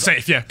 he goes,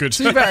 safe. Yeah, good.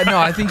 No,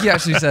 I think he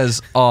actually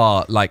says,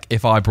 like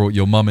if I brought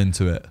your mum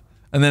into it,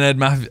 and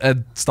then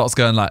Ed starts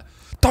going like,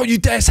 "Don't you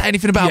dare say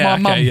anything about my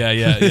mum."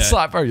 Yeah. It's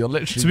like, bro, you're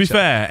literally. To be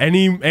fair,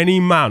 any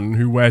man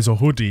who wears a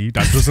hoodie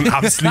that doesn't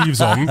have sleeves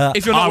on,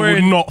 if you're not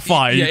would not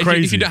fight. Yeah,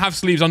 crazy. if you don't have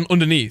sleeves on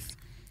underneath.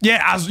 Yeah,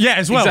 as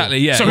well. Exactly,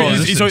 yeah. So,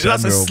 Well, so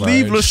that's a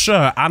sleeveless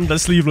shirt and a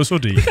sleeveless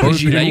hoodie. You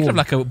could have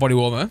like a body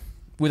warmer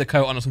with a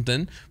coat on or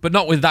something, but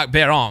not with that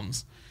bare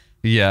arms.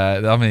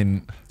 Yeah, I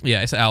mean,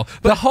 yeah, it's an L.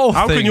 But the whole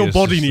how thing can your is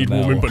body just need an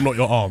L. warming but not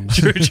your arms?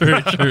 True.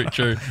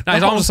 Now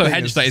his arms are so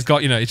hedged that he's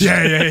got, it's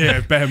just, yeah,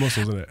 bare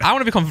muscles, isn't it? I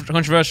want to be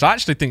controversial. I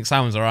actually think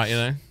Simon's alright,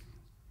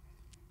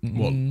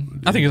 What?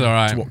 I think he's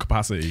alright. To what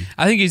capacity?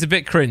 I think he's a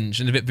bit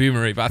cringe and a bit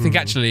boomery, but I think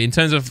actually in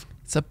terms of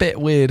it's a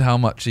bit weird how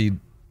much he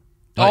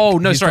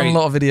He's done a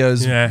lot of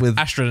videos with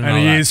Astrid and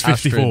he is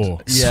 54.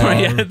 Astrid. Yeah.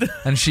 Sorry,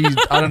 And she,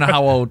 I don't know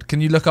how old.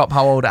 Can you look up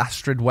how old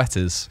Astrid Wet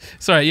is?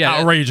 Sorry, yeah.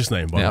 Outrageous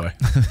name, by the way.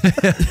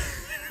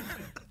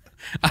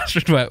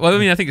 Astrid Wet. Well, I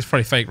mean, I think it's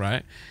probably fake,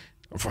 right?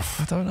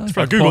 I don't know.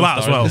 Google that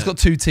as well. It's got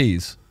 2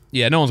 T's.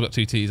 Yeah, no one's got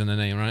 2 T's in their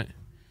name, right?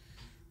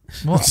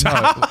 What?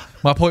 No.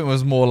 My point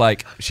was more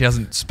like she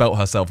hasn't spelt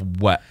herself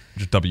wet,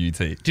 just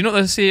W-T. Do you know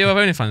what the CEO of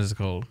OnlyFans is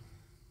called?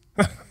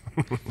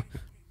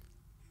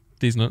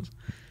 These nuts.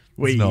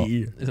 It's not.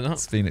 Is it not?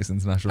 It's Phoenix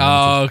International.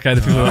 Oh, okay.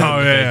 The people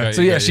yeah.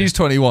 So yeah, she's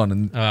 21,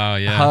 and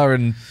her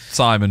and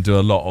Simon do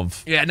a lot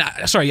of. Yeah,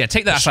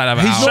 take that side of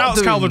it. He's out.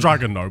 Shouts Cal the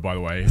Dragon, though, by the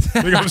way.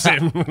 Look up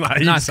him.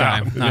 Like, Nice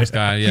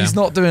guy. Yeah, He's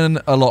not doing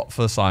a lot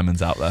for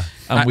Simon's out there,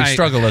 and we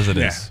struggle as it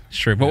is. It's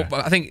true, but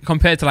I think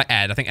compared to like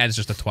Ed, I think Ed's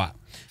just a twat.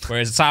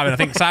 Whereas Simon, I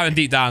think Simon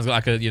deep down's got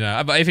like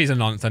a, but if he's a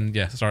nonce, then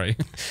yeah, sorry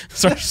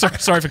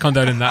for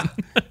condoning that.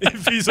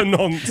 If he's a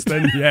nonce,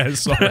 then yeah,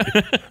 sorry.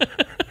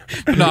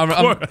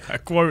 No,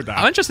 quote that.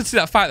 I'm interested to see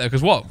that fight though,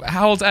 because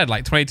how old's Ed?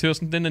 Like 22 or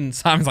something, and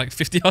Simon's like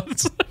 50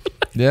 odds.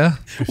 Yeah,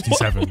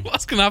 57.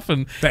 What's gonna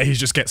happen? That he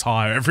just gets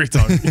higher every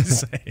time.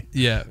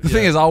 Yeah. The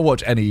thing is, I'll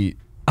watch any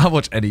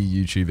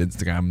YouTube,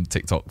 Instagram,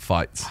 TikTok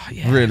fights.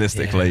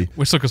 Realistically,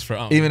 we're suckers for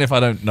it. Even if I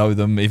don't know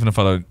them, even if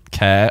I don't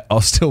care,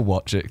 I'll still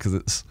watch it because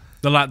it's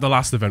the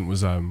last event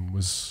was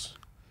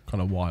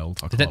kind of wild.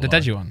 The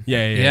Deji one.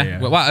 Yeah.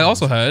 Well, I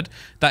also heard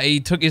that he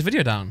took his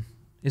video down,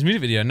 his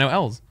music video, no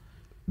L's.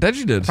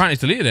 Deji did. Apparently, he's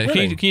deleted it.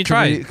 Really? Can you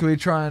try? Can we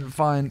try and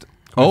find?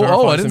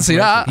 Oh, I didn't see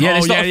that.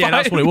 Yeah,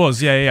 that's what it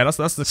was. Yeah. That's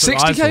the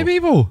 60K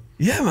people.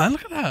 Yeah, man,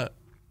 look at that.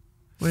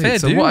 Wait, Fair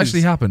so dues. what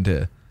actually happened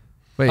here?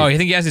 Wait. Oh, you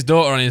think he has his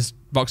daughter on his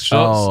boxer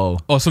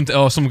shorts?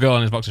 Or some girl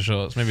on his boxer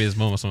shorts? Maybe his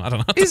mum or something. I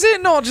don't know. Is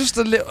it not just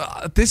a little?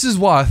 This is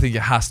why I think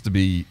it has to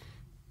be.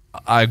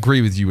 I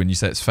agree with you when you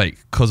say it's fake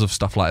because of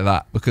stuff like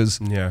that. Because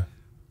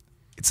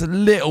it's a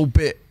little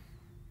bit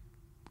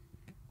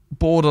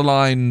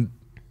borderline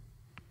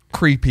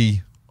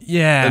creepy.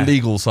 Yeah.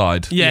 Illegal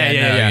side.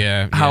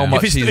 Yeah. How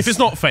much? If it's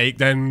not fake,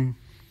 then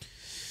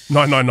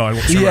 999.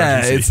 What's your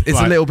yeah, emergency? it's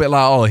a little bit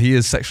like, he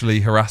is sexually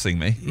harassing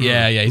me.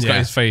 Yeah. He's got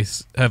his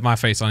face, my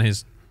face on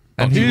his.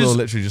 And he will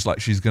literally just like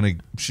she's gonna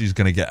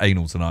get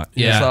anal tonight.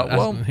 Yeah.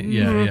 It's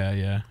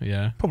like,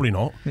 Yeah. Probably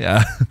not.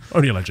 Yeah.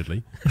 Only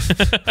allegedly.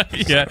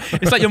 Yeah.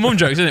 It's like your mum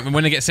jokes, isn't it?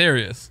 When they get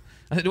serious.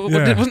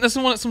 Wasn't there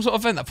someone at some sort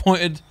of event that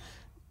pointed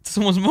to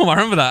someone's mum? I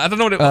remember that. I don't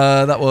know what it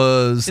was. That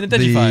was in the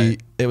Deji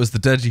fight. It was the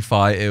Deji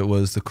fight. It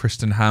was the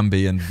Kristen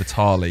Hamby and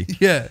Vitali.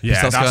 Yeah.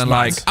 That's going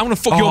like, I'm gonna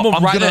fuck your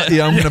mum right there.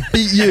 Yeah, I'm gonna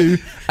beat you,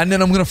 and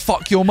then I'm gonna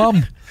fuck your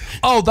mum.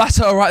 Oh, that's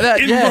her right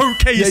there. In row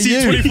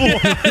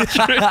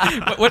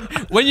KC24.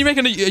 But when you make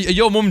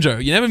your mum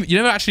joke, you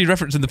never actually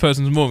reference the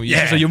person's mum. You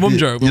just say your mum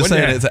joke. You're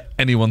saying it to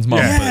anyone's mum,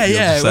 but you're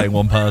just saying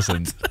one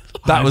person.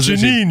 That was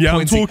Janine. Yeah,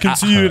 I'm talking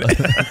to you.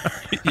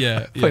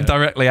 Pointing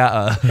directly at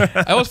her.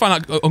 I always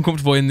find that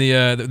uncomfortable in the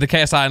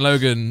KSI and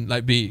Logan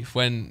like beef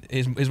when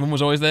his mum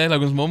was always there.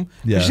 Logan's mum.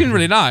 Yeah. She seemed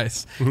really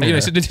nice.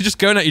 Like, so they're just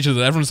going at each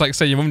other. Everyone's like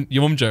saying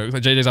your mum jokes.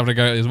 Like JJ's having a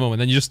go at his mum,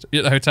 and then you're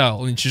at the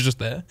hotel and she's just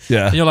there.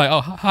 Yeah. And you're like,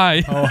 oh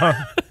hi.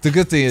 The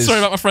good thing is, sorry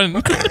about my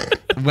friend.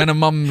 when a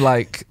mum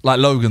like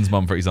Logan's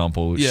mum, for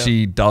example,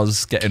 she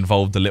does get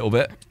involved a little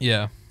bit.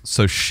 Yeah.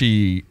 So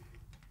I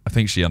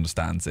think she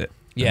understands it.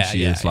 Yeah. And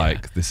she is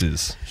like, this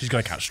is. She's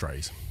gonna catch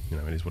strays. You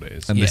know, it is what it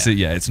is. And this is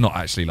it's not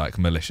actually like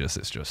malicious.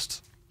 It's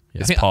just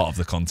it's part of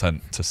the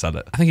content to sell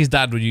it. I think his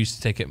dad would used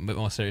to take it a bit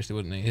more seriously,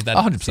 wouldn't he? His dad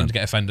 100%. seemed to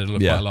get offended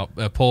quite a lot.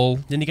 Paul.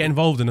 Didn't he get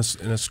involved in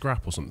a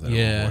scrap or something?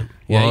 Yeah.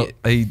 Well,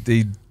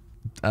 he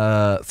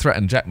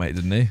threatened Jackmate,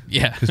 didn't he?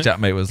 Yeah. Because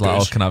Jackmate was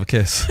like, can I have a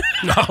kiss?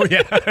 Oh,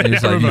 yeah. And he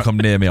was like, you come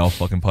near me, I'll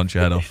fucking punch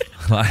your head off.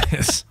 Like,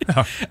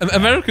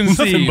 Americans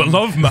nothing seem... but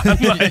love, man.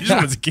 Like, I just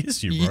wanted to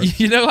kiss you, bro.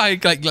 You know,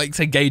 like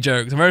say gay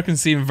jokes.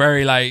 Americans seem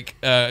very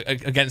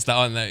against that,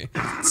 aren't they?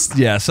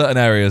 Yeah, certain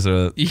areas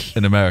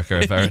in America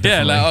are very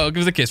different. Like,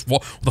 give us a kiss.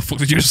 What the fuck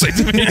did you just say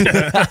to me?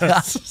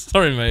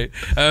 Sorry, mate.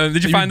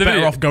 Did you find the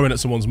video? Better off going at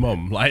someone's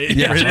mum. Like,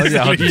 yeah,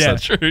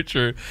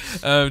 true.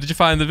 Did you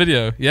find the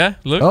video? Yeah,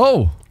 look.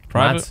 Oh,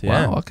 private.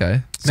 Wow,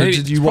 okay. So Maybe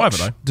did you watch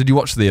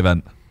the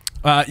event?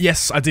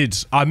 Yes, I did.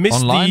 I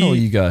missed online or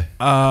you go?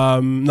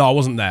 No, I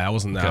wasn't there. I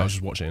was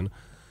just watching.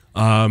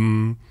 I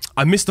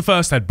missed the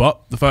first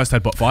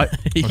headbutt fight.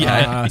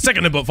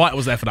 Second headbutt fight, I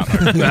was there for that.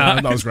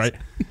 That was great.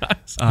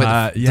 Nice.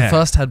 The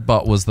first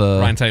headbutt was the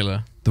Ryan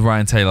Taylor. The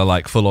Ryan Taylor,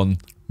 like full on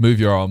move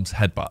your arms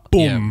headbutt.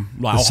 Boom.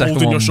 Yeah. Like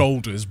holding your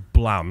shoulders,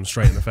 blam,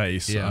 straight in the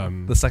face. Yeah.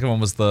 The second one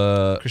was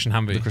the Christian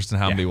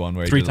Hamby one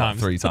where he three did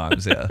times. Like 3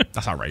 times. Yeah.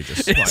 That's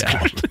outrageous.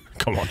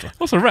 Come on.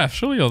 What's a ref?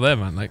 Surely you're there,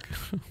 man. Like,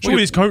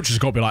 surely his coach has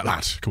got to be like,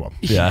 lad, come on.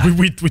 Yeah.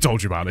 We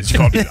told you about this. You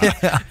can't do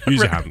that.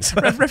 Use your hands.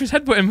 Ref is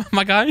headbutting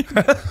my guy.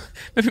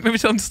 maybe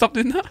tell him to stop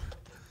doing that.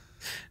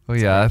 Well,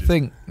 yeah, I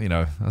think,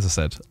 as I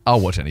said, I'll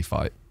watch any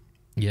fight.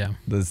 Yeah.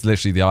 There's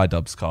literally the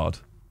iDubbbz card.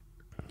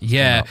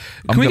 Yeah.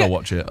 I'm going to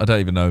watch it. I don't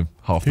even know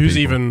half the Who's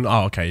people. even...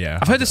 Oh, okay, yeah.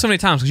 I've heard this so many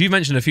times because you've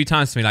mentioned a few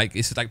times to me, like,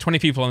 it's like 20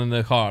 people in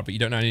the car, but you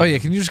don't know anything. Oh, yeah.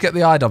 Can you just get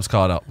the iDubbbz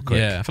card up quick?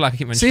 Yeah, I feel like I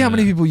keep mentioning See how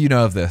many it. people you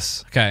know of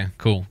this. Okay,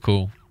 cool.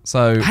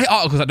 So I hate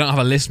articles that don't have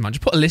a list, man.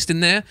 Just put a list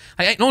in there.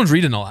 Like, no one's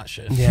reading all that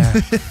shit. Yeah.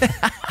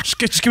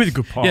 just give me the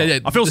good part. Yeah.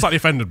 I feel slightly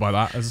offended by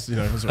that as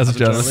a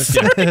journalist.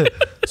 Yeah.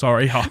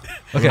 Sorry.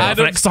 Okay.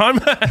 Next time.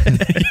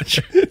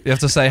 you have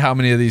to say how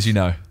many of these you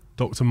know.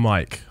 Dr.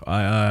 Mike.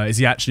 Is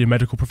he actually a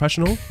medical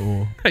professional?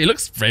 Or He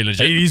looks very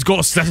legit. he's got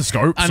a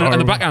stethoscope. And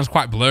the background's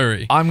quite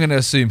blurry. I'm going to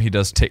assume he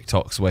does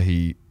TikToks where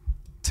he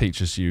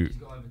teaches you.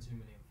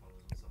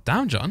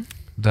 Damn, John.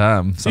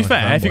 Damn. To be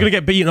fair, if you're going to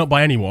get beaten up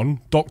by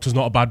anyone, doctor's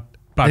not a bad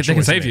They choice,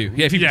 can save is it? you.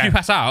 Yeah, if you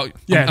pass out,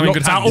 Yeah, I'm in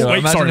good knocked hands. out. Oh, wait,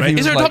 Imagine sorry, if he mate.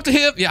 Is there a like- doctor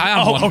here? Yeah, I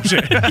am one. Oh,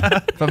 shit.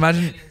 But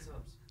imagine.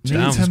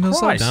 Damn. 10 mil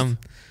subs? Damn.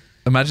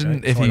 Imagine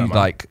Okay, if sorry, he that man.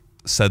 like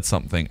said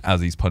something as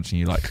he's punching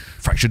you, like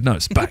fractured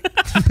nose, back,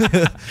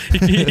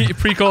 He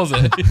pre-calls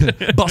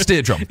it. bust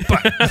eardrum,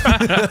 back.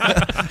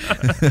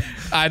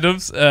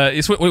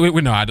 iDubbbz.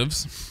 We know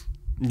iDubbbz.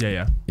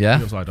 Yeah. Yeah?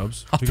 He got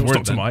iDubbbz. I'll He got word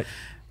Dr. then. Mike.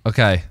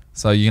 Okay,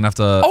 so you're gonna have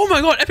to. Oh my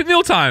god, Epic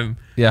Mealtime.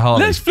 Yeah,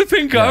 Harley. Let's flip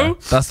and go. Yeah,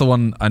 that's the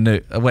one I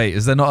knew. Wait,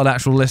 is there not an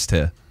actual list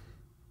here?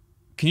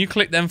 Can you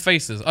click them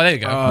faces? Oh, there you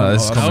go. No,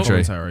 this is that's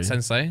commentary.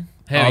 Sensei.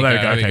 Oh,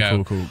 there we go.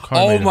 Okay, cool.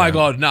 Oh my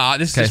god, nah,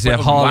 this Okay, is so you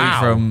have Harley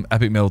Wow. from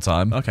Epic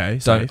Mealtime. Okay,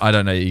 safe. I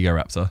don't know Ego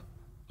Raptor.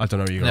 I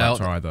don't know you No.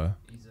 got either.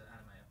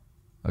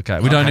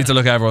 Okay, we don't need to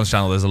look at everyone's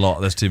channel. There's a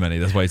lot. There's too many.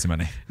 There's way too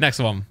many. Next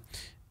one.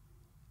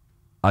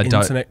 I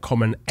don't. Internet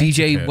common DJ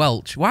etiquette.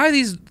 Welch. Why are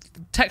these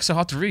texts so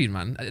hard to read,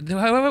 man?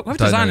 Whoever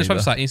designed this either.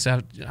 website needs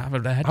to have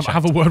a head checked.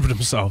 Have a word with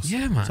themselves.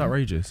 Yeah, man. It's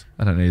outrageous.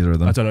 I don't know either of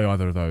them. I don't know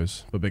either of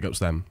those, but big ups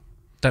them.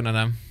 Don't know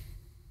them.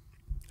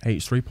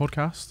 H3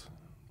 podcast?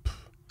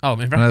 Oh,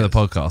 in I know the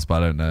brackets. podcast, but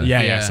I don't know.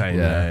 Yeah, Yeah. same.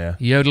 Yeah. Yeah.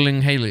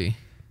 Yodeling Haley.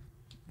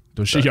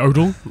 Does she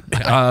yodel? Is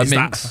that-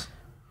 Minx.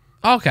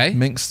 Oh, okay.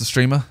 Minx, the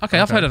streamer. Okay,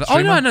 I've heard of it. Oh,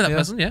 Streamer? no, I know that Yeah.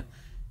 person, yeah.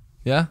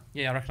 Yeah.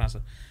 Yeah, I recognise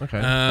it. Okay.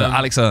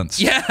 Alex Ernst.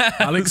 Yeah.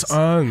 Alex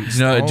Ernst.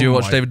 Do you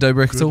watch my David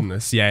Dobrik at all?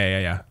 goodness.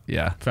 Yeah.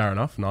 Yeah. Fair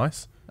enough.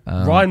 Nice.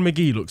 Um, Ryan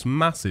McGee looks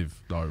massive,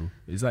 though.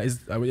 Are we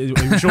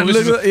sure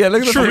this Look at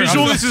the Sure, are we photo.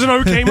 sure this is an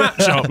okay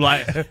matchup?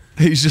 Like,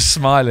 He's just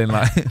smiling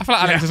like. I feel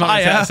like Alex is not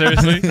Yeah. taking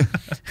that seriously.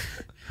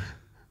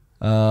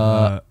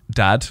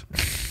 Dad.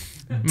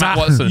 Matt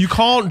Watson. you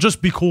can't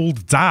just be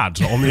called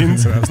Dad on the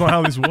internet. That's not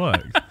how this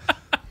works.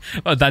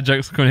 Oh, dad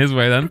jokes coming his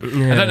way then.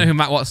 I don't know who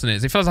Matt Watson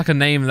is. It feels like a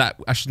name that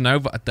I should know,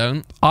 but I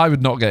don't. I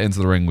would not get into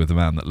the ring with a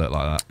man that looked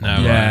like that.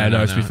 No. Yeah, right,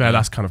 no, to be fair,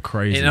 that's kind of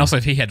crazy. And also,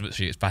 if he headbutts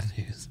you, it's bad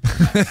news.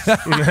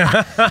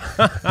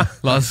 A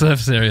lot of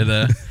surface area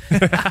there.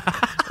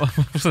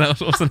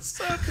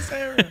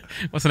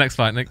 What's the next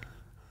fight, Nick?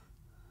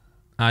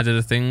 I did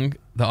a thing.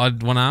 The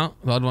odd one out.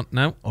 The odd one.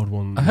 No, Odd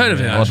one. I've heard of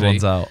it. Odd Actually,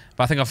 one's out.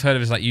 but I think I've heard of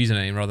his like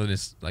username rather than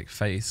his like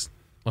face.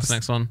 What's the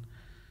next one?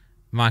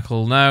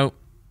 Michael. No.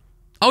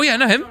 Oh yeah, I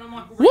know him.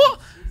 What?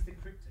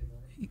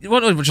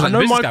 What? Which is like know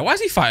the business Mike- guy. Why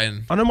is he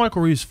fighting? I know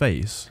Michael Reeves'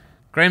 face.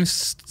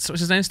 Graham's. What's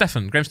his name?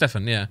 Stefan. Graham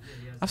Stefan. Yeah,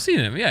 I've seen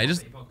him. Yeah, he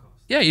just.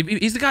 Yeah,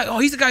 he's the guy. Oh,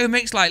 he's the guy who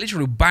makes like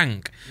literally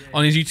bank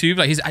on his YouTube.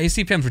 Like his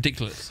CPM's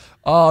ridiculous.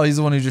 Oh, he's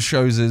the one who just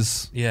shows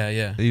his. Yeah.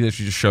 He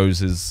literally just shows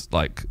his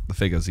like the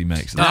figures he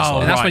makes. That's, Oh,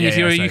 and that's right, when yeah, if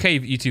you're yeah, a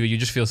UK YouTuber, you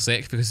just feel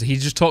sick because he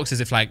just talks as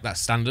if like that's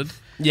standard.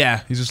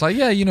 Yeah. He's just like,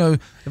 yeah, you know,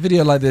 a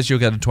video like this, you'll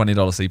get a $20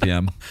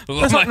 CPM.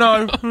 That's like,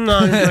 no.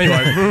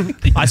 Anyway,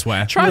 I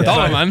swear. Try a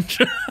dollar, man.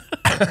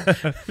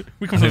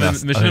 We come from the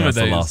that's Machinima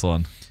the days. last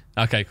one.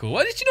 Okay, cool.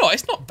 Well, did you know what?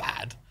 It's not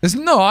bad.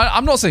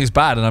 I'm not saying it's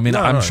bad, and I mean,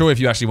 No, I'm no. sure if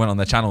you actually went on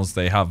their channels,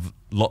 they have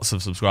lots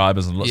of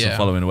subscribers and lots of Yeah.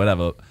 following or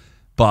whatever.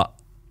 But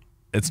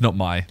it's not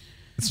my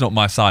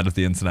side of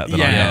the internet that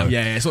I know.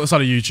 Yeah. It's not the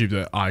side of YouTube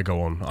that I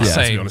go on. To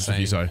Same, be honest with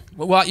you, so.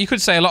 Well, you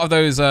could say a lot of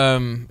those,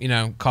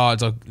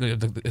 cards are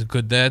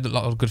good there. A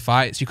lot of good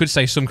fights. You could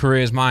say some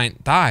careers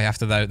might die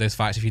after those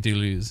fights if you do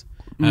lose.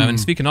 And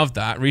speaking of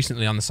that,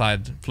 recently on the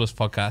Side Plus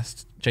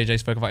podcast, JJ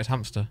spoke about his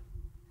hamster.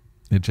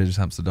 Yeah, JJ's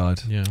hamster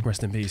died. Yeah.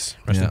 Rest in peace.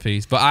 Rest Yeah. in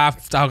peace. But I'll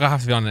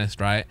have to be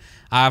honest, right?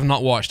 I have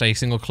not watched a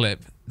single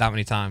clip that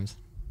many times.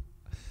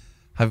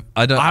 I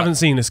haven't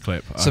seen this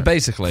clip. So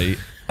basically,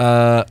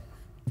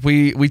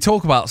 we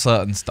talk about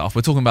certain stuff.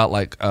 We're talking about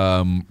like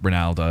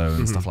Ronaldo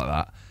and stuff like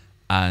that.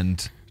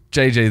 And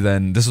JJ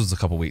then, this was a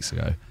couple of weeks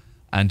ago,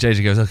 and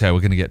JJ goes, okay, we're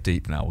going to get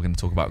deep now. We're going to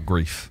talk about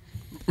grief.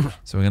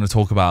 So we're going to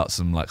talk about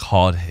some like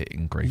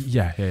hard-hitting grief.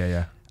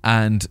 Yeah.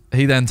 And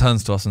he then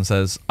turns to us and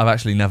says, I've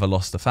actually never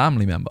lost a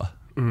family member.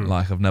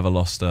 Like I've never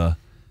lost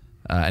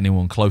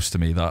anyone close to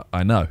me that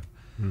I know.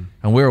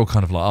 And we're all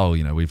kind of like, oh,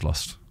 you know, we've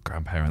lost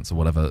grandparents or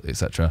whatever,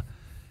 etc.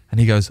 And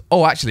he goes,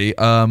 oh, actually,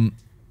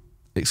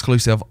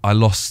 exclusive, I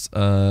lost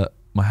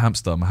my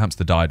hamster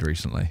died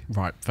recently.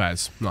 Right,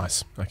 fairs.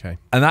 Nice. Okay.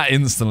 And that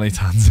instantly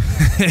turns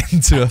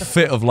into a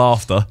fit of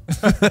laughter.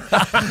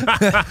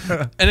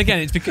 And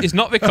again, it's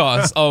not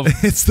because of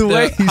It's the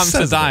way he hamster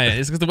says dying.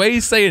 It's because the way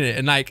he's saying it,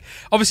 and like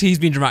obviously he's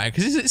being dramatic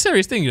because it's a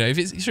serious thing, you know. If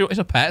it's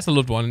a pet, it's a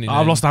loved one. You know,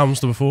 I've lost a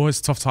hamster before. It's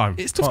a tough time.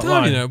 It's a tough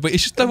time, you know. But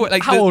it's just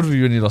like How old were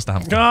you when you lost a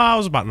hamster? I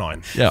was about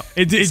 9. Yeah.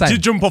 It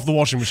did jump off the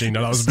washing machine.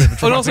 Though. That was a bit of a And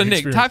traumatic also, Nick,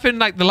 experience. type in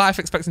like the life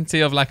expectancy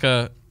of like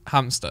a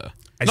hamster.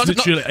 It's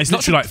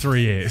literally like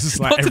 3 years. It's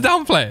like Not to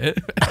downplay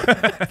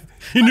it.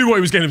 he knew what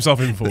he was getting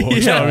himself in for.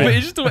 You know what I mean? but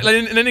it's just like,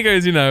 and then he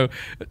goes, you know,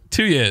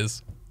 2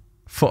 years.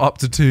 For up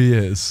to 2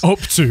 years. Up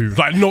to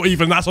like not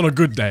even that's on a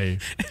good day.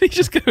 And he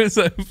just goes,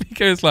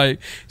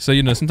 like, so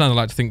you know, sometimes I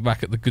like to think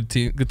back at the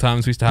good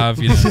times we used to have.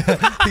 You know,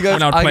 He goes,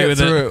 when I'd play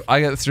with it. I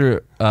get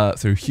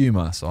through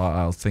humour, so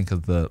I'll think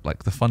of the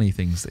funny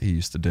things that he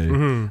used to do.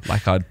 Mm-hmm.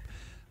 Like I'd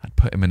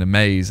put him in a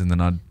maze and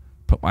then I'd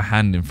put my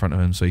hand in front of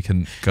him so he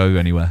couldn't go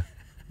anywhere.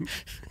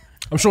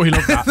 I'm sure he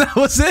loved that. That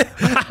was it.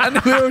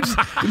 And we were just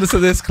listen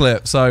to this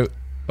clip. So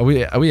are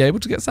we able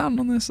to get sound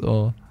on this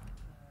or?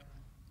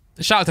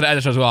 Shout out to the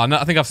editor as well.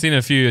 I think I've seen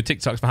a few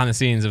TikToks behind the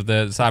scenes of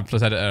the Cyber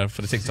Plus editor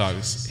for the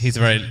TikToks. He's a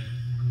very.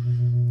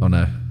 Oh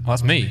no. Oh,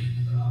 that's me.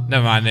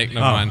 Never mind, Nick.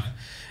 Never mind.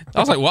 I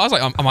was like, what? I was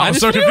like, am I? I'm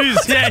so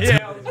confused.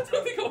 Yeah.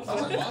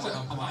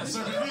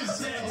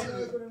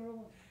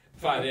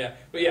 Fine, yeah.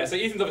 But yeah, so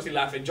Ethan's obviously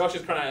laughing. Josh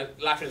is kind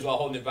of laughing as well,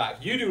 holding it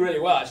back. You do really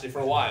well, actually, for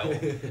a while.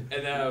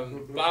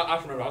 And but I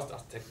remember I was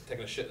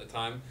taking a shit at the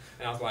time,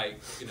 and I was like,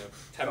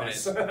 10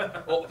 minutes.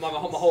 Well, my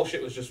whole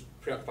shit was just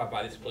preoccupied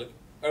by this clip.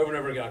 Over and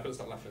over again, I couldn't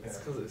stop laughing. It's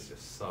because it's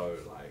just so,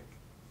 like,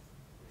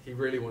 he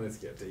really wanted to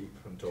get deep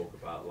and talk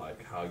about,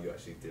 like, how you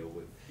actually deal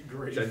with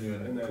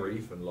genuine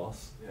grief and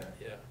loss.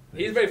 Yeah.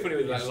 He's very funny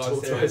with, like, a lot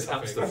of serious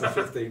hamster for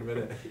 15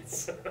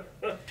 minutes.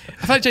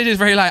 I feel like JJ is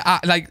very, I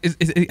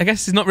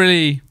guess he's not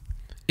really...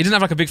 He doesn't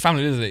have like a big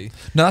family, does he?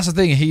 No, that's the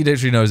thing. He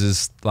literally knows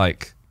his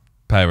like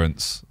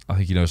parents. I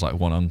think he knows like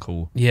one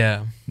uncle.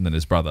 Yeah. And then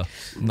his brother.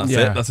 And that's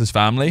it. That's his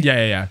family.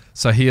 Yeah.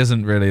 So he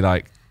isn't really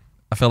like.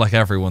 I feel like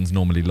everyone's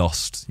normally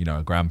lost,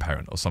 a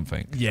grandparent or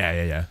something.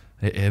 Yeah.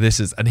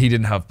 And he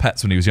didn't have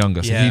pets when he was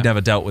younger, so he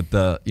never dealt with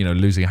the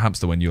losing a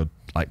hamster when you're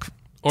like.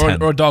 Or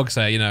a dog,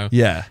 say,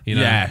 Yeah.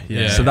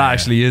 Yeah. So that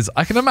actually is.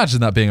 I can imagine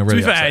that being a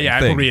really. To be fair, thing. it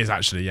probably is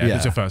actually. Yeah.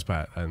 It's your first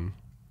pet, and.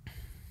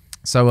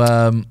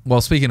 So,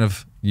 speaking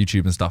of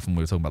YouTube and stuff, and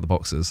we were talking about the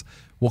boxes,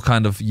 what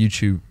kind of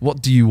YouTube, what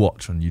do you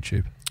watch on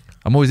YouTube?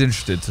 I'm always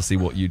interested to see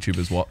what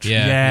YouTubers watch.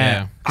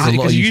 Yeah.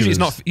 Because usually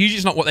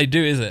it's not what they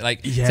do, is it?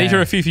 Like, say if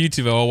you're a FIFA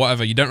YouTuber or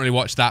whatever, you don't really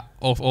watch that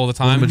all the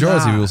time. Well, the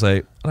majority of people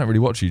say, I don't really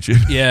watch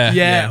YouTube.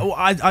 Yeah. Well,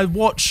 I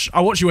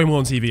watch you way more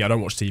on TV. I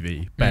don't watch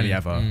TV, barely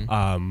ever.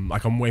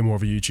 Like, I'm way more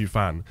of a YouTube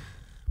fan.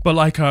 But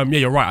like,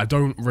 you're right. I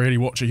don't really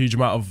watch a huge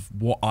amount of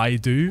what I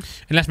do,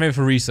 unless maybe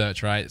for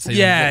research, right? So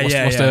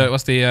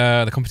what's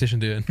the competition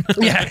doing?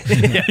 Yeah.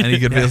 Any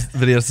good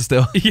videos to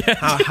steal? Yeah.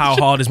 How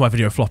hard is my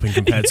video flopping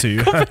compared to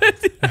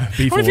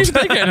B4? What if you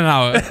take it in an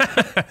hour?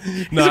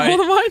 No, is it more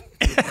than mine?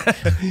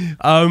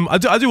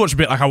 I do watch a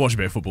bit. Like I watch a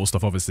bit of football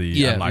stuff,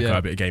 obviously, and like yeah.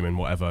 a bit of gaming,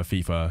 whatever,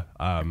 FIFA,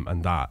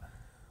 and that.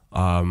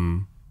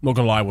 Not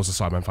gonna lie, I was a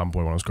Sidemen fanboy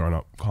when I was growing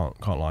up.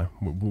 Can't lie.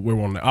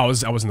 We're on. I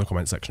was in the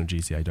comment section of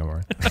GTA. Don't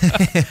worry.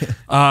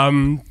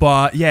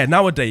 But yeah,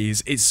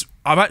 nowadays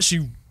I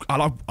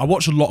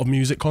watch a lot of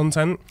music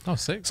content. Oh,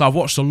 sick. So I've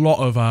watched a lot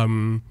of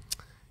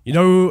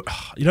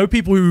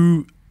people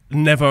who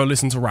never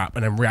listen to rap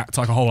and then react to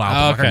like a whole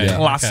album, like a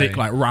classic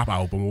like rap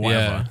album or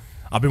whatever. Yeah.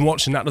 I've been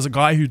watching that. There's a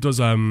guy who does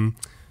who's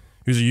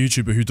a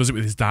YouTuber who does it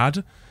with his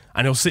dad,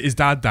 and he'll sit his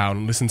dad down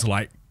and listen to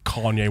like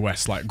Kanye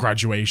West, like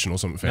Graduation or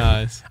something.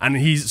 Nice. And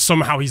he's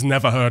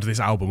never heard this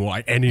album or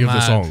like any of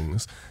the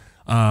songs.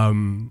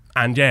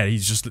 And yeah,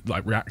 he's just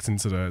like reacting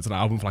to the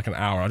album for like an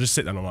hour. I just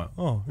sit there and I'm like,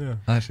 oh yeah.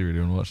 I actually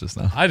really want to watch this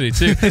now. I do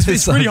too.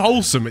 It's really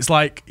wholesome. It's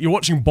like you're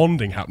watching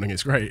bonding happening.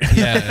 It's great.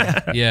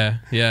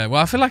 Yeah. Well,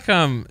 I feel like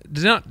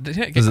did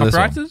it get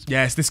copyrighted?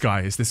 Yeah, it's this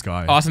guy.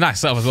 Oh, that's a nice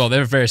setup as well.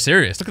 They're very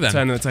serious. Look at them.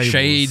 Turn the tables.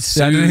 Shades,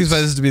 Yeah, I didn't suits.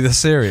 expect this to be this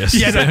serious.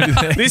 Yeah,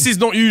 no, this is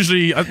not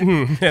usually.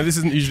 This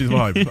isn't usually the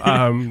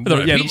vibe.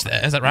 They're at a beach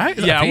there. Is that right?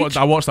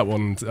 I watched that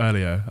one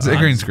earlier. Is it a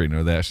green screen or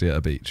are they actually at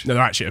a beach? No,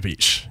 they're actually at a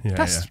beach. Yeah,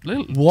 That's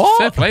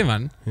What? fair play,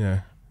 man.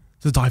 yeah.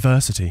 The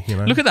diversity,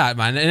 Look at that,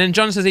 man. And then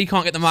John says he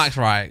can't get the mics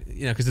right,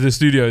 because the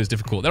studio is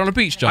difficult. They're on a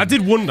beach, John. I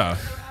did wonder.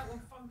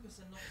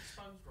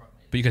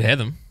 But you could hear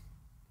them.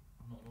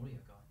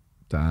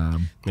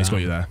 Damn. He's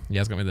got you there.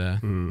 Yeah, it's got me there.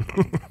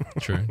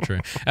 True.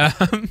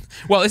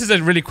 Well, this is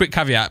a really quick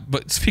caveat,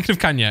 but speaking of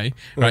Kanye,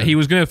 right, he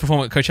was going to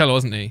perform at Coachella,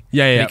 wasn't he?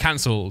 Yeah. And he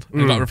cancelled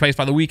and got replaced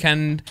by The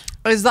Weeknd.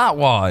 Is that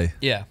why?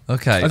 Yeah.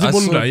 Okay. I did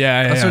wonder.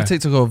 I saw a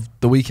TikTok of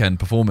The Weeknd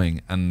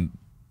performing and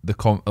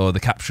the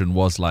caption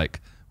was like,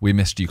 "We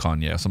missed you,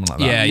 Kanye," or something like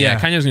that. Yeah.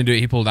 Kanye was going to do it.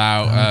 He pulled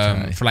out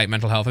Okay. for like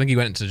mental health. I think he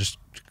went to just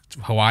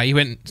Hawaii. He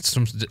went to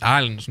some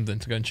island or something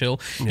to go and chill.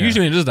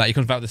 Usually when he does that, he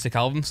comes back with a sick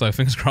album. So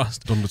fingers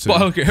crossed. Donda 2. But I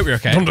hope you're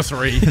okay. Donda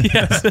 3.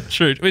 Yes,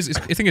 true. I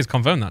think it's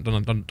confirmed that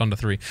Donda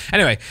 3.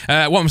 Anyway,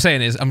 what I'm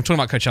saying is, I'm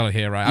talking about Coachella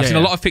here, right? I've seen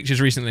a lot of pictures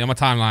recently on my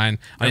timeline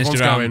on Everyone's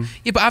Instagram. going.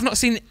 Yeah, but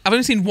I've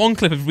only seen one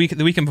clip of the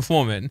Weeknd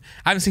performing.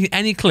 I haven't seen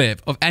any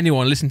clip of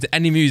anyone listening to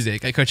any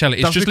music at Coachella.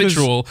 It's just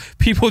literal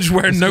people just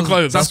wearing no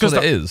clothes. That's what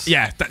it is.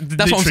 Yeah,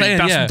 that's what I'm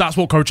saying. That's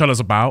what Coachella's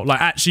about.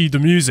 Like, actually, the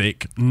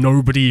music,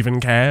 nobody even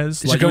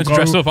cares. You're going to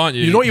dress up, aren't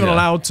you? You're not even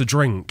allowed to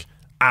drink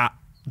at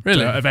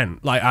Really? the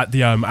event, like at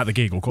the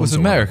gig or concert. Well, it's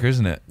America,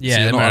 isn't it? Yeah, so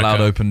you're America. not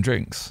allowed open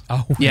drinks.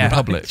 Oh, yeah, in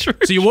public. True.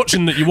 So you're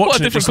watching it. You're What a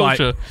watching it different just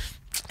culture. like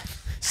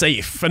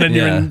safe, and then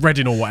you're in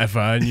Reading or whatever,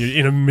 and you're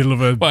in the middle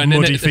of a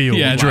muddy field.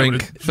 yeah, like,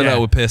 Drink, fill it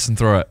up with piss and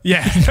throw it.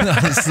 Yeah,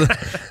 That's the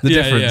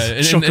difference.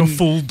 Yeah. chuck a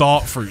full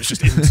dart fruit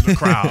just into the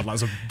crowd like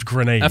it's a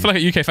grenade. I feel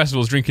like at UK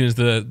festivals, drinking is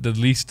the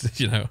least,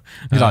 you know.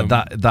 You're like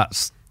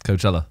that's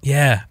Coachella.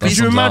 Yeah. Could you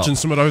sums it imagine up.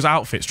 some of those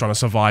outfits trying to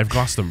survive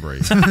Glastonbury?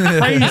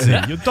 Crazy.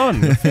 You're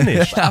done. You're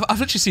finished. I've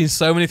literally seen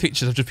so many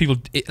pictures of just people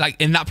like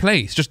in that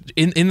place, just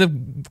in the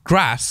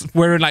grass,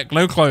 wearing like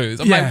no clothes.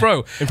 I'm like,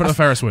 bro, in front of the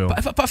Ferris wheel.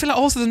 But I feel like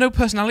also there's no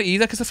personality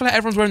either, because I feel like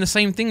everyone's wearing the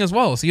same thing as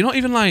well. So you're not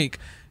even like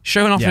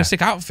showing off in a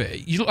sick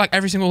outfit. You look like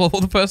every single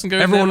other person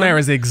going. Everyone there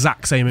like, is the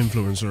exact same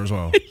influencer as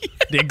well.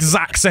 The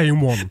exact same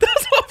one.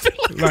 That's what I feel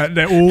like. Like,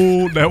 they're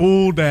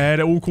all there.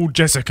 They're all called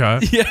Jessica.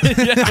 Yeah.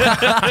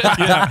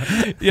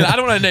 I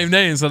don't want to name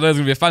names, so there's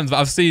gonna be fans, but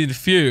I've seen a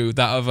few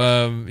that have,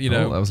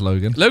 that was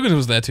Logan. Logan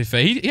was there, to be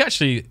fair. He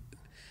actually,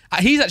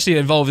 he's actually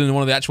involved in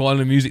one of the actual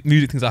music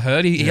things I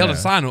heard. He held a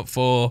sign up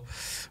for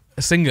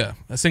a singer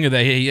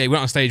there. He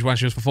went on stage when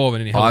she was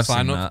performing and he held a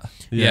sign up.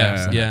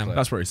 Yeah.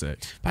 That's pretty sick.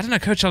 But I don't know,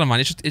 Coachella, man,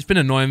 it's been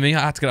annoying me.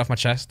 I had to get it off my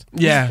chest.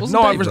 Yeah,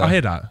 Wasn't Dave there? I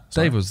hear that.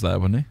 Dave was there,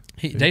 wasn't he?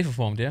 Dave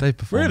performed, yeah. Dave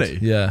performed. Really?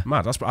 Yeah.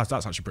 Mad. That's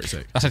actually pretty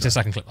sick. That's actually the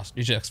second clip.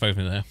 You should expose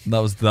me there. That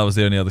was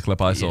the only other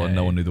clip I saw, and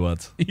no one knew the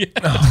words.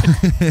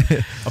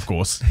 Of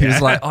course. He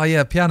was like, "Oh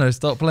yeah, piano,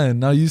 start playing.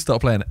 Now you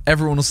start playing.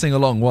 Everyone will sing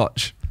along.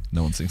 Watch."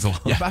 No one sings along.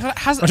 Yeah, but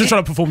I'm just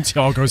trying to perform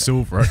Thiago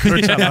Silva at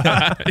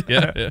Coachella.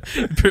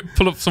 yeah.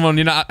 Pull up someone,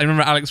 you know, I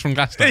remember Alex from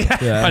Glastonbury.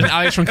 Yeah. And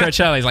Alex from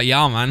Coachella, he's like,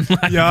 yeah, man.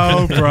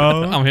 Yo,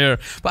 bro. I'm here.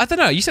 But I don't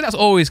know, you said that's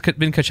always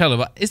been Coachella,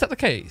 but is that the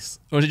case?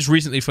 Or is it just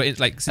recently for,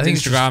 like, since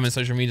Instagram and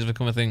social media has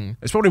become a thing?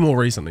 It's probably more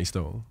recently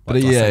still. But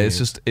Like,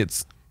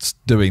 it's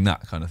doing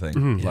that kind of thing,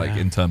 Mhm. like Yeah.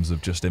 in terms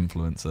of just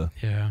influencer.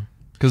 Yeah.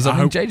 Because I I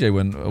think hope- JJ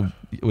went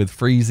with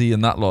Freezy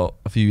and that lot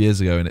a few years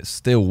ago, and it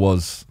still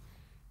was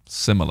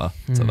similar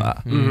to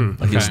that.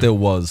 Like Okay. it still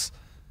was.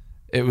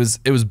 It was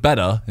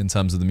better in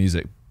terms of the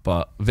music,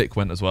 but Vic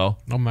went as well,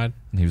 Not mad.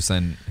 and he was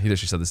saying, he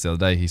literally said this the other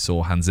day. He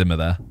saw Hans Zimmer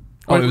there.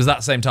 Oh, it was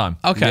that same time.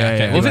 Okay, Yeah, okay.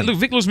 yeah, Well, yeah.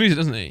 Vic loves music,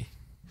 doesn't he?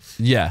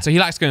 Yeah. So he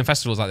likes going to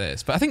festivals like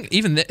this. But I think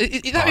even that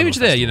love image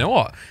there, you festival. know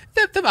what?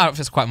 Them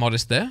outfits are quite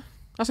modest there.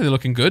 I say they're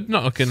looking good,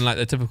 not looking like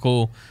the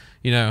typical,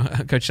 you know,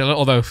 Coachella,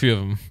 although a few of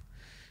them.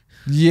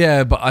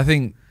 Yeah, but I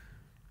think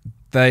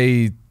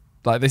they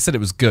said it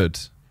was good,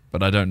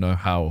 but I don't know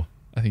how.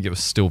 I think it was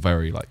still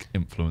very like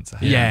influencer.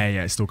 Yeah,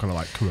 it's still kind of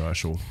like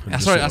commercial. I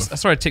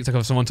saw a TikTok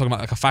of someone talking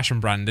about like a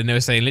fashion brand, and they were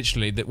saying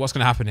literally that what's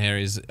going to happen here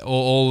is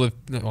all the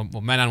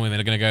men and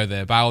women are going to go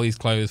there, buy all these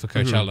clothes for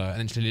Coachella,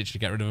 and then literally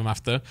get rid of them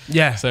after.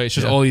 Yeah. So it's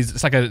just all these.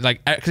 It's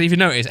because if you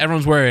notice,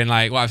 everyone's wearing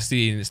like what I've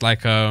seen. It's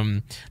like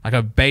a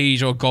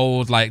beige or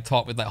gold like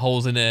top with like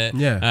holes in it.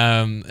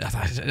 Yeah. And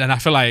I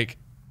feel like.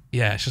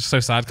 Yeah, it's just so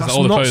sad because That's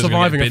all the not clothes surviving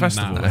are a gonna get binned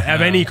festival now.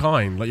 of any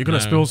kind. Like, you're going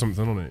to No. spill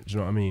something on it. Do you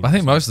know what I mean? I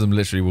think most of them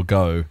literally will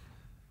go,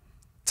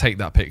 take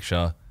that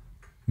picture,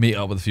 meet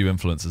up with a few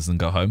influencers, and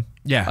go home.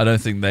 Yeah. I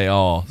don't think they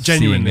are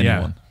Genuinely, seeing yeah.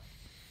 anyone.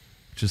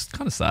 Which is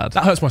kind of sad.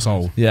 That hurts my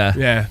soul. Yeah.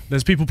 Yeah.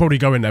 There's people probably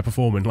going there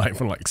performing like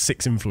from like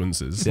 6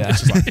 influencers. Yeah.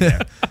 It's just like,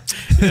 yeah.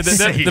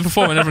 They're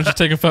performing, everyone's just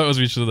taking photos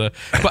of each other.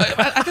 But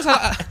I guess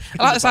I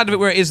like the side of it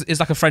where it is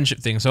like a friendship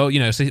thing. So, you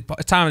know, so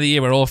a time of the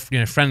year where all, you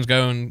know, friends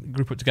go and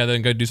group up together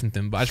and go do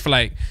something. But I just feel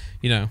like,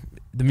 you know,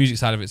 the music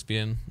side of it's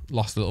being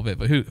lost a little bit.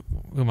 But who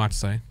am I to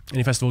say?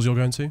 Any festivals you're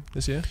going to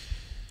this year?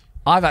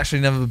 I've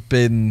actually never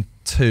been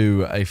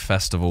to a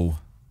festival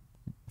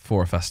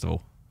for a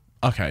festival.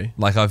 Okay.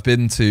 Like I've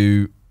been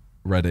to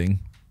Reading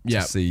to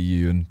Yeah. see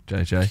you and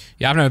JJ.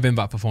 Yeah, I've never been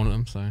back performing at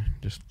them, so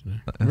just you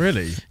know.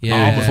 Really? Yeah.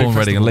 I'll perform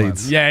Reading and Festival,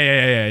 Leeds.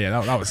 man.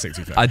 Yeah. That was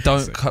 60 fair.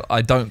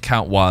 I don't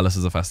count Wireless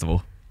as a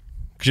festival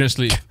Because you're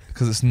asleep.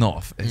 because it's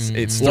not.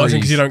 It's Well, three,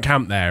 because you don't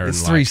camp there. it's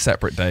and 3 like,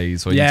 separate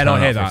days. Where you yeah, no, I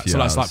turn hear up for a that. few So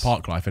that's like hours.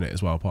 park life in it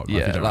as well. Park life.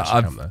 Yeah, You don't like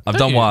actually camp there. I've Don't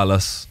done you?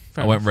 Wireless.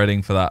 Fair I went enough.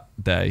 Reading for that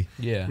day.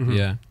 Yeah, Mhm.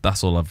 yeah.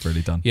 That's all I've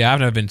really done. Yeah, I've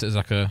never been to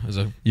as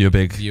a You a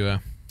big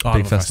viewer. I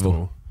big love a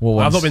festival. What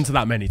I've ones? not been to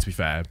that many, to be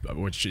fair,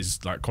 which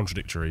is like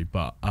contradictory.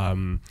 But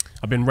I've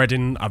been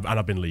Reading and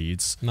I've been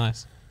Leeds.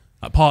 Nice.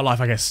 Park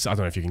life, I guess. I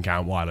don't know if you can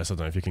count Wireless. I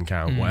don't know if you can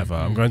count whatever.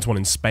 I'm going to one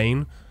in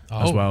Spain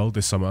as Oh. well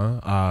this summer.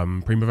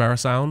 Primavera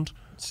Sound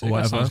Sick, or that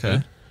whatever. sounds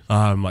good.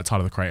 Like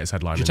Tyler the Creator's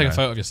headline. You take a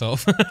photo of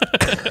yourself.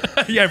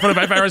 Yeah, in front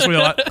of a Ferris wheel,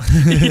 like,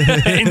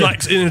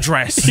 in a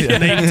dress. Name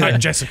tag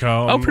Jessica.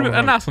 Oh,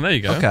 and that's one. There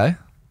you go. Okay.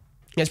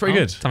 Yeah, it's pretty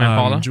good. Tame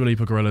Impala. Dua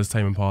Lipa, Gorillaz,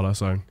 Tame Impala.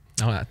 So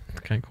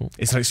okay, cool.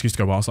 it's an excuse to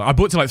go wild. So I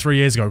booked it like 3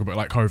 years ago, but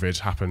like COVID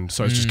happened,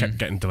 so it's just kept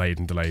getting delayed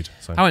and delayed.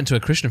 So I went to a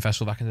Christian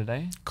festival back in the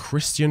day.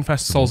 Christian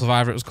festival. Soul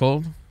Survivor, it was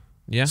called.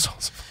 Yeah.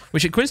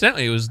 Which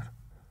coincidentally it was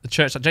the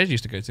church that JJ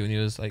used to go to, and he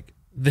was like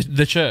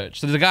the church.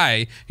 So there's a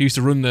guy who used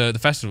to run the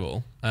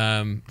festival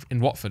in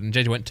Watford, and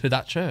JJ went to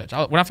that church.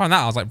 When I found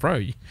that, I was like,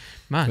 bro,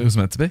 man, It was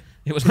meant to be.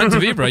 it was meant to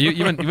be, bro.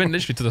 You went literally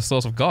to the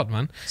source of God,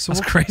 man. So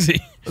That's crazy.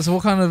 So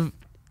what kind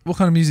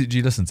of music do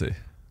you listen to?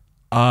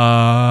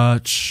 I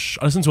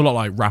listen to a lot of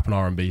like rap and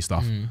R&B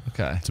stuff.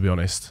 Okay. To be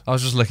honest, I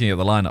was just looking at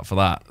the lineup for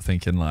that,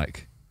 thinking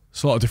like,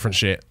 it's a lot of different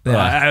shit.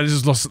 Yeah. I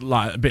just lost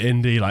like a bit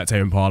indie, like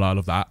Tame Impala. I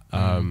love that.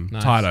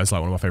 Nice. Tyler's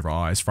like one of my favorite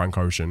artists. Frank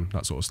Ocean,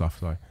 that sort of stuff.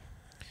 So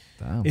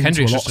damn. into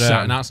Kendrick's a lot just of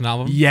sound. announced an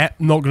album. Yeah,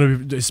 not gonna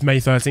be. It's May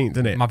 13th,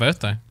 isn't it? My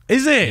birthday.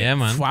 Is it? Yeah,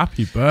 man.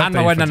 Happy birthday! And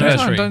my wedding for Kendrick.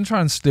 anniversary. Don't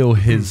try and steal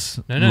his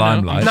No.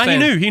 limelight. No,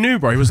 saying- he knew,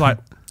 bro. He was like,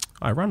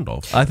 "Hi,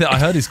 Randolph." I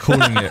heard he's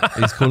calling it.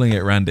 He's calling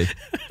it Randy.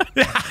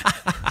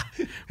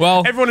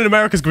 Well, Everyone in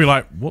America's gonna be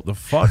like, "What the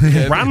fuck,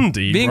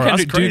 Randy?" me and bro, that's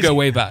Kendrick do crazy. go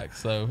way back,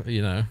 so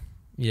yeah.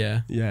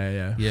 Yeah.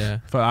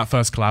 For that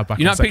first collab back.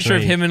 You know in that picture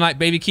of Section him and like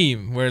Baby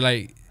Keem, where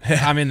like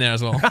I'm in there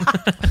as well.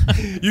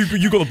 8.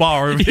 You got the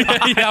bar over here.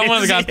 yeah, I'm one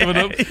of the guys coming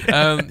up.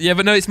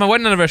 But no, it's my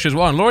wedding anniversary as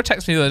well. And Laura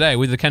texted me the other day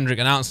with the Kendrick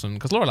announcement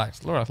because Laura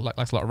likes a lot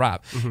of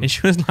rap, and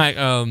she was like,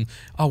 "Oh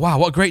wow,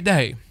 what a great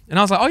day!" And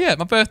I was like, "Oh yeah,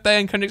 my birthday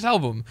and Kendrick's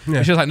album." Yeah.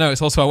 And she was like, "No,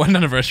 it's also our wedding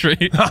anniversary."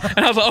 And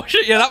I was like, "Oh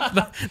shit, yeah,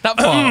 that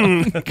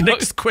part."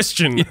 Next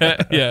question.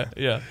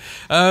 yeah.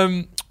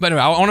 But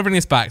anyway, I want to bring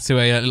this back to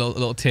a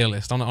little tier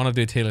list. I want to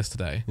do a tier list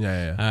today.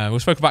 Yeah. We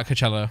spoke about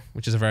Coachella,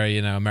 which is a very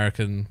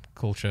American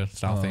culture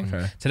style thing.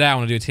 Okay. Today, I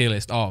want to do a tier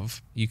list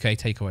of UK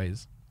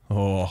takeaways.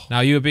 Oh, Now,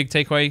 you a big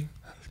takeaway?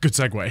 good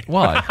segue.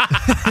 Why?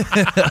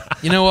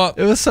 You know what?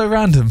 It was so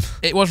random.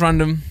 It was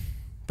random,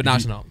 but now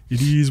it's not.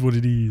 It is what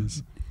it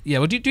is. Yeah,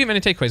 well, do you have any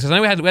takeaways? Because I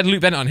know we had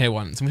Luke Bennett on here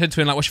once, and we said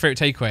to him, like, what's your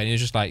favourite takeaway? And he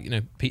was just like,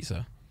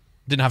 pizza.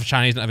 Didn't have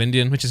Chinese, didn't have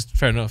Indian, which is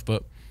fair enough,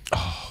 but...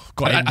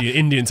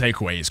 Indian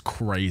takeaway is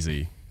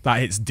crazy. That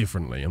hits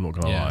differently, I'm not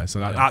going to lie. So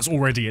that's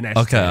already an S.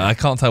 Okay, I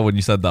can't tell when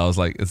you said that. I was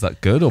like, is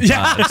that good or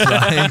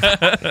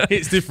bad? Like,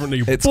 Hits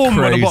differently. It's Boom,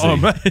 at the crazy.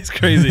 bottom. It's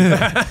crazy.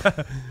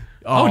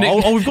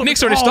 We've got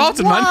Nick's already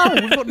started, man. Wow,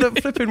 we've got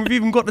the flipping. We've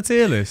even got the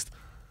tier list.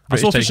 I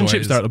saw British fish and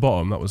chips takeaways. there at the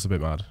bottom. That was a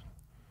bit mad.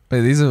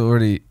 wait, these are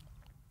already.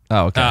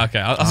 Oh, okay. Okay.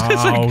 I was going to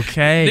say,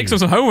 Okay. Nick's on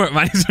some homework,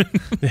 man.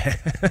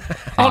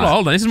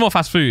 Hold on. This is more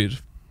fast food.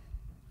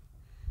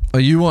 Oh,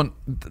 you want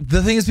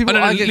the thing is people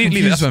no, I get leave it.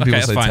 confused when Okay,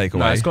 people say that's fine.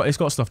 takeaway. No, it's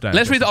got stuff there.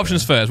 Let's read the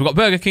options first. We've got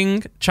Burger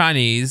King,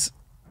 Chinese,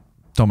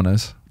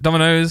 Domino's,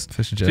 Domino's,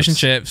 fish and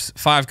chips,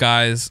 Five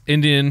Guys,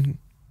 Indian,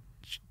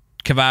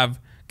 kebab,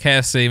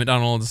 KFC,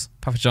 McDonald's,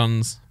 Papa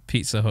John's,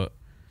 Pizza Hut.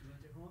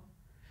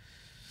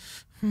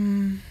 I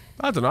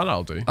don't know.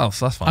 That'll do. Oh,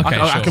 so that's fine. Okay,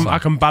 I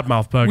can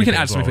badmouth Burger We can King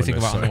add as some if well we think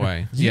in about it this, on the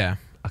way. Yeah.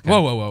 Okay.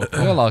 Whoa.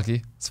 We'll argue.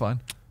 It's fine.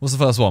 What's the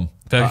first one?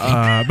 Burger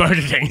King.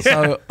 Burger King.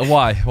 So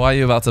why? Why are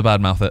you about to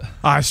badmouth it?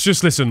 It's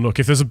just listen. Look,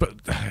 if there's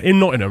in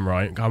Nottingham,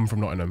 right? I'm from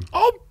Nottingham.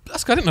 Oh,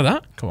 that's good. I didn't know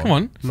that. Come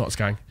on. Notts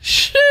gang.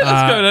 Shit,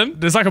 let's go then.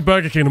 There's like a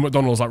Burger King and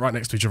McDonald's like right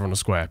next to each other on a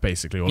square,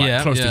 basically, or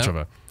like close to each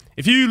other.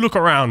 If you look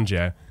around,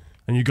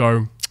 and you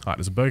go,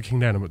 there's a Burger King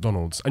there and a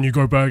McDonald's, and you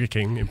go Burger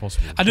King,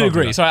 impossible. I do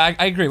agree. Sorry,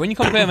 I agree. When you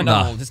compare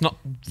McDonald's, it's not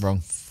Wrong.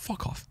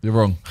 fuck off. You're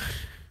wrong.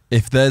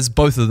 If there's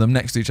both of them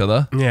next to each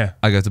other, Yeah,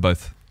 I go to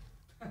both.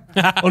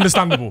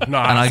 understandable. No,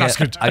 And that's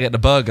good. I get the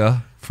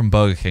burger from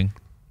Burger King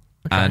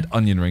and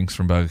onion rings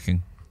from Burger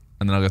King.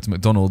 And then I'll go to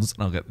McDonald's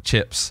and I'll get the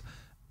chips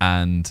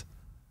and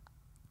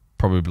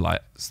probably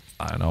like,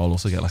 I don't know, I'll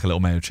also get like a little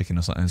mayo chicken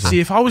or something as well.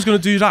 See, if I was going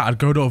to do that, I'd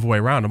go the other way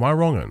around. Am I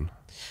wrong?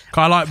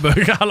 I like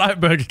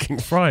Burger King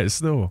fries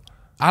still.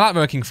 I like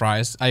Burger King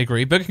fries. I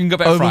agree. Burger King got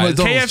better Over fries.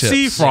 McDonald's.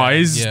 KFC chips.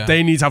 fries, Yeah.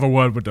 they need to have a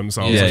word with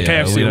themselves. Yeah, If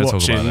yeah, we KFC don't are talk about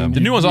watching. them. The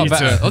new ones are you need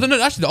better. to-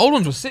 No, actually, the old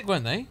ones were sick,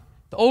 weren't they?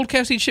 The old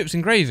KFC chips in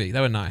gravy, they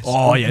were nice.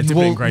 Oh yeah, dipping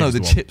in gravy. no, the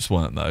chips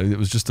weren't though. It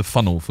was just a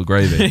funnel for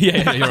gravy.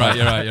 yeah, you're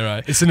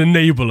right. It's an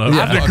enabler.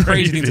 I've got a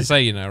crazy thing to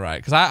say, right?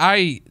 Because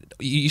I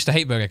used to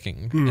hate Burger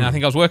King. And I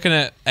think I was working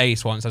at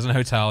Ace once. I was in a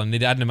hotel and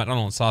they had a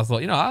McDonald's. So I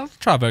thought, I'll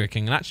try Burger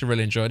King. And I actually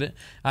really enjoyed it.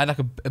 I had like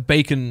a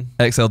bacon.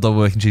 XL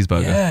double bacon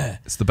cheeseburger. Yeah.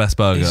 It's the best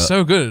burger It's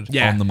so good.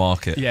 Yeah. on the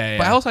market. Yeah.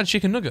 But I also had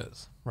chicken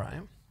nuggets,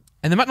 right?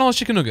 And the McDonald's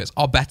chicken nuggets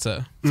are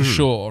better, for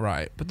sure,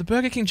 right? But the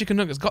Burger King chicken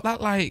nuggets got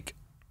that like...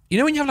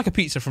 when you have like a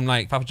pizza from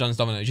like Papa John's,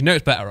 Domino's,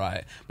 it's better,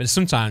 right? But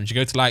sometimes you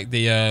go to like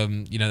the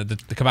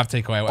the kebab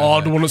takeaway or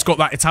whatever. the one that's got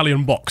that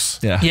Italian box.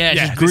 Yeah. Yeah, Yeah, it's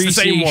it's just greasy, the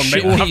same one. They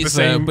shit all have the pizza,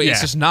 same- but yeah.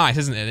 it's just nice,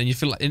 isn't it? And you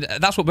feel like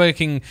that's what Burger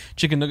King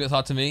chicken nuggets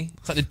are to me.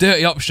 It's like the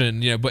dirty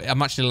option, but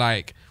I'm actually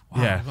like,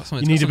 wow, Yeah, I've got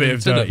something- you need a got bit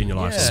of something to dirt do. in your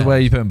life. Yeah. So where are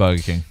you putting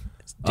Burger King?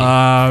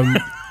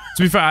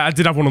 To be fair, I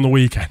did have one on the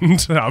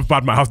weekend. I've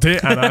badmouthed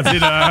it, and I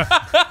did.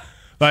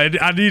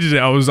 I needed it.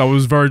 I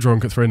was very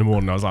drunk at 3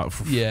 a.m. I was like,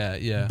 Yeah.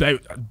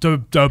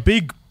 the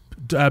big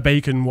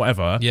bacon,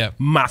 whatever. Yeah.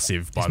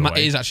 Massive, by the way.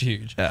 It is actually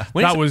huge. Yeah.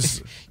 That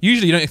was...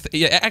 Usually you don't...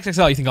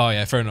 XXL, you think, oh,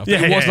 yeah, fair enough.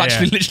 But it was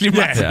actually literally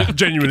massive. Yeah.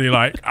 Genuinely,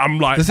 like, I'm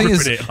like, The thing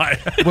is, it. Like.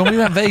 when we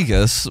went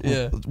Vegas,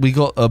 we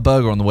got a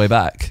burger on the way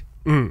back.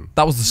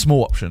 That was the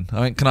small option.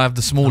 I mean, can I have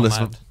the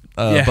smallest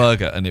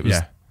burger? And it was...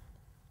 Yeah.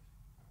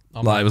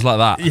 It was like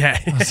that. Yeah.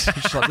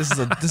 Just like,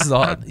 this is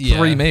our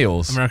 3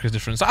 meals. America's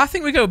different. So I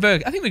think we go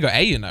burger. I think we go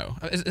A, you know.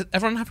 Is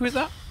everyone happy with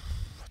that?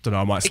 Don't know,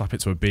 I might slap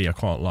it to a B. I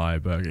can't lie,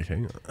 Burger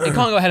King. It can't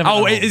go ahead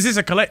of is this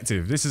a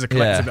collective? This is a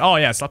collective. Yeah. Oh,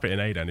 yeah, slap it in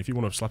A then, if you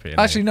want to slap it in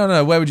Actually, A.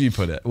 no. Where would you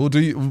put it? We'll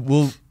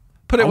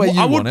put it where you want it.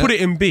 I would put it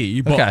in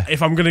B, but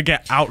if I'm going to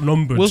get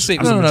outnumbered... We'll see.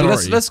 No.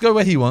 Let's go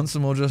where he wants,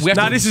 and we'll just...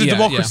 This is a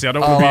democracy. I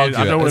don't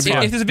want to be...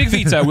 If there's a big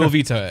veto, we'll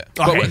veto it.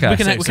 Okay. We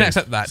can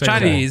accept that.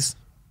 Chinese,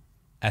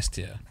 S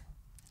tier.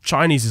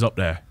 Chinese is up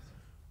there.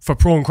 For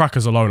prawn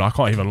crackers alone, I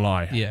can't even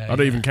lie. Yeah, I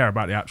don't even care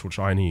about the actual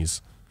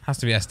Chinese. Has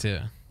to be S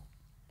tier.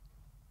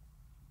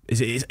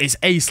 It's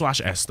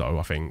A/S though,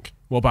 I think.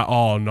 What about...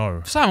 Oh,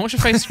 no. Sam, what's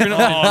your face screwing up?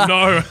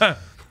 Oh, no.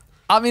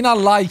 I mean, I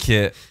like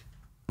it,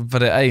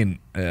 but it ain't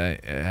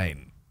that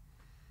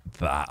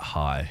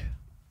high.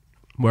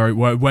 Where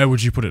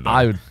would you put it,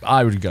 though?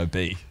 I would go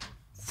B.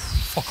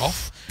 Fuck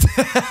off.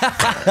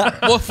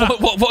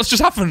 What's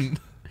just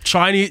happened?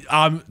 Chinese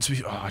and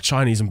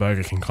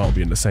Burger King can't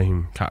be in the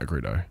same category,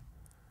 though.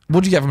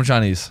 What do you get from a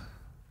Chinese?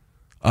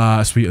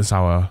 Sweet and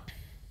sour,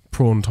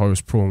 prawn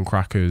toast, prawn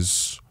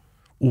crackers,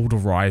 all the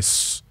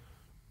rice,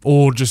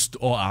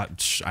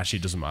 actually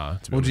it doesn't matter.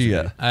 What do you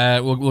get?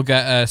 We'll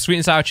get sweet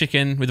and sour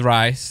chicken with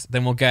rice.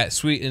 Then we'll get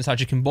sweet and sour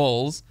chicken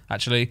balls,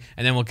 actually,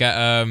 and then we'll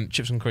get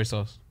chips and curry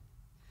sauce.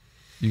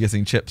 You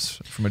getting chips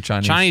from a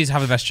Chinese? Chinese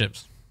have the best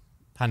chips,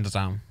 hands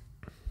down.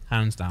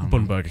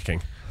 Bun Burger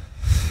King.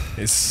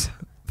 It's.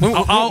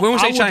 When we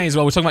say Chinese,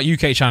 well, we're talking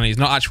about UK Chinese,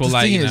 not actual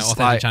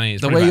authentic Chinese.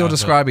 The way you're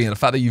describing it, the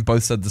fact that you've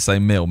both said the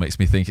same meal makes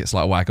me think it's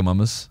like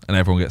Wagamama's and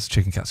everyone gets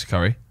chicken katsu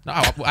curry. No,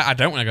 I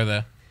don't want to go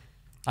there.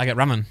 I get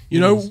ramen. You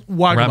know,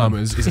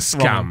 Wagamama's is a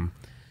scam,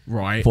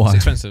 right? Why? It's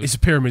expensive. It's a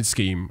pyramid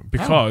scheme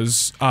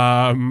because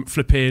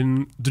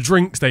flipping the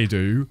drinks they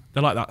do,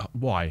 they're like that.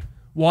 Why?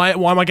 Why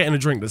am I getting a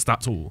drink that's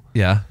that tall?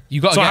 Yeah.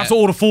 I have to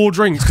order 4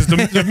 drinks because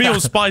the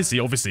meal's spicy,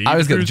 obviously. I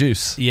always get the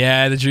juice.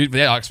 Yeah, the juice.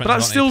 They are expensive. But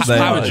that's still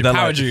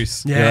power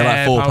juice. Yeah,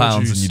 they're like £4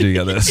 and you do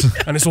get this.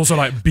 And it's also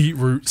like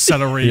beetroot,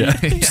 celery,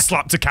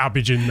 slapped a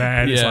cabbage in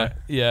there.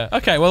 And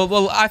Okay,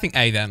 well, I think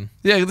A then.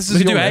 Yeah, this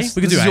is your list.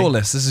 This is your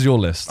list. This is your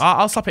list.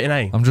 I'll slap it in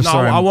A. I'm just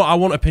sorry. I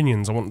want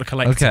opinions. I want the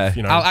collective. Okay.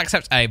 You know. I'll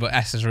accept A, but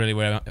S is really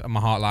where my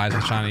heart lies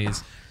with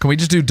Chinese. Can we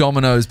just do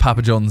Domino's,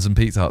 Papa John's, and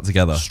Pizza Hut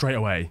together? Straight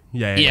away.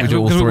 Yeah.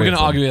 Because we're going to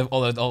argue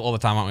all the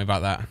time, aren't we,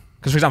 about that?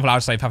 Because, for example, I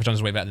would say Papa John's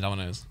is way better than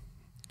Domino's.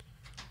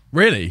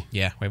 Really?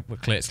 Yeah, we're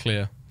clear. It's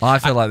clear. I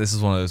feel like this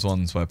is one of those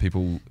ones where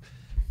people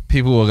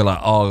are like,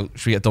 oh,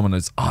 should we get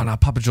Domino's? Oh, no,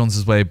 Papa John's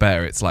is way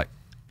better. It's like,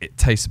 it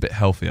tastes a bit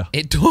healthier.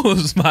 It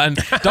does, man.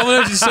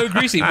 Domino's is so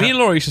greasy. Me and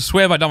Laurie used to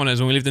swear by Domino's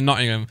when we lived in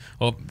Nottingham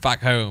or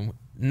back home.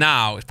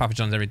 Now it's Papa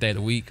John's every day of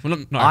the week. Well,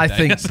 not every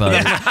day. think so.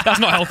 That's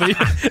not healthy.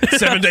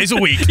 7 days a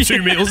week,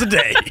 2 meals a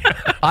day.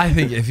 I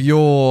think if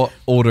you're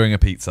ordering a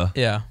pizza,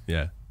 Yeah.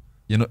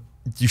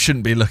 you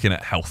shouldn't be looking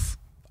at health.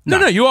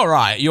 No, you are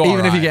right.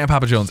 Even if you're getting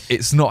Papa John's,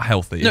 it's not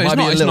healthy. No, it might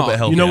be a little bit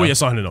healthier. You know what you're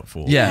signing up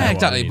for. Yeah,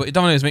 exactly. But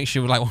Domino's makes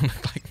you like I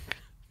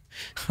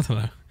don't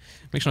know.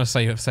 Makes you want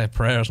to say a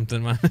prayer or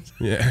something, man.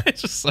 Yeah.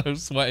 It's just so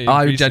sweaty.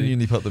 I would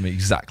genuinely put them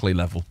exactly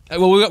level.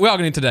 Well, we are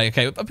going to today.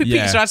 Okay,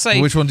 pizza. I'd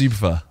say. Which one do you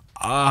prefer?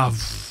 I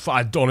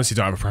honestly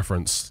don't have a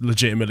preference.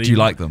 Legitimately, do you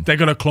like them? They're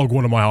gonna clog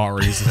one of my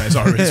arteries,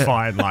 so it's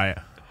fine. Like,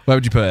 where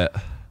would you put it?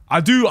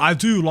 I do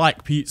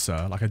like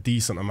pizza, like a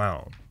decent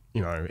amount.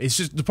 You know, it's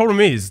just the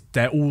problem is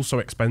they're all so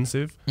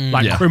expensive,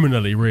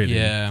 criminally, really.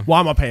 Yeah.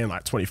 Why am I paying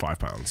like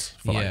 £25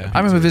 for like? I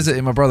remember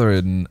visiting my brother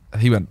and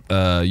he went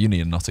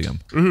uni in Nottingham,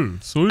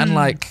 and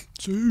like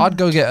I'd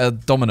go get a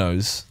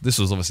Domino's. This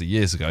was obviously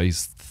years ago.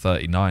 He's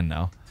 39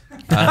 now.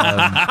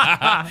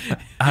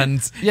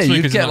 And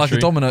you get like a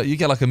Domino, you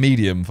get like a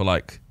medium for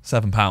like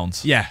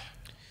 £7. Yeah.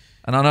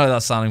 And I know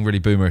that's sounding really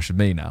boomerish of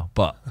me now,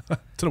 but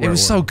it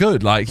was so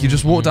good. Like you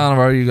just walk down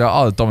the road, you go,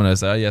 oh, Domino's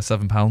there,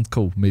 £7,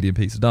 cool, medium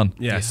pizza done.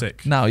 Yeah,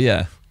 sick. Now,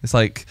 it's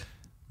like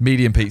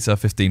medium pizza,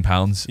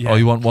 £15. Yeah. Oh,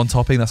 you want one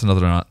topping? That's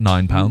another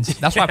 £9.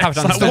 That's why Papa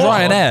John's. It's the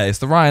Ryanair. It's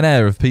the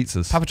Ryanair of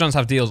pizzas. Papa John's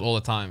have deals all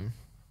the time.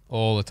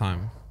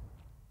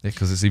 Yeah,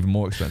 because it's even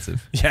more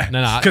expensive. Yeah,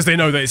 no, because they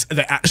know that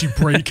they're actually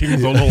breaking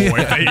the law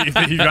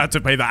if you had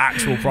to pay the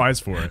actual price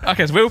for it.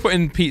 Okay, so we were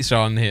putting pizza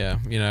on here.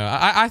 You know,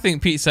 I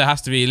think pizza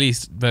has to be at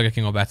least Burger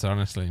King or better,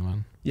 honestly,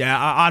 man.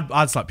 Yeah,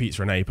 I'd slap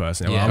pizza an A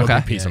personally. Yeah. I'm a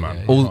big pizza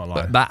man. All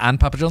that and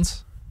Papa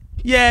John's?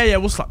 Yeah,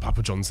 we'll slap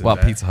Papa John's in there.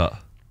 Pizza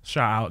Hut.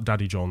 Shout out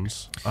Daddy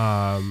John's.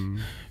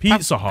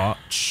 Pizza Hut.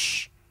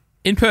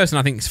 In person,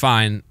 I think it's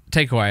fine.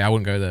 Takeaway, I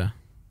wouldn't go there.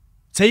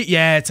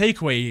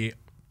 Takeaway.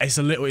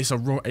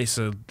 It's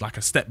like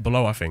a step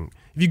below, I think.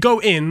 If you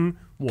go in,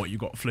 you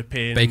got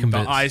flipping bacon the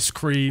bits. ice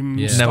cream.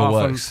 Yeah. Never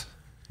works.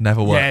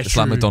 Never works. Yeah, it's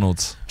like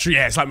McDonald's. True,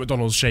 yeah, it's like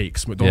McDonald's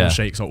shakes. McDonald's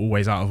shakes are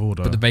always out of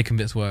order. But the bacon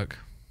bits work.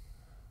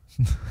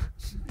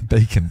 The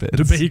bacon bits.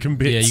 The bacon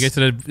bits. Yeah, you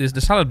go to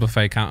the salad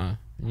buffet counter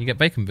and you get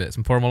bacon bits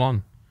and pour them all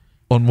on.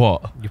 On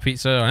what? Your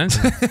pizza or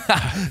anything.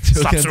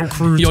 Slap some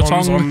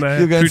croutons on there.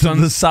 You're going to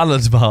Croutons. the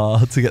salad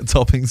bar to get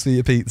toppings for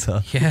your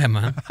pizza. Yeah,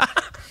 man.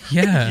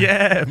 Yeah.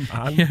 Yeah,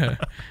 man. Yeah.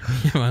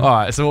 Yeah, man. All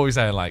right, so what are we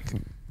saying? Like,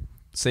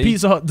 C?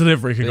 Pizza Hut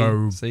delivery could B,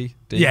 go. C?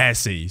 D? Yeah,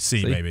 C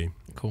maybe.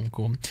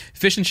 Cool.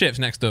 Fish and chips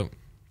next up.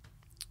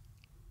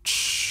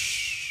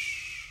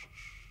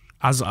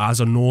 As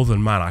a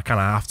northern man, I kind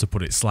of have to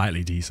put it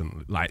slightly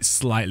decent, like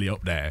slightly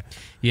up there.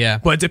 Yeah.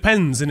 But it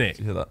depends, innit?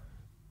 You hear that?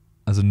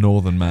 As a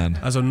northern man.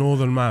 As a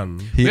northern man.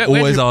 He Where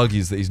always do-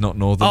 argues that he's not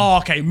northern. Oh,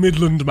 okay,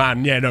 Midland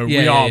man. Yeah, no,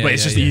 we are, but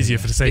it's just easier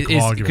for the sake of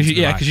argument.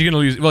 Because you're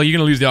gonna lose. Well, you're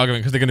gonna lose the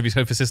argument because they're gonna be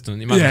so persistent.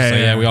 You might as well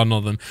say, Yeah. we are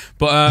northern.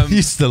 But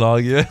You still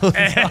argue.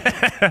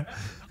 I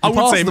would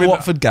Past say the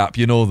Watford gap,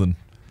 you're northern.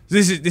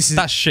 this is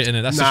that's shit,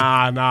 innit? That's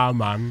nah,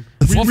 man.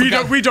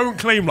 We don't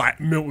claim like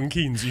Milton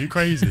Keynes. Are you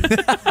crazy?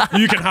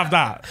 You can have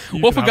that.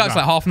 Watford Gap's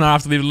like half an hour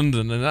after leaving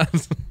London, and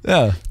that's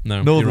Yeah.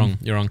 no. Northern.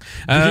 You're wrong.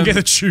 You can get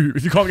the tube.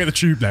 If you can't get the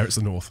tube there, it's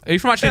the north. Are you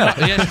from actually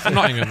from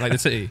Nottingham, like the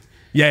city?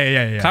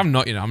 Yeah. 'Cause I'm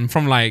not. I'm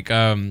from like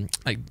I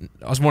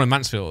was born in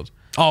Mansfield.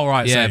 Oh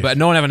right. Yeah, safe. but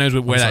no one ever knows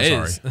where that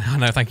so is.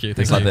 No, thank you.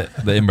 It's like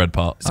the inbred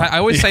part. So I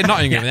always say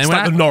Nottingham, and It's then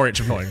like the Norwich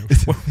of Nottingham.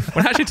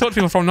 when I actually talk to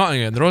people from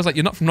Nottingham, they're always like,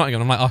 "You're not from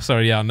Nottingham." I'm like, "Oh,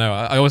 sorry, yeah, no."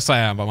 I always say I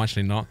am, but I'm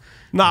actually not.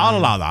 No, I'll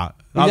allow that.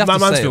 You have to say it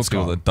to Mansfield's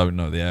people gone. that don't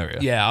know the area.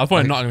 Yeah, I was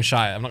born in Nottinghamshire.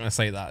 I'm not going to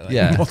say that. Like,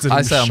 Yeah,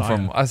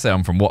 Nottinghamshire. I say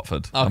I'm from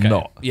Watford. Okay. I'm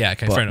not. Yeah,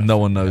 okay, but fair enough. no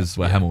one knows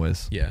where Hemel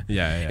is. Yeah.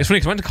 Yeah. It's funny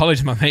because I went to college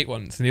with my mate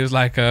once, and he was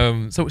like,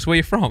 "So where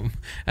you from?"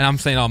 And I'm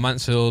saying, "Oh,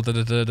 Mansfield."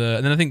 And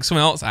then I think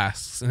someone else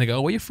asks, and they go,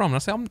 "Oh, where you from?" And I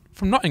say, "I'm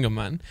from Nottingham,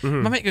 man."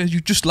 My mate goes, "You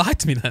just lied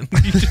to me then.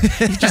 you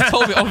just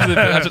told me off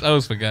the I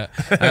always forget."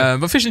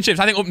 But fish and chips,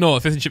 I think up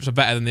north, fish and chips are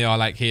better than they are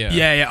like here.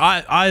 Yeah.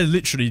 I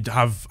literally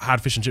have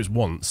had fish and chips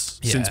once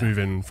since Yeah.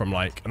 moving from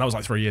and that was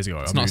like 3 years ago.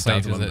 It's not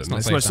safe, is it? It's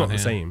not safe It's not down the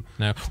here. same.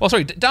 No. Well,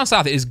 sorry, down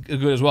south it is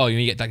good as well.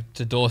 You get like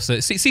to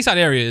Dorset, seaside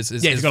areas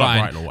is Yeah, you go like fine,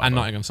 Brighton or whatever. and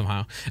Nottingham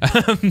somehow.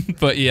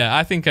 But yeah,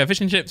 I think fish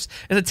and chips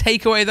is a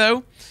takeaway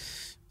though.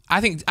 I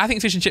think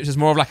fish and chips is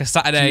more of like a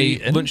Saturday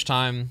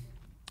lunchtime.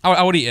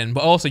 I would eat in,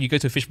 but also you go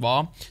to a fish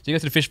bar. So you go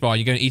to the fish bar,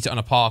 you go and eat it on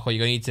a park, or you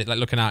go and eat it like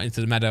looking out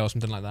into the meadow or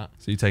something like that.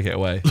 So you take it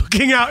away.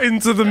 Looking out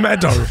into the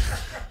meadow.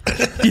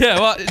 Yeah,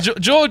 well,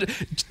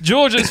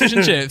 George's fish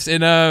and chips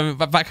in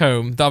back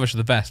home, Derbyshire,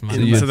 the best, man.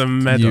 So Into the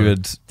meadow. You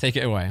would Take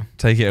it away.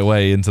 take it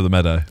away into the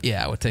meadow.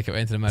 Yeah, I would take it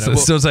away into the meadow. So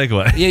it's But- still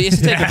takeaway. Yeah, it's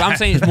a takeaway, but I'm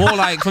saying it's more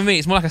like, for me,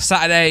 it's more like a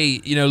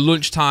Saturday,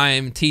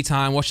 lunchtime, tea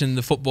time, watching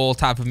the football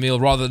type of meal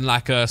rather than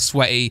like a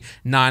sweaty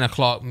 9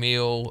 o'clock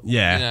meal.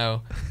 Yeah.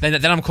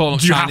 Then I'm calling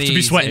Do you Chinese, have to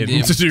be sweating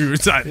Indian.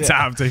 to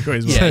have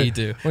takeaways? Yeah, you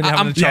do. When you're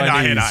having a yeah, no,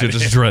 I hear Chinese, that, you're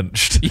just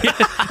drenched.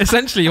 Yeah,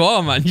 essentially you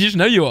are, man. You just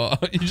know you are.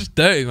 You're just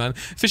dirty, man.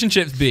 Fish and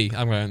chips, B,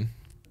 I'm going.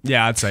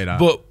 Yeah, I'd say that.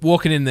 But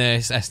walking in there,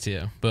 it's S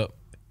tier. But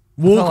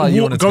I felt like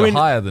you wanted to go going.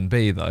 higher than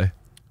B though.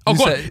 oh, You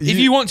go on. said- If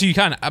you want to, you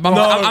can. I'm but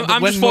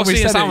just when we foreseeing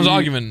said someone's it,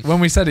 argument. When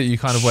we said it, you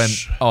kind of went,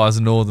 "Oh, as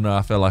a northerner,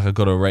 I feel like I've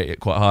got to rate it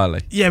quite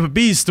highly." Yeah, but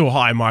B's still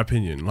high in my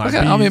opinion. Like, Okay,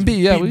 I mean, B,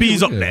 yeah,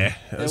 B's we up go. there.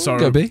 Yeah, So, we'll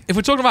go B. If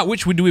we're talking about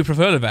which do we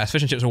prefer the best,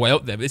 fish and chips are way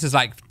up there. But this is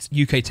like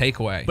UK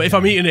takeaway. but if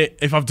I'm eating it,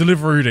 if I've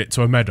delivered it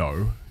to a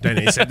meadow, then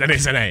it's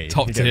an A.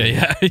 top You get tier,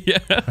 me? yeah.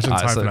 I shouldn't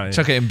Alright, type so that in.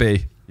 chuck it in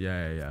B.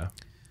 Yeah.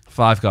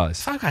 Five Guys.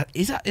 Five Guys,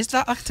 is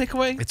that like a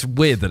takeaway? It's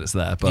weird that it's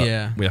there, but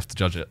Yeah. we have to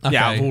judge it.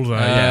 Yeah, of all the-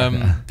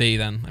 yeah. D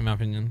then, in my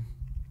opinion.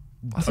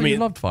 I think mean- you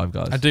loved Five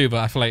Guys. I do, but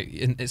I feel like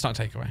it's not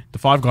a takeaway. The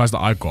Five Guys that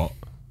I got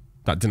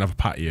that didn't have a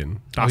patty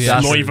in. That's yeah.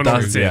 not even on the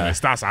That's- tier yeah.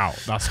 list. That's out.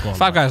 That's gone.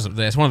 Five Guys up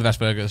there. It's one of the best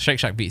burgers. Shake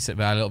Shack beats it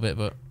by a little bit,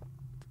 but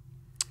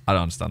I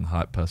don't understand the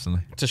hype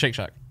personally it's a Shake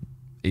Shack.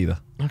 either.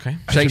 Okay.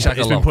 Shake Shack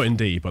It's I been love. put in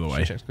D, by the way.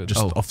 Shake Shack's good.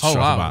 Just Oh. off the Oh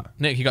straight off the wow, bat.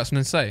 Nick, you got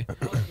something to say?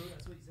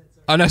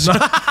 Oh no. Sorry.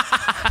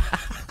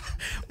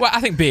 Well, I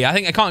think B. I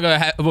think I can't go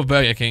above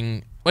Burger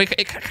King. Wait,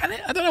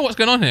 I don't know what's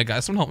going on here,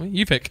 guys. Someone help me.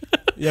 You pick.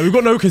 Yeah, we've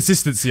got no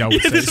consistency, I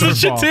would say. This so is a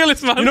shit far. tier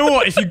list, man. You know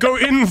what? If you go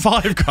in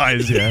Five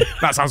Guys,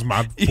 that sounds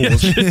mad. Yeah.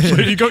 Pause. But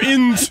if you go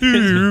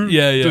into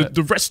Yeah.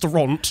 the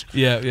restaurant,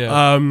 Yeah.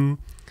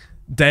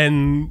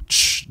 then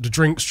the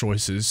drinks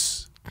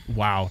choices,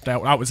 wow,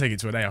 that would take it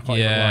to an A. I can't even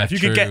Yeah, lie. If you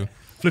true. could get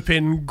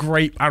flipping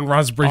grape and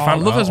raspberry Oh, I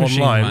Fanta love those machines,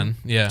 online, man.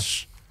 Yeah.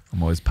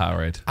 I'm always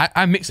Powerade.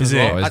 I mix it Is as it?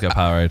 well. Always get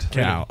Powerade.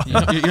 get out.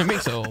 You don't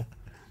mix it all.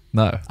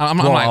 No. I'm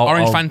Well, like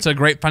orange I'll- Fanta,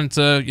 grape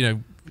Fanta,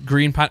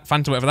 green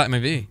Fanta, whatever that may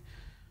be.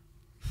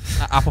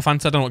 Apple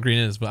Fanta, I don't know what green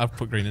is, but I've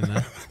put green in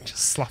there. Just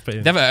slap it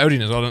in. They have it at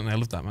Odeon as well, don't they? I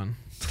love that, man.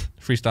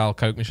 Freestyle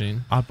Coke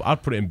machine.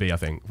 I'd put it in B, I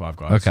think, Five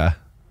Guys. Okay.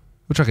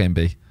 We'll chuck it in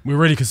B. We're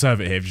really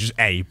conservative. Just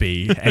A,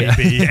 B, A,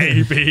 B,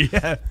 A, B.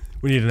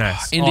 We need an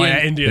S. Indian.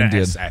 Indian.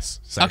 S.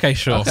 Same. Okay,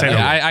 sure. Same Yeah,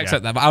 level. I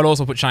accept that, but I would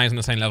also put Chinese on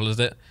the same level as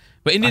it.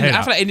 But Indian, I hear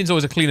I feel like Indian's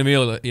always a cleaner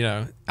meal. Like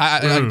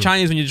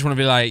Chinese when you just want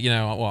to be like,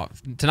 what?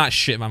 Tonight's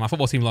shit, man. My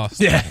football team lost.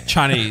 Yeah.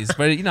 Chinese,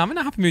 but I'm in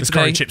a happy mood There's today.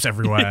 curry chips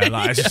everywhere.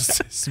 Like,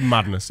 it's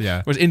madness.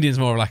 Yeah. Whereas Indian's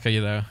more of like I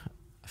feel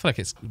like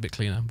it's a bit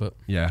cleaner, but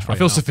Yeah. I probably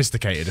feel not.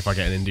 sophisticated if I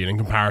get an Indian in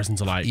comparison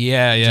to like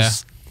yeah.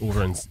 just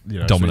ordering,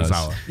 Domino's. sweet and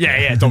sour.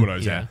 Yeah,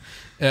 Domino's. Yeah.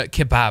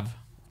 Kebab.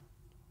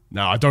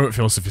 No, I don't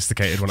feel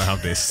sophisticated when I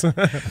have this.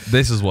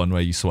 This is one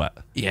where you sweat.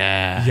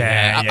 Yeah.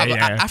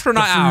 After a The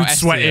night out, food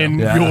sweating,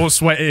 Yeah. you're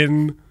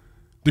sweating,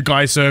 the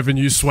guy serving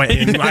you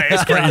sweating. Like,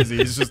 it's crazy.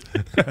 It's just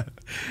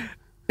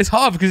it's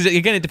hard because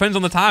again, it depends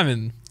on the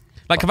timing.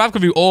 Like kebab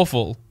could be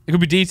awful. It could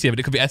be D tier, but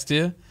it could be S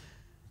tier.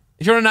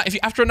 If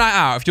after a night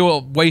out, if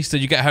you're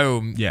wasted, you get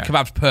home. Yeah.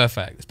 Kebab's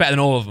perfect. It's better than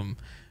all of them.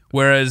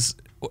 Whereas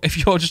if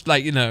you're just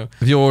like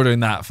if you're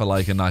ordering that for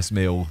like a nice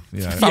meal,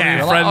 family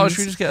and like, friends. oh, should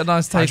we just get a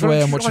nice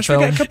takeaway and watch a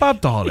film? Get a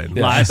kebab, darling.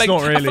 Yeah. Like, it's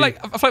not really. I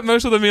feel like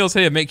most of the meals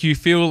here make you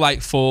feel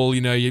like full.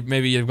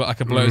 Maybe you've got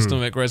like a bloated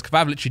stomach, whereas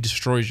kebab literally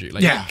destroys you.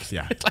 Like,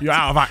 yeah. You're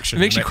out of action.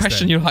 It makes you the next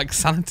question day. your like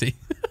sanity.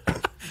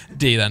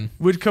 D then.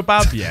 With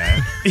kebab,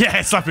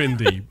 yeah, slap in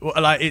D.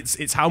 Like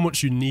it's how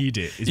much you need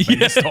it is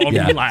based on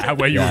like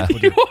where you would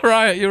put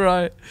it. You're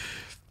right.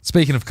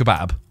 Speaking of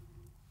kebab,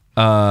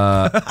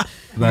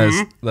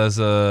 there's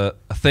a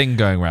thing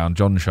going around.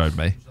 John showed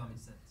me.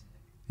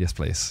 Yes,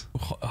 please.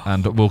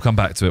 And we'll come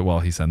back to it while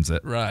he sends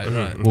it.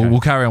 Right. We'll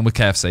carry on with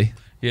KFC.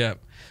 Yeah.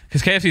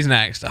 Because KFC's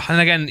next.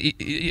 And again,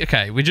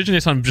 okay, we're judging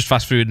this on just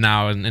fast food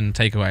now and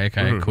takeaway.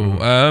 Okay, cool.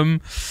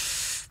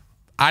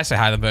 I say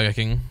higher than Burger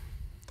King.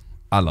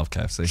 I love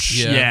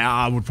KFC. Yeah,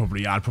 I'd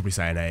probably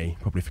say an A,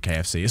 probably for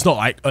KFC. It's not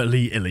like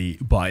elite,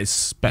 but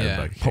it's better than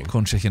Burger King.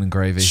 Popcorn, chicken, and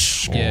gravy.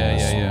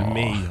 Yeah.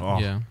 Me. Oh.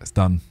 Yeah. It's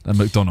done. And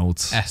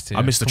McDonald's. S tier.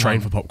 I missed the Come train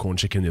on. for popcorn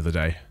chicken the other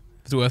day.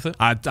 Is it worth it?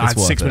 I had worth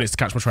 6 it. minutes to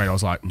catch my train. I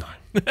was like, no.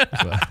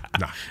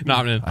 Not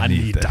happening. I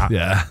need that.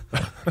 Yeah.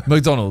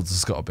 McDonald's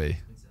has got to be.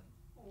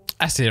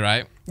 S tier,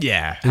 right?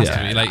 Yeah. Has to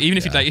be. Like even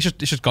if you like, it's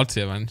just God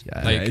tier, man.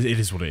 Yeah. Like, It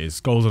is what it is.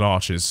 Golden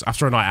arches.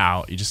 After a night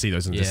out, you just see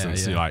those in the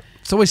distance. You're like,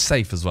 It's always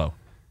safe as well.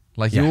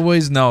 Like you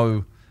always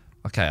know,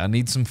 okay, I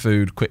need some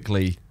food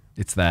quickly.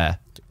 It's there.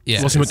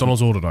 yeah. what's your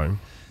McDonald's order though?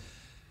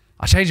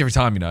 I change every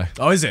time,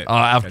 Oh, is it?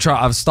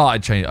 I've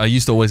started changing. I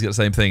used to always get the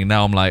same thing, and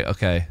now I'm like,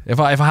 okay, if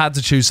I had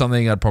to choose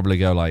something, I'd probably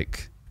go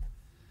like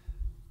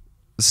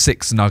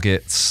 6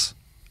 nuggets,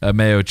 a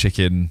mayo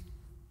chicken,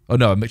 a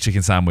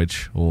McChicken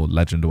sandwich or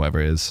Legend or whatever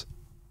it is,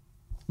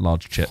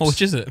 large chips. Oh,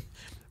 which is it?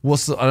 I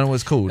don't know what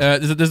it's called.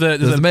 There's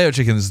the mayo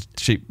chicken is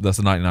cheap. That's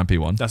the 99p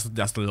one. That's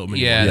the little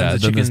mini yeah. one.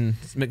 There's a then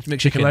chicken. McChicken.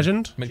 Chicken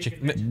Legend?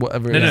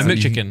 Whatever. No, it is.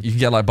 McChicken. You can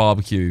get like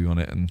barbecue on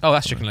it, and Oh,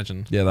 that's Chicken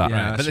Legend. yeah, that.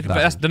 Yeah, But,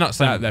 that's but they're not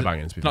similar. They're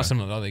banging, to be Not fair.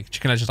 similar, are they?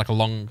 Chicken Legend's like a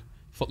long,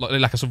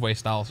 like a Subway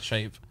style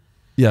shape.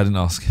 Yeah, I didn't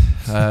ask.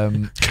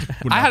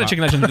 I had a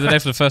Chicken Legend the other day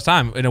for the first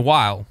time in a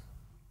while.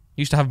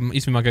 Used to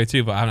be my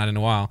go-to, but I haven't had it in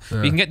a while. But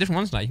you can get different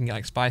ones now. You can get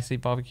like spicy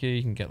barbecue.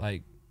 You can get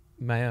like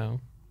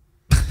mayo.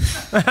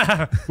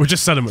 We're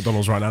just selling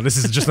McDonald's right now. This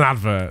is just an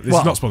advert. This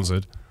is not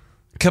sponsored.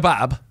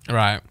 Kebab.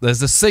 Right. There's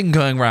this thing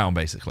going around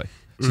basically.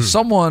 So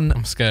someone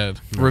I'm scared.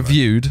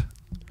 reviewed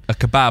a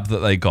kebab that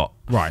they got,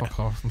 Right. Fuck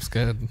off. I'm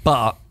scared.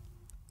 but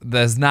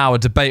there's now a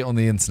debate on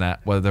the internet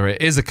whether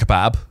it is a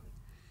kebab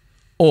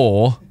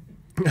or,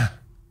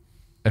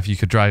 if you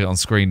could drag it on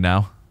screen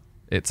now,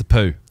 it's a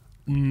poo.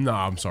 No,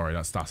 I'm sorry.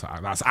 That's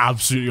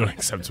absolutely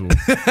unacceptable.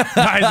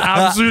 That is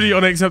absolutely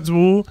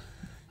unacceptable.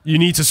 You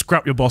need to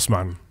scrap your boss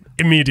man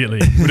immediately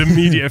with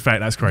immediate effect.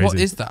 That's crazy. What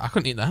is that? I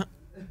couldn't eat that.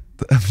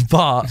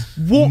 But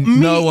what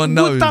no meat one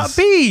knows. would that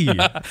be?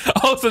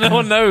 Oh, so no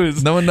one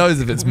knows. No one knows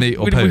if it's meat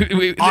or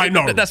poo. I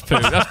know. That's poo.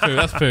 That's poo.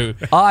 That's poo.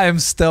 I am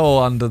still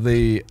under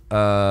the.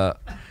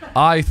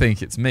 I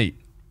think it's meat.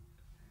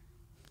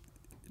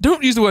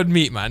 Don't use the word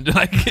meat, man.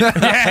 Like,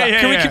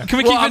 yeah. Can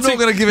we Well, keep I'm it? not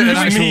going to give it an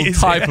Whose meat actual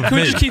is type it? of Can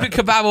we meat. just keep it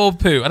kebab or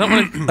poo? I don't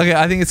want to. Okay,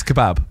 I think it's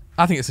kebab.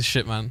 I think it's a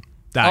shit, man.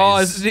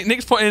 That is-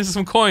 Nick's putting in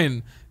some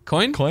coin.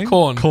 Corn.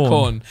 Corn.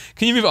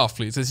 Can you move it off,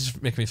 please? This is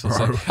just making me feel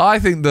sick. I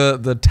think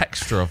the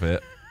texture of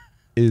it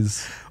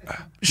is.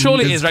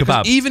 Surely it It's is, right?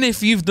 'Cause kebab. even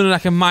if you've done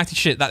like a mighty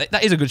shit,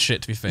 that is a good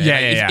shit, to be fair.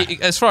 Yeah, Like,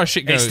 yeah. as far as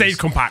shit It goes. stayed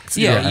compact.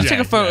 Yeah, you take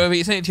a photo of it,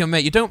 you send it to your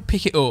mate, you don't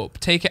pick it up,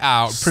 take it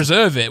out,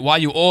 preserve it while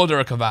you order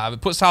a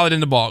kebab, put salad in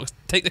the box,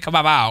 take the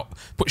kebab out,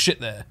 put shit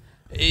there.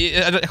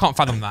 I can't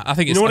fathom that. I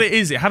think You it's know what it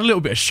is? It had a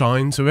little bit of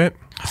shine to it.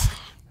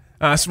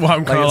 That's why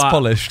I'm kind of it's like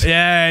polished.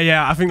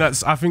 Yeah. I think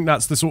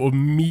that's the sort of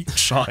meat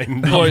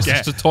shine. That Oh, you it's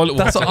get. just a toilet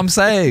water. That's what I'm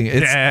saying.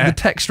 It's Yeah. the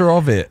texture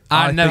of it.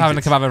 I'm never think having a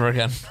it's- kebab ever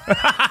again.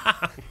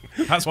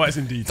 That's why it's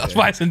in detail. That's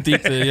why it's in D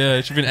tier. Yeah,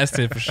 it should be an S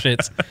tier for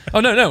shit. Oh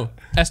no,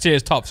 S tier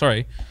is top.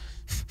 Sorry,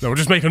 No, we'll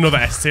just make another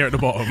S tier at the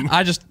bottom.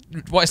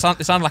 it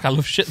sounded like I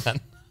love shit then.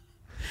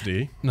 Do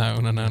you? No.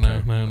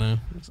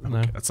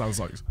 That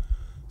sounds like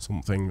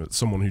something that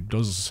someone who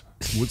does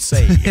would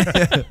say.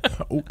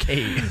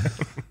 Okay.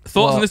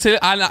 Thoughts on this tier?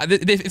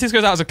 If this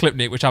goes out as a clip,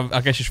 Nick, which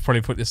I guess you should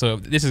probably put this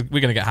up. We're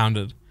gonna get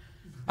hounded.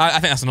 I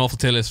think that's an awful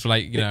tier list for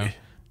the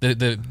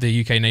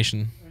UK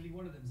nation. Only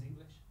one of them's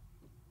English.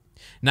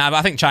 Nah, but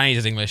I think Chinese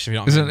is English. If you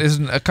know what I mean.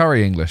 Isn't a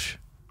curry English?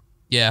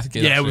 Yeah, I think it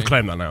is, Yeah, actually. we've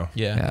claimed that now.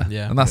 Yeah.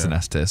 And that's an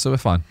S tier, so we're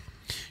fine.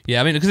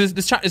 Yeah, I mean, because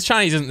it's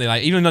Chinese, isn't there?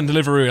 Like, even on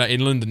Deliveroo, like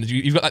in London,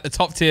 you've got like the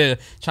top tier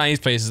Chinese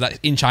places that's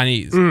in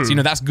Chinese. So, you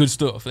know, that's good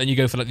stuff. Then you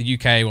go for like the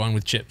UK one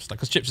with chips. Like,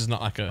 because chips is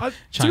not like a Chinese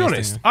to be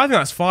honest, thing. I think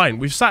that's fine.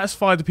 We've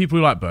satisfied the people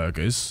who like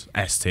burgers,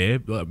 S tier,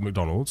 like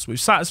McDonald's. We've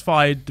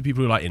satisfied the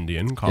people who like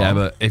Indian, calm. Yeah,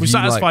 but if we've you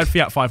satisfied like-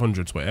 Fiat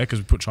 500 Twitter because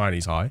we put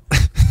Chinese high.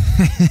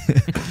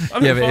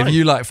 Yeah, but if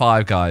you like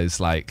Five Guys,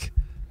 like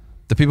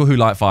the people who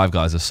like Five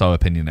Guys are so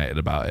opinionated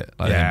about it.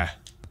 Like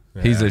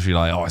he's literally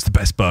like, oh, it's the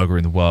best burger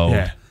in the world.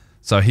 Yeah.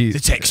 So The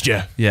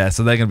texture. Yeah,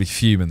 so they're gonna be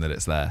fuming that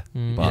it's there.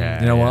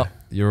 But you know what?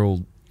 You're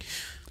all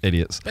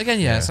idiots. But again,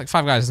 it's like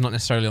Five Guys is not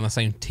necessarily on the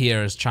same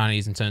tier as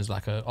Chinese in terms of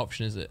like an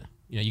option, is it?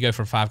 You know, you go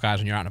for Five Guys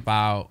when you're out and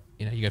about.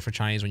 You know, you go for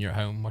Chinese when you're at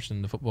home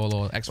watching the football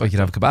or X. Or you could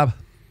have a kebab,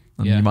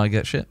 and you might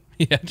get shit.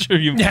 Yeah, true.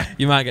 You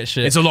might get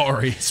shit. It's a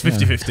lottery. It's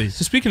 50-50.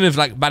 So speaking of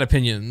like bad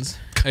opinions,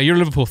 you're a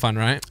Liverpool fan,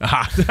 right?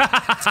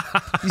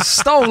 You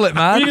stole it,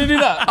 man. Are you gonna do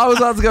that? I was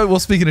about to go,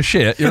 well, speaking of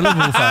shit, you're a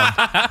Liverpool fan.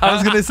 I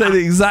was going to say the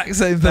exact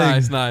same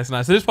thing. Nice.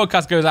 So this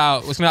podcast goes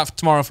out. It's going out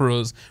tomorrow for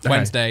us,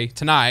 Wednesday.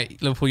 Tonight,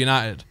 Liverpool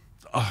United.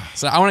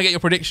 So I want to get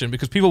your prediction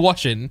because people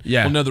watching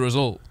will know the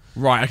result.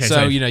 Right, okay.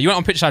 So, you know, you went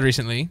on pitch side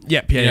recently.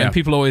 Yep, you know, and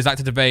people always like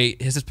to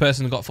debate, has this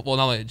person got football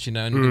knowledge? You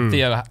know, and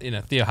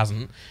Theo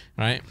hasn't,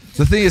 right?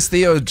 The thing is,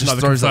 Theo just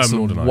throws out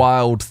some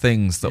wild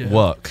things that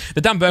work.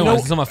 The Dan Burn one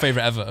is not my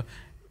favourite ever.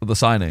 The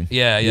signing.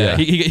 Yeah.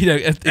 He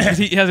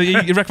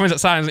recommends that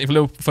signing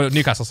for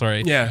Newcastle,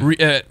 sorry.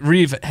 Yeah.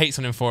 Reeve hates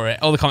on him for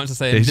it. All the comments are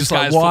saying, he's just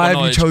like, why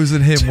have you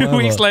chosen him? 2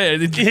 weeks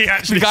later, he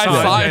actually the guy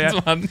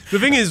signs, man. The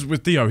thing is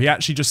with Theo, he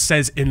actually just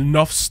says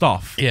enough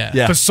stuff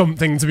Yeah. for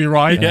something to be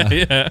right.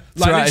 Yeah.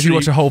 Like, if you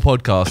watch a whole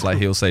podcast, like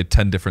he'll say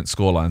 10 different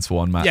scorelines for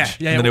one match.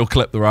 And then he'll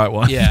clip the right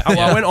one. Yeah.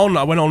 I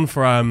went on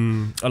for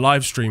a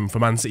live stream for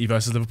Man City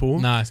versus Liverpool.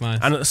 Nice.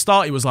 And at the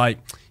start he was like,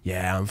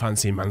 yeah, I'm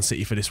fancying Man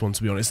City for this one,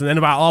 to be honest. And then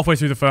about halfway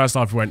through the first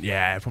half, he went,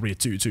 yeah, probably a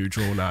 2-2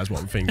 draw now is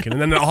what I'm thinking.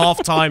 And then at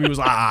half time, he was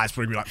like, it's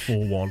probably like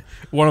 4-1.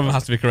 One of them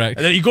has to be correct.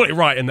 And then he got it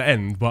right in the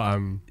end.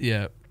 But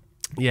yeah,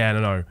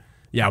 no.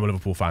 Yeah, I'm a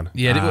Liverpool fan.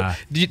 Yeah.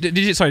 Did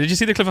you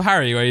see the clip of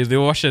Harry where they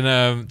were watching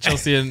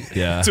Chelsea and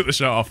took the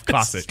shirt off?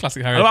 Classic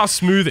Harry. I love how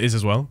smooth it is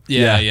as well.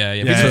 Yeah.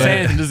 He doesn't say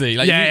anything, does he?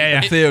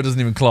 Like, Theo doesn't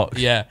even clock.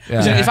 Yeah.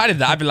 If I did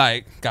that, I'd be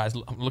like, guys,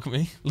 look at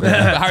me. But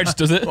Harry just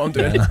does it. What I'm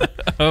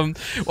doing.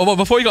 Well,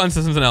 before you got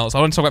into something else, I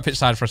want to talk about pitch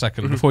side for a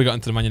second. Before we got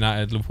into the Man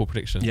United Liverpool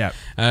prediction. Yeah.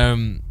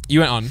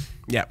 You went on.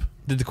 Yep.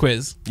 Did the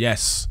quiz.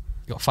 Yes.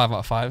 You got 5 out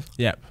of 5.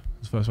 Yep.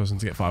 The first person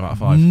to get 5 out of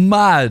 5.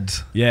 Mad.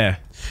 Yeah.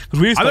 I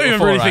don't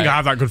even really think I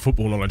have that good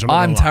football knowledge.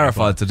 I'm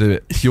terrified to do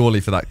it purely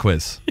for that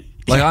quiz.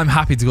 Like, I'm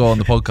happy to go on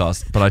the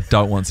podcast, but I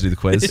don't want to do the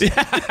quiz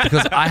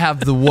because I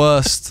have the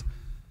worst.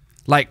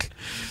 Like,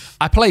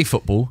 I play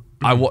football.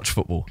 I watch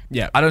football.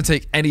 Yeah. I don't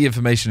take any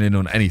information in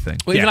on anything.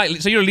 Well,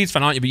 so you're a Leeds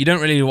fan, aren't you? But you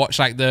don't really watch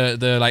like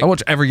the like. I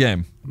watch every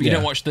game. But you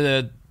don't watch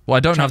the. Well,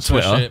 I don't have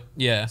Twitter. Shit.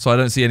 Yeah. So I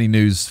don't see any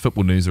news,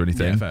 football news or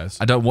anything. Yeah,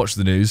 I don't watch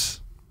the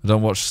news. I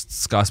don't watch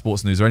Sky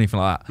Sports News or anything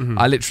like that.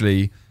 I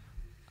literally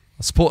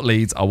support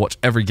Leeds. I watch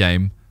every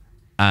game,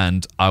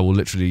 and I will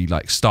literally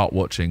like start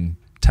watching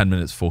 10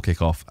 minutes before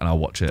kickoff, and I'll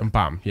watch it. And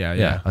bam.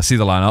 Yeah. I see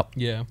the lineup.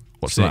 Yeah.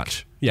 Watch the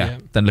match. Yeah.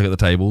 Then look at the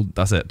table.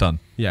 That's it. Done.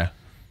 Yeah.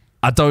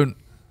 I don't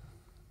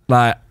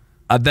like.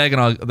 They're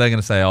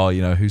gonna say, oh,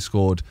 you know, who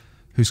scored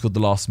the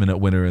last minute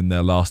winner in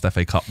their last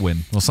FA Cup win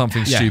or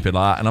something stupid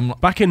like that. And I'm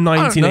like, back in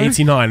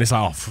 1989, it's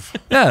like,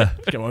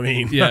 get what I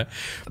mean? Yeah.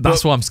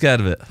 That's why I'm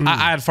scared of it.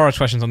 I had Forest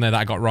questions on there that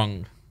I got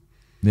wrong.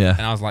 Yeah.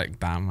 And I was like,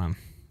 damn, man,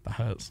 that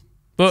hurts.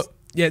 But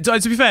yeah,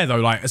 to be fair though,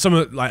 like some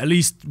of at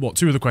least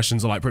 2 of the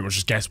questions are like pretty much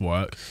just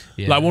guesswork.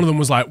 Yeah. Like one of them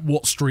was like,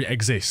 what street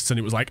exists, and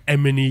it was like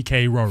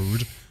M&EK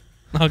Road.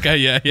 Okay,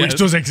 yeah. Which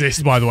does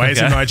exist, by the way.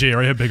 It's in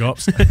Nigeria. Big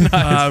ups.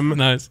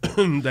 Nice.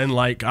 And then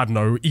like I don't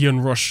know,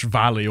 Ian Rush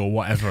Valley or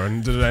whatever,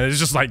 and it's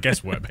just like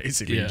guesswork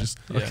basically. Okay.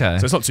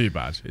 So it's not too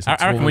bad.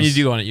 I reckon when you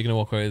do go on it, you're gonna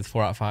walk away with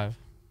 4 out of 5.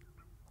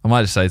 I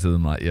might just say to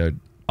them like, yo,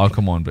 I'll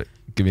come on, but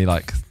give me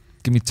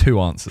 2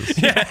 answers.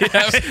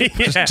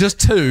 Just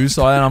 2,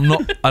 so I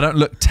don't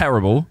look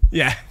terrible.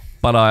 Yeah.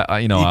 But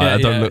I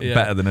don't look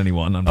better than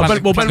anyone.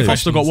 Ben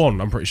Foster got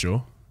 1, I'm pretty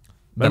sure.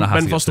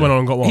 Ben Foster went on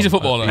and got 1. He's a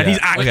footballer. And he's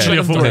actually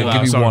a footballer. Okay,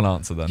 give me 1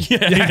 answer then.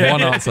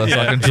 One answer so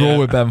I can draw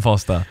with Ben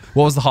Foster.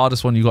 What was the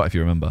hardest one you got, if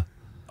you remember?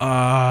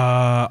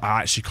 I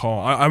actually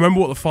can't. I remember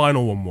what the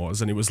final one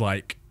was, and it was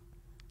like,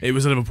 it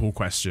was a Liverpool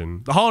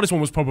question. The hardest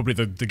one was probably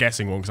the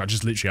guessing one, because I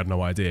just literally had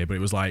no idea. But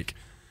it was like,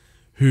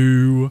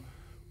 who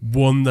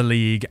won the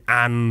league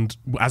and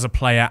as a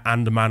player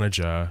and a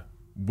manager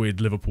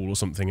with Liverpool or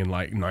something in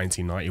like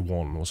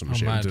 1991 or some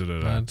shit.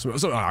 Mad. So,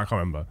 I can't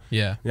remember.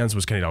 Yeah. The answer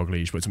was Kenny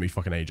Dalglish, but it took me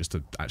fucking ages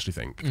to actually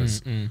think,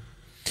 because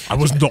I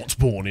was not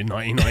born in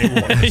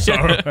 1991. So.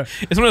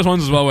 It's one of those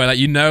ones as well where like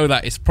you know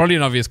that it's probably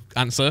an obvious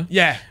answer.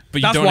 Yeah.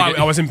 But that's why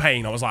I was in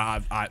pain. I was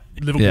like,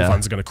 Liverpool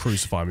fans are going to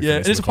crucify me. Yeah,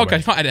 for this. it's a podcast.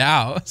 You can't edit it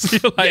out. So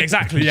you're like,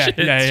 exactly.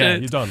 Yeah,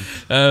 you're done.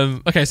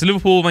 Okay, so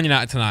Liverpool, Man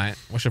United tonight.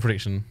 What's your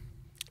prediction?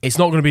 It's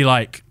not going to be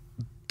like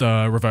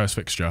the reverse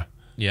fixture.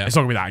 Yeah. It's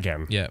not going to be that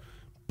again. Yeah.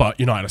 but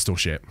United are still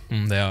shit.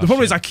 They are. The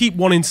problem is I keep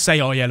wanting to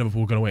say, oh yeah,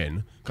 Liverpool are going to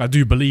win. 'Cause I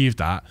do believe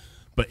that.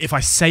 But if I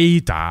say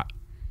that,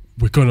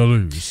 we're going to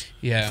lose.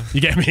 Yeah.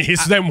 You get me?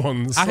 It's them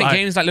ones. I think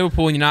games like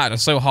Liverpool and United are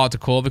so hard to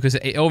call because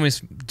it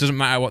almost doesn't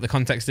matter what the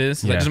context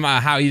is. Like, it doesn't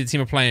matter how either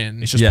team are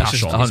playing. It's just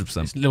passion.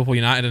 100%. It's Liverpool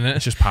United, isn't it?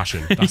 It's just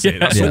passion. That's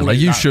it. That's all like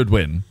you should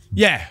win.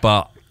 Yeah.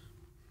 But,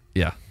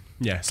 yeah.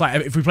 Yeah, it's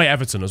like if we play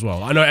Everton as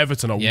well. I know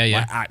Everton are like,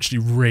 actually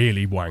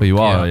really wank. But you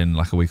are in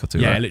like a week or two,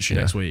 Yeah, right?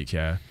 literally next week,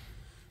 yeah.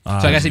 So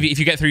I guess if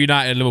you get through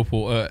United,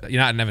 Liverpool,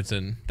 United and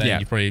Everton, then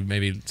you're probably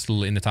maybe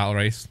still in the title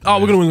race. Oh,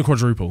 we're going to win the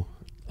quadruple.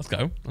 Let's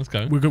go.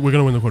 We're going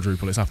to win the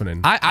quadruple. It's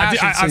happening.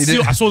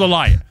 I saw the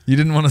light. You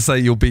didn't want to say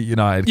you'll beat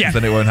United because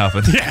then it won't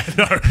happen.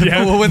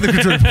 We'll win the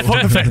quadruple.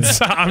 Fuck the fence.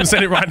 I'm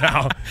saying it right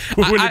now.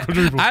 We'll win the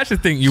quadruple. I actually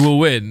think you will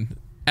win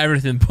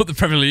everything but the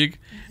Premier League,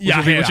 which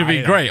would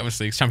be great.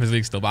 Obviously, it's Champions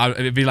League still, but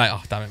it'd be like,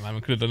 oh damn it, man,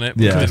 we could have done it.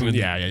 Yeah.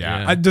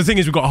 The thing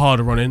is, we've got a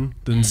harder run in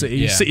than City.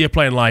 Yeah. City are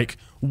playing like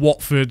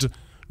Watford,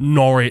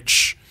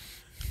 Norwich,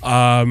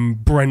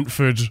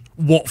 Brentford,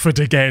 Watford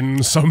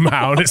again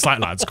somehow, and it's like,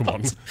 lads, come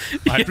on,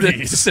 like,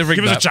 please give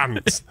us a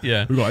chance.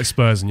 Yeah, we've got like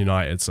Spurs and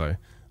United, so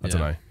I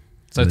don't know.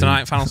 So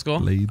tonight, final score?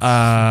 Leeds.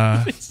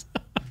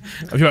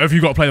 Have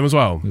you got to play them as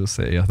well? We got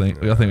City, I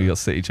think. I think we got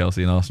City,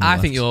 Chelsea, and Arsenal. I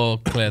think you're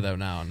clear though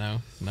now.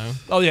 No.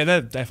 Oh yeah,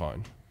 they're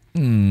fine.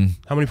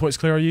 How many points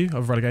clear are you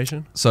of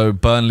relegation? So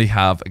Burnley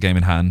have a game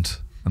in hand,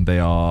 and they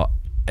are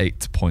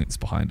 8 points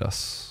behind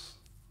us.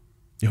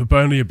 Yeah,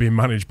 Burnley are being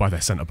managed by their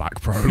centre back,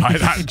 bro. Like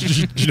that. Do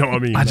you know what I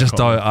mean? I just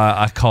don't.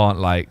 I can't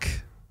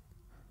like.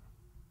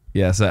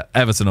 Yeah, so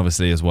Everton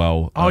obviously as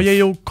well. Oh yeah,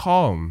 you're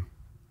calm.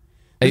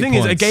 The thing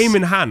is, a points. game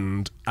in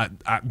hand at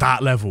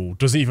that level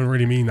doesn't even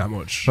really mean that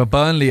much. But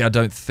Burnley, I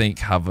don't think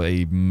have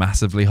a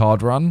massively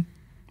hard run.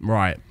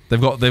 Right.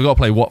 They've got to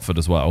play Watford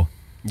as well.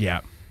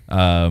 Yeah.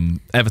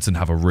 Everton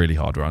have a really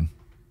hard run.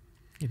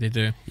 Yeah, they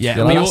do.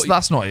 Yeah. Like,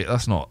 that's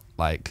not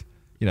like,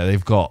 you know,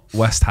 they've got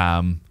West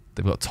Ham,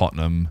 they've got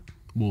Tottenham.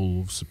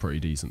 Wolves are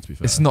pretty decent, to be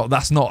fair.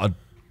 That's not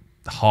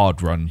a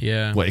hard run.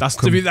 Yeah.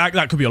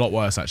 That could be a lot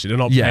worse, actually. They're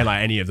not playing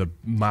like any of the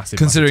massive.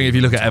 Considering if you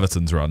look at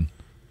Everton's run.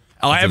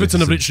 Everton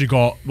have literally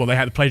got, they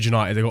had played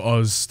United, they got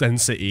us, then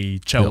City,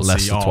 Chelsea,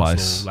 Leicester Arsenal,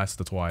 twice.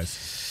 Leicester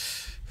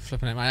twice.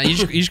 Flipping it, man. You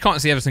just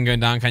can't see Everton going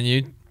down, can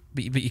you?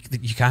 But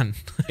you can.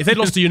 If they'd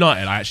lost to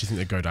United, I actually think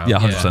they'd go down. Yeah,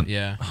 100%.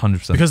 Yeah.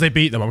 100%. Because they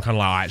beat them, I'm kind of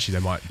like, actually,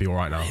 they might be all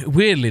right now.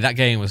 Weirdly, that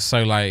game was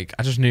so like,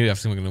 I just knew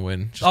Everton were going to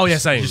win.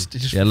 Same.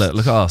 Yeah,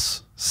 look at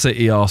us.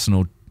 City,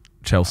 Arsenal,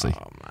 Chelsea.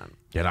 Oh, man.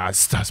 Yeah,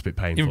 that's a bit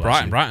painful. Even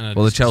Brighton.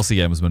 Well, the Chelsea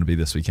game was going to be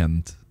this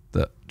weekend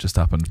that just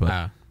happened,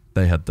 but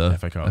they had the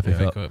FA Cup.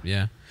 FA Cup.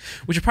 Yeah.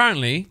 Which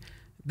apparently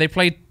they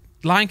played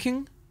Lion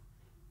King.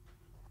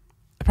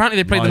 Apparently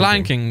they played the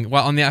Lion King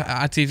on the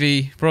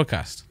ITV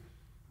broadcast.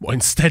 What,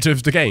 instead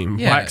of the game?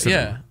 Yeah, by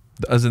accident?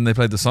 As in they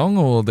played the song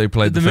or they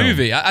played the film?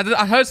 movie.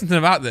 I heard something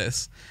about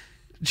this.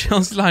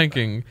 Chelsea Lion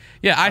King.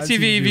 Yeah,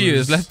 ITV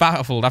viewers left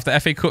baffled after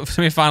FA Cup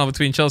semi-final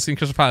between Chelsea and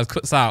Crystal Palace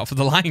cuts out for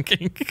the Lion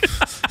King.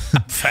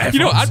 You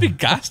know what? I'd be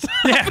gassed.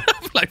 Yeah.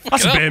 Like,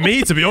 that's a bit of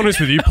me, to be honest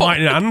with you.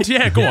 Pint in hand.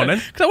 Yeah, go on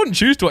then. Because I wouldn't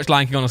choose to watch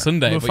Lion King on a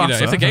Sunday. But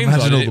if the game's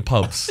imagine on, all the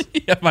pubs.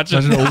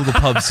 imagine all the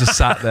pubs just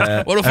sat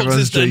there. What a fuck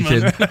everyone's system,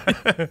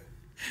 drinking.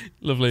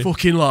 Lovely.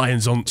 Fucking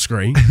lions on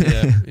screen.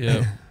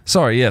 Yeah.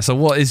 Sorry, yeah. So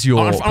what is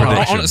your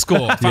prediction? On a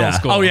score. Final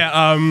score. Oh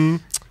yeah.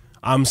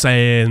 I'm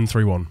saying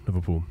 3-1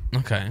 Liverpool.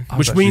 Okay.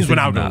 Which means we're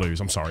now going to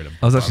lose. I'm sorry.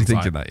 I was actually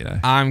thinking that, you know.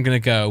 I'm going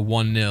to go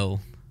 1-0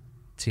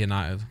 to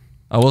United.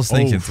 I was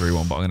thinking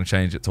 3-1, but I'm going to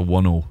change it to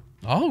 1-0.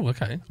 Oh,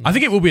 okay. I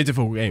think it will be a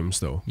difficult game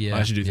still. Yeah.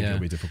 I actually do think it will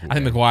be a difficult I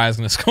think Maguire's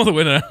going to score the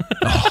winner.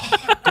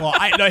 Well,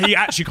 no, he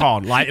actually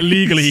can't. Like,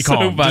 legally he can't.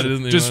 So bad,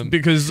 isn't he, just man?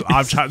 because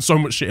I've chatted so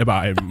much shit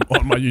about him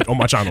on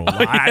my channel.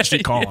 Like, I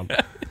actually can't.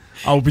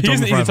 I'll be done He's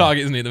an easy forever.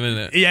 target, isn't he, at the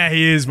minute? Yeah,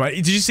 he is, mate.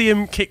 Did you see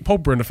him kick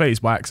Pogba in the face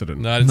by accident?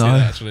 No, I didn't see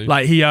that, actually.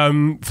 Like, he,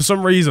 for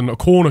some reason, a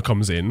corner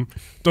comes in.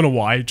 Don't know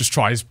why. Just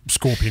tries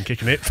scorpion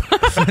kicking it.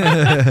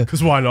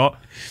 Because why not?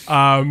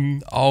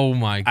 Oh,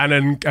 my God.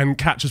 And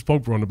catches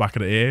Pogba on the back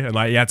of the ear. And,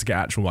 like, he had to get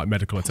actual, like,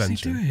 medical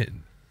attention. What's he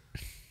doing?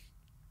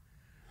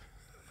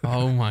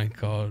 Oh, my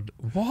God.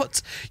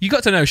 What? You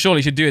got to know,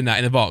 surely you're doing that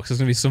in the box. There's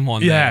going to be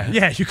someone there.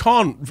 Yeah, you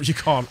can't,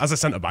 as a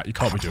centre-back, you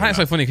can't be doing that. That's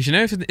so funny, because you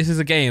know if this is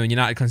a game and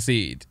United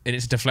concede and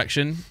it's a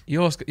deflection,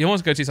 you always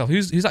go to yourself,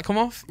 who's that come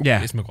off?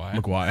 Yeah. It's Maguire.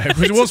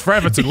 Because it was for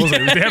Everton,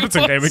 wasn't it? It was the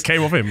Everton game, it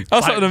came off him. I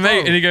was talking to a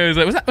mate and he goes,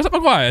 was that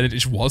Maguire? And it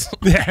just was.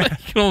 Yeah.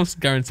 You can almost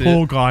guarantee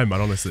Poor it. guy,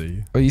 man,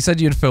 honestly. Well, you said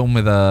you'd film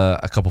with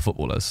a couple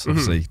footballers,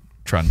 obviously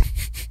Trent.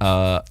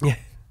 Yeah.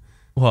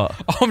 What?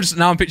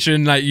 I'm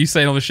picturing like you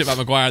saying all this shit about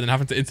Maguire and then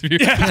having to interview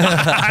him.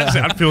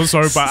 Actually, I feel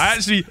so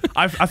bad.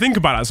 I think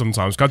about that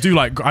sometimes. Cause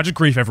I just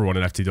grief everyone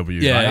in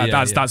FTW. Yeah,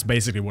 that's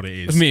basically what it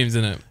is. It's memes,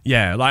 isn't it?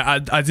 Yeah,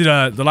 like I did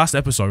the last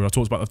episode. I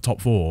talked about the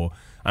top 4,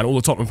 and all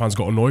the Tottenham fans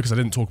got annoyed because I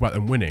didn't talk about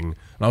them winning. And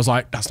I was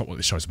like, that's not what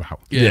this show's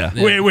about. Yeah.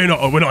 We're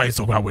not here to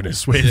talk about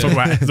winners. We're here to talk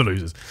about the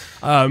losers.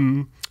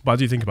 But I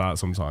do think about it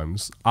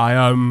sometimes.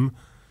 I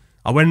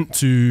went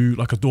to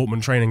like a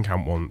Dortmund training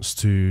camp once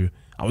to.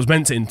 I was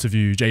meant to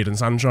interview Jadon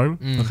Sancho.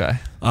 Okay.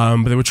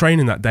 But they were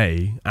training that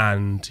day,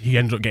 and he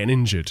ended up getting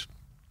injured.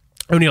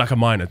 Only like a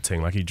minor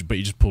thing, like he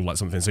just pulled like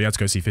something, so he had to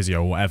go see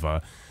physio or whatever.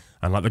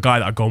 And like the guy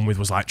that I'd gone with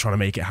was like trying to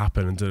make it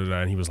happen,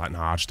 and he was like,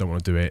 "Nah, I just don't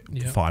want to do it.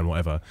 Yeah. Fine,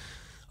 whatever."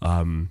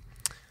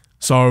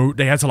 So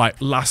they had to like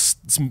last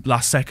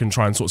second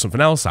try and sort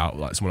something else out,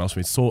 like someone else for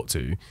me to talk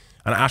to.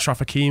 And Ashraf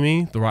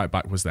Hakimi, the right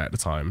back, was there at the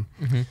time.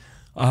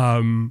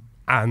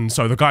 And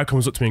so the guy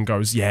comes up to me and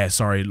goes, "Yeah,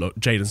 sorry, look,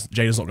 Jadon's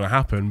not going to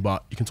happen,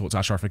 but you can talk to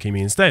Ashraf Hakimi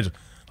instead."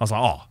 I was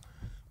like, "Oh,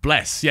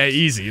 bless, yeah,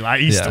 easy.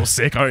 Like he's still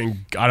sick. I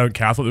don't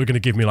care. I thought they were going to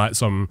give me like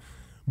some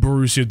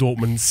Borussia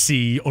Dortment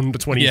C under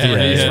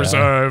 23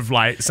 reserve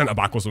like centre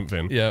back or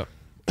something." Yeah.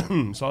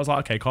 So I was like,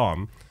 "Okay,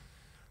 calm."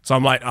 So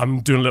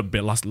I'm doing a little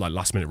bit last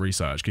minute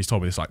research because he's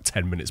told me this like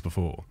 10 minutes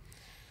before.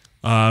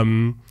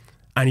 And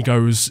he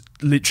goes,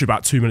 literally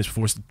about 2 minutes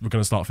before we're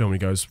going to start filming, he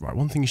goes, "Right,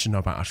 one thing you should know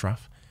about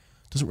Ashraf,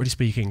 doesn't really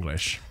speak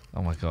English."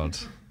 Oh my God.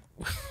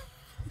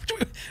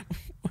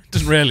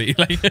 Doesn't really.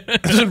 Like,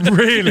 Doesn't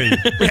really.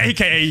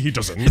 AKA he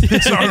doesn't.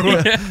 So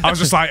I was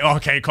just like,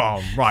 "Okay,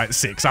 calm. Right,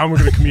 6. How am I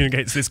going to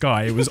communicate to this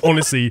guy?" It was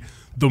honestly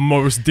the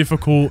most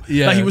difficult.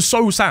 Yeah. Like, he was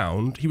so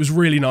sound. He was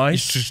really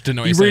nice. You just didn't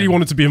know what he he really said.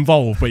 wanted to be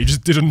involved, but he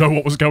just didn't know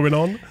what was going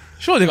on.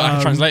 Sure, they got like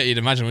a translator, you'd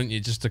imagine, wouldn't you?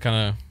 Just to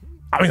kind of...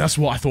 I mean, that's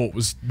what I thought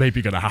was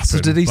maybe going to happen. So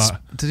did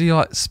but he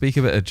like speak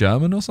a bit of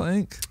German or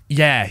something?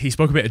 yeah, he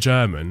spoke a bit of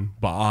German,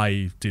 but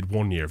I did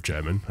 1 year of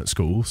German at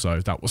school, so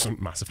that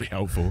wasn't massively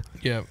helpful.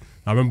 Yeah.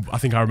 I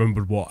think I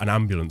remembered what an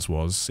ambulance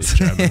was in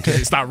German. 'Cause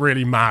it's that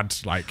really mad,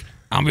 like,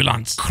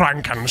 Ambulance.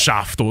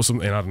 Krankenhaft or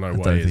something. I don't know I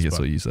what don't it think is. it's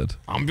but- what you said.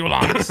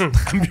 Ambulance.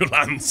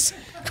 Ambulance.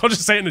 Can't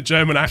just say it in a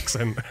German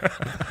accent.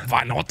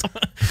 Why not?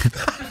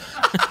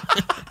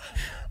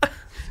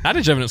 I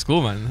did German at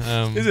school,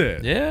 man. Is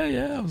it?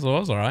 Yeah. I was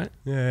all right.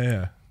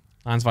 Yeah.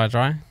 Eins, zwei,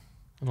 drei,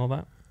 and all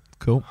that.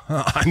 Cool.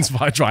 Eins,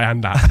 zwei, drei,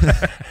 and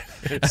that.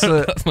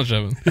 So That's not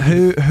German.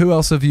 who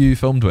else have you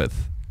filmed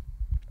with?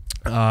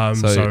 So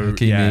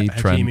Hakimi,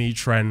 Trent. Hakimi,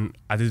 Trent.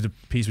 I did a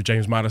piece with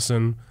James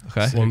Maddison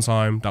Okay. one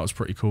time. That was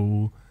pretty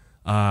cool.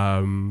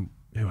 Who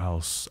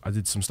else? I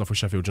did some stuff with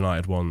Sheffield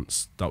United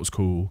once. That was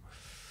cool.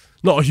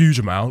 Not a huge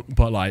amount,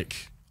 but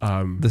like...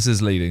 This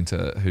is leading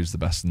to who's the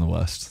best and the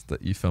worst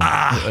that you filmed.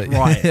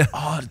 right.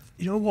 Yeah.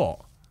 You know what?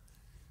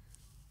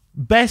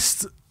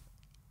 Best...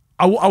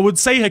 I would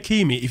say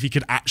Hakimi if he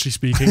could actually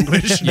speak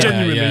English. Yeah,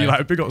 Genuinely, yeah.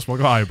 like, big up my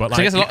guy. But So I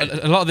like, guess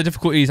a lot of the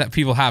difficulties that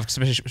people have,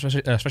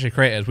 especially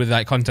creators with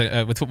like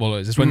content with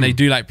footballers, is when they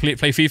do like play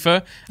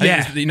FIFA.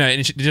 I think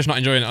it's, they're just not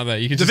enjoying it. Are they?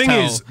 You can the just thing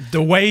tell. is,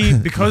 the way,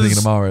 because... Thinking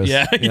of Mahrez.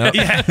 Yeah.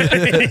 yeah,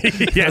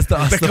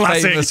 That's the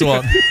classic. famous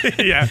one.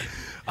 Yeah.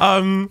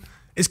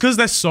 It's because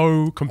they're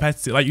so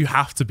competitive. Like, you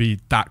have to be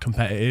that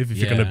competitive if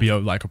you're going to be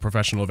like a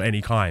professional of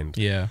any kind.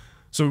 Yeah.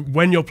 So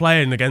when you're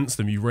playing against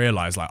them, you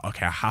realise, like,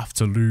 okay, I have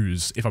to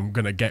lose if I'm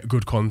going to get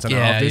good content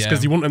out of this,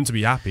 because you want them to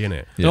be happy,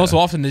 innit? And also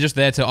often they're just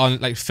there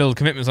to fill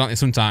commitments, aren't they?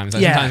 Sometimes,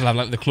 sometimes they'll have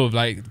like the club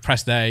like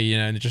press day,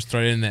 and they just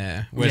throw it in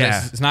there.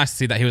 Whereas it's nice to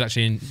see that he was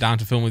actually down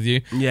to film with you.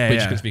 Yeah, but you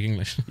just couldn't speak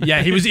English.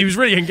 Yeah, he was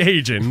really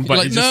engaging, but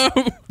like, he just,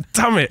 no,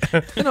 damn it.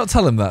 You not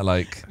tell him that,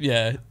 like,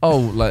 yeah, oh,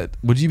 like,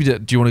 do you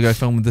want to go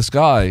film with this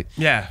guy?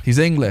 Yeah. He's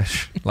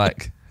English.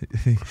 Like,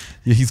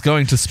 he's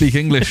going to speak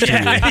English to you.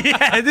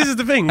 Yeah, this is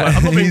the thing. Like,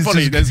 I'm not being He's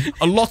funny. just- There's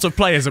a lot of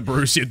players at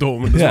Borussia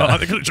Dortmund as well.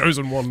 Like, they could have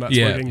chosen one that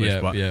spoke English.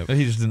 But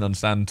He just didn't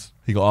understand.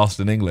 He got asked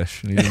in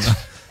English. And he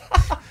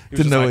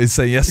didn't know what he'd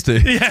say yes to.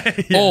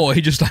 yeah. Or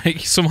he just like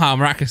somehow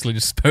miraculously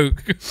just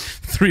spoke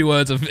 3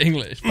 words of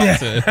English back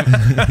to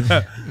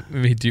him.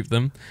 Maybe he duped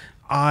them.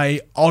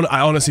 I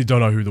honestly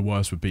don't know who the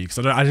worst would be,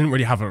 because I didn't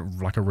really have a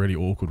really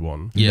awkward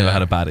one. You never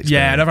had a bad experience.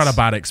 Yeah, I never had a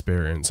bad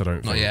experience. I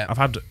don't think. yet. I've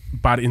had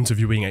bad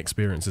interviewing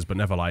experiences, but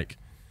never like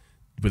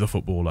with a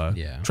footballer.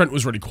 Yeah. Trent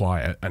was really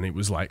quiet, and it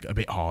was like a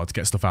bit hard to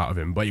get stuff out of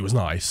him, but he was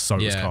nice, so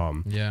it was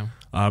calm. Yeah.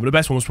 But the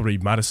best one was probably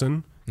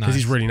Maddison, because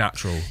he's Nice. really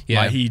natural. Yeah.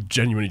 Like, he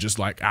genuinely just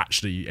like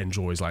actually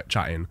enjoys like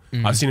chatting.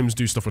 I've seen him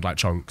do stuff with like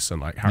Chunks and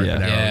like Harry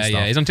Pinero and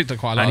stuff. Yeah. He's on TikTok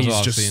quite a lot And as he's well.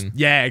 I've just seen.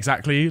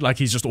 exactly. Like,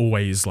 he's just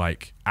always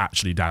like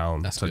actually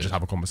down That's to good. just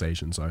have a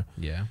conversation. So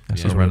Yeah. I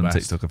saw He's a one of random the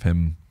best. TikTok of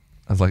him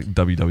as like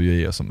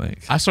WWE or something.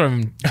 I saw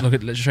him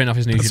showing off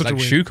his new That's such like a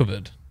weird- shoe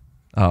cupboard.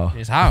 Oh,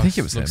 His house. I think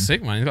it was him. Looks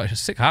sick, man. He's got a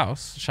sick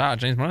house. Shout out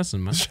James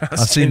Madison, man. I've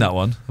seen that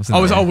one. was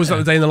that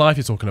the day in the life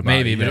you're talking about?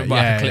 Maybe, but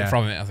like a clip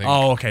from it, I think.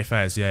 Oh, okay,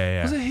 fairs.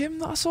 Yeah. Was it him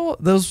that I saw?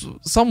 There was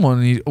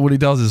someone. All he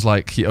does is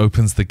like he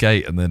opens the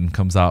gate and then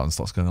comes out and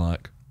starts going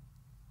like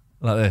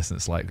this, and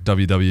it's like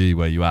WWE,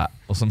 where you at,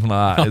 or something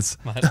like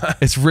that.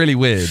 It's really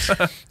weird.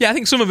 Yeah, I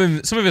think some of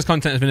his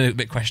content has been a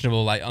bit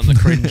questionable, like on the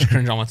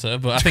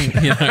cringeometer. But I think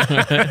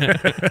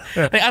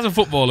like, as a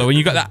footballer, when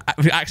you got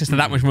that access to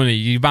that much money,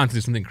 you're bound to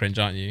do something cringe,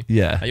 aren't you?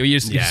 Yeah. Like, you're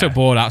so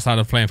bored outside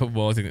of playing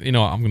football. I think, you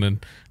know what, I'm gonna,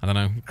 I don't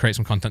know, create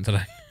some content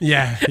today.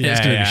 Yeah. It's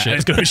gonna be shit.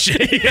 It's gonna be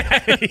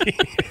shit.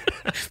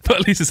 But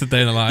at least it's a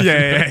day in the life.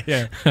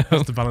 Yeah.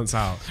 Has to balance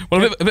out.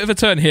 Well, a bit of a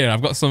turn here.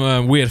 I've got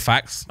some weird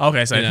facts.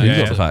 Okay, so You know, You've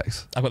got the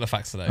facts. I've got the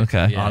facts today.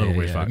 Okay. I love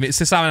weird facts.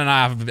 So Simon and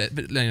I have a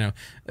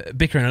bit,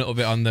 bickering a little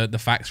bit on the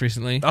facts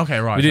recently. Okay,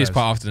 right. We do this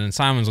quite often, and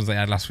Simon's ones they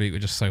had last week were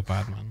just so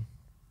bad, man.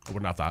 I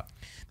wouldn't have that.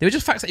 They were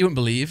just facts that you wouldn't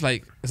believe,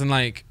 like, as in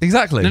like...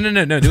 Exactly.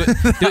 No.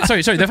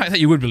 Sorry, they're facts that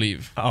you would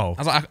believe. Oh. I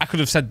was like, I could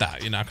have said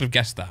that, I could have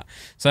guessed that.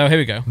 So here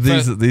we go.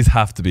 These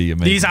have to be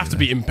amazing. These have to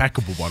be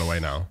impeccable, by the way,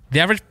 now. The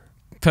average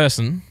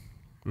person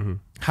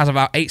has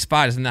about 8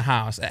 spiders in their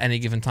house at any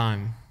given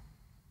time.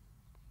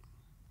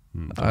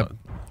 I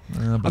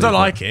don't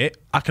like it.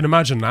 I can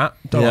imagine that.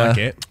 Don't like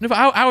it. No, but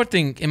I would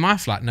think in my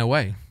flat, no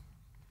way.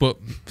 But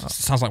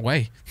sounds like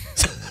way.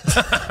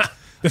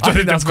 I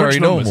think that's very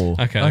normal.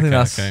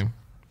 Okay.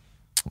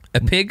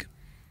 A pig's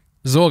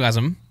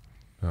orgasm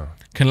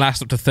can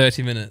last up to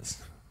 30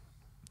 minutes.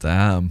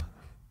 Damn.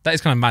 That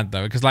is kind of mad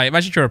though, because like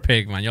imagine you're a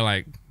pig, man. You're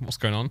like, what's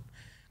going on?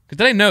 Because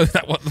they know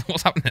that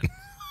what's happening.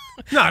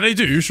 No, they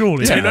do.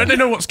 Surely, they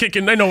know what's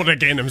kicking. They know what they're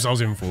getting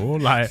themselves in for.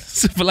 Like,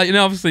 but like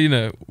obviously,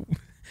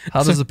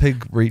 How does a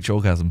pig reach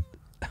orgasm?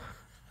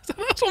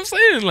 That's what I'm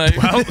saying. Like,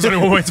 well, there's only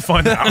one way to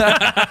find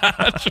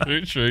out.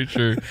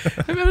 True.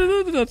 I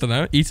don't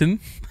know. Eating.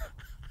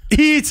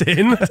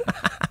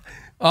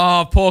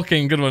 Oh,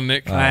 porking. Good one,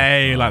 Nick.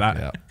 Hey, like that.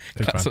 Yeah.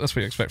 That's what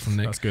you expect from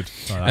Nick. That's good.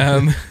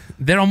 Like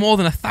there are more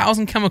than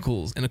 1,000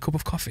 chemicals in a cup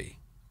of coffee.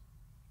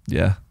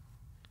 Yeah.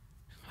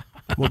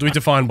 What do we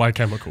define by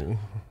chemical?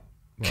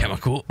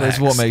 Chemical. That's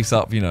X. what makes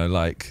up,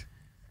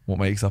 what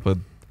makes up a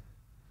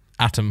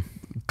atom.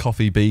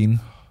 coffee bean.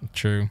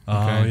 True. Oh,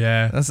 Okay.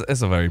 yeah.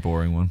 That's a very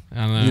boring one.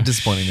 I know. You're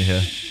disappointing me here.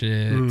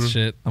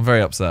 Shit. I'm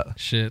very upset.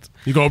 Shit.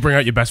 You got to bring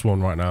out your best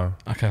one right now.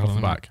 Okay, hold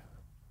on. Back.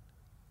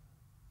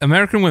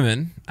 American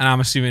women, and I'm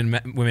assuming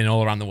women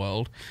all around the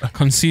world,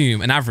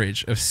 consume an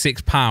average of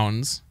 6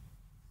 pounds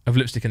of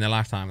lipstick in their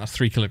lifetime. That's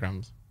 3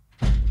 kilograms.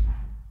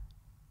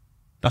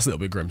 That's a little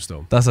bit grim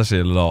still. That's actually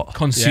a lot.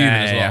 Consuming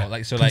as well. Yeah.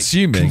 Like so,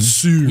 Consuming?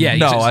 Consume. Yeah.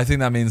 No, I think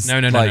that means No.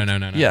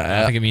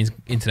 Yeah. I think it means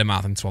into the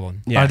mouth and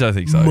swallowing. Yeah. I don't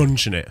think so.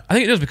 Munching it. I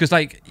think it does because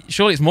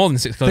surely it's more than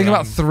 6 Think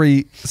kilograms. about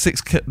 3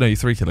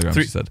 kilograms.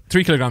 You said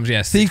 3 kilograms.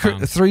 Yes. 6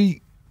 pounds.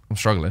 I'm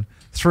struggling.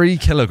 3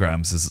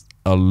 kilograms is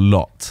a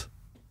lot.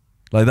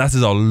 Like that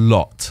is a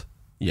lot.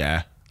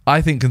 Yeah.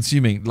 I think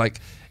consuming,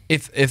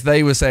 if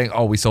they were saying,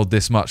 oh, we sold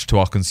this much to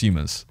our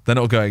consumers, they're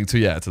not going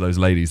to those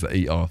ladies that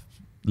eat our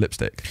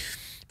lipstick.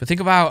 But think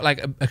about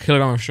like a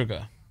kilogram of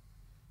sugar.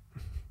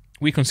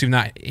 We consume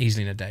that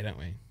easily in a day, don't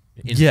we?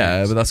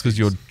 Yeah, but that's because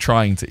you're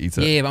trying to eat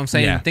it. Yeah, but I'm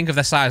saying, think of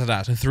the size of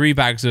that. So 3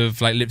 bags of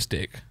like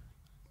lipstick,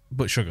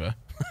 but sugar.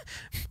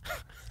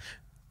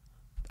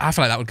 I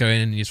feel like that would go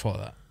in and you swallow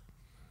that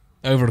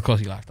over the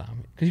course of your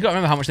lifetime. Because you got to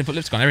remember how much they put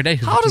lipstick on every day.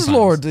 How does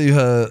Laura do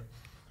her?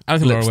 I don't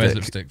think Laura wears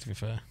lipstick? lipstick, to be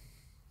fair.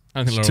 I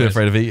don't think She's Laura too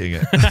afraid of eating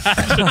it.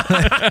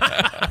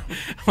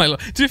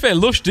 To be fair,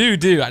 Lush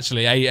do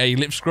actually a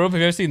lip scrub. Have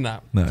you ever seen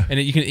that? No. And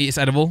you can eat, it's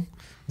edible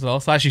as well.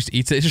 So I actually used to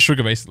eat it. It's just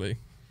sugar basically.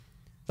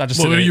 So I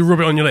just You rub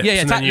it on your lips.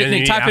 Yeah.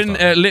 Type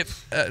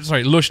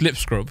in Lush lip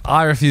scrub.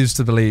 I refuse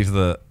to believe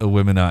that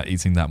women are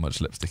eating that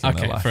much lipstick in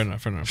their life. Fair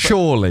enough.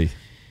 Surely.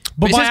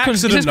 But it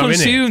says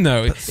consume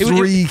though.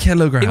 3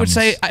 kilograms. It would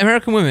say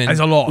American women That's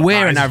a lot.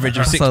 wear an average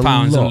of 6 That's a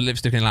pounds lot. of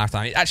lipstick in a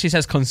lifetime. It actually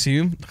says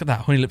consume. Look at that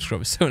honey lip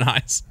scrub. It's so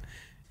nice.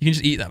 You can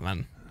just eat that,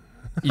 man.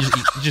 You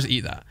just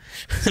eat that.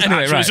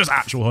 Anyway, right. It's just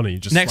actual honey.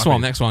 Just Next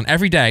one.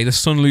 Every day, the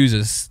sun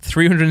loses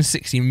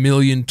 360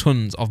 million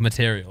tons of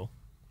material.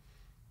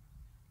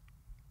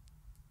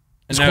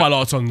 It's quite a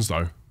lot of tons,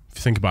 though, if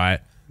you think about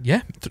it.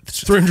 Yeah.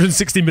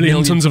 360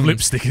 million tons of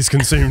lipstick is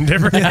consumed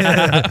every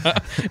day.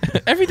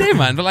 Every day,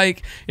 man. But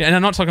and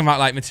I'm not talking about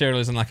like material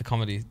as in like a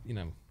comedy,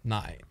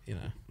 night,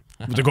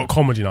 They've got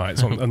comedy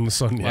nights on the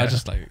sun, Well, I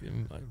just like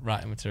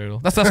writing material.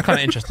 That's kind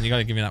of interesting. You got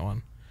to give me that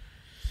one.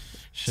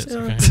 Shit.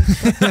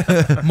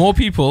 Okay. More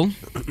people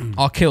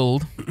are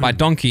killed by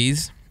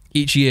donkeys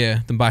each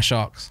year than by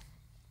sharks.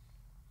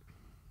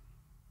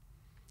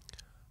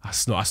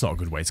 That's not a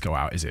good way to go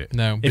out, is it?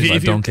 No.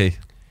 If donkey.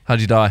 How'd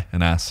you die?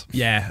 An ass.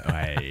 Yeah.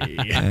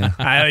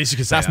 At least you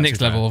could say that's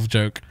Nick's level of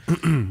joke.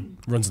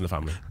 Runs in the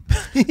family.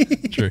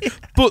 True.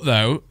 But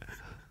though,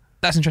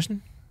 that's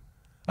interesting.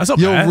 That's not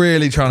You're bad.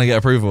 really trying to get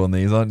approval on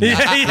these, aren't you?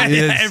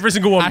 Yeah, every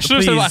single one. I should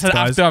have said what I said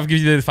after I've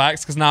given you the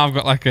facts because now I've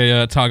got like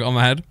a target on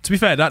my head. To be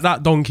fair,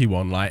 that donkey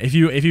one, like if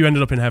you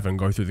ended up in heaven,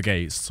 go through the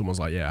gates, someone's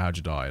like, yeah, how'd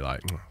you die?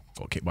 Like,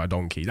 got kicked by a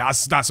donkey.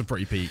 That's a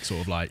pretty peak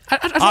sort of like.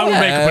 I would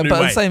make up a new but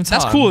way. at the same time,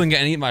 That's cooler than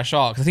getting eaten by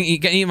sharks. I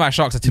think getting eaten by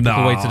sharks is a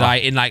typical way to die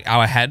in like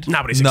our head.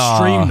 Nah, but it's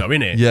extreme though,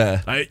 isn't it?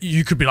 Yeah. Like,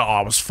 you could be like, oh,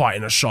 I was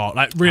fighting a shark.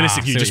 Like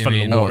realistically, you just fell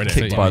in the water, innit?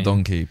 kicked by a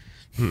donkey.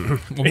 In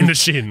the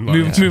shin.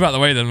 Like, Move out of the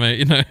way then,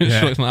 mate.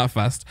 It's not that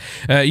fast.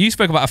 You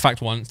spoke about a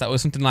fact once that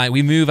was something like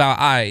we move our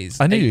eyes.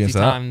 I knew you 80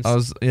 said that. times. I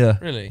was, yeah.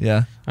 Really?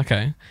 Yeah.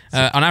 Okay.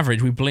 On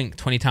average, we blink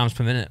 20 times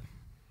per minute.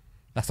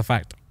 That's the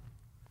fact.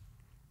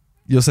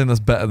 You're saying that's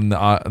better than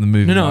the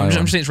movie? No, I'm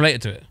just saying it's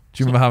related to it.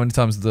 Do you remember how many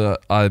times the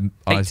eyes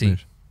 80.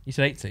 move? You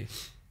said 80.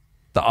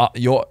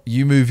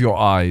 You move your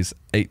eyes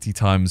 80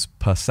 times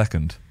per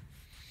second.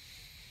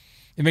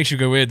 It makes you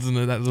go weird, doesn't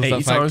it? That 80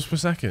 fact. times per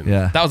second.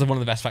 Yeah. That was one of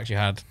the best facts you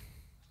had.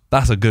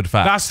 That's a good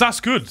fact. That's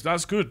good.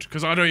 That's good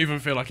because I don't even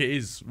feel like it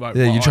is. Like,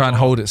 Yeah, you try and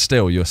hold it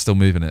still, you're still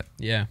moving it.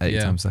 Yeah, 80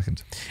 times a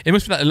second. It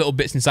must be like the little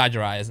bits inside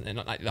your eye, isn't it?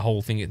 Not like the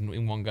whole thing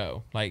in one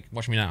go. Like,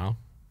 watch me now.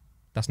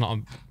 That's not.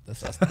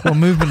 That's Well,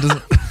 movement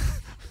doesn't.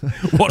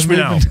 Watch me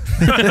now.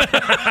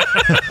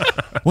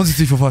 1, 2,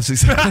 3, 4, 5, 6,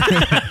 7.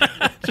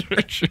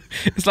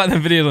 It's like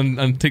them videos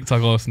on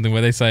TikTok or something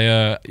where they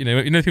say, you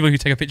know people who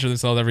take a picture of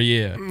themselves every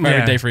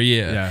day for a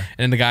year, and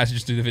then the guys who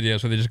just do the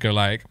videos where they just go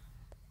like.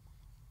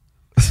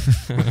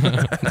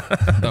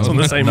 That was on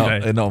the same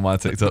day. Not on my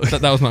TikTok.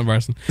 That was not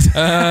embarrassing.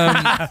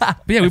 But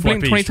yeah, we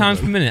blink 20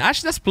 times per minute.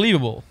 Actually, that's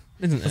believable,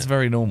 isn't it? That's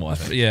very normal, I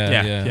think.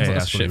 Yeah.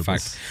 That's a shit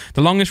fact.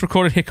 The longest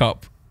recorded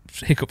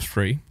hiccups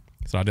free.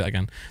 So I'll do that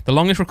again. The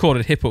longest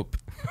recorded hiccup.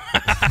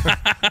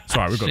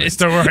 Sorry, we've got this.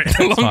 Don't worry.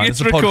 The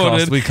longest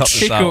recorded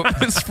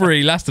hiccups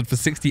free lasted for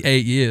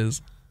 68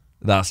 years.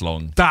 That's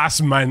long. That's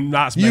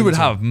you would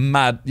have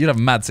you'd have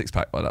a mad six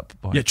pack by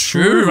that point. Yeah,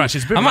 true. Actually,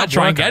 it's a bit I might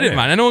try and get it,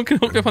 man. Anyone can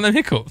hook me up on them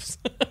hiccups.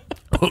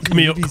 Hook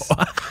me up.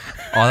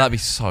 Oh, that'd be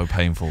so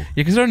painful. Yeah,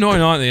 because they're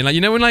annoying, aren't they? And like,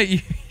 you know, when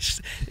like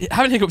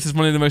having hiccups is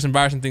one of the most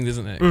embarrassing things,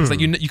 isn't it? It's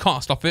like you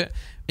can't stop it,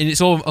 and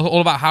it's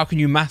all about how can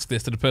you mask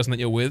this to the person that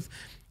you're with.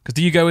 Because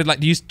do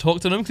you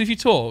talk to them? Because if you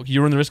talk,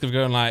 you run the risk of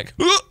going like.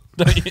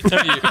 Don't you?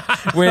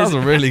 That was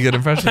a really good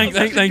impression. Thank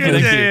you.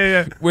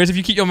 Yeah. Whereas if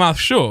you keep your mouth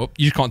shut,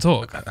 you just can't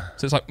talk.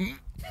 So it's like,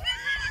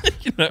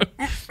 you know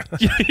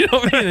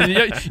what I mean? You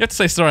have to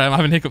say, sorry, I'm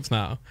having hiccups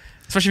now.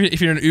 Especially if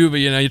you're in an Uber,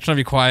 you know, you're trying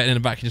to be quiet and in the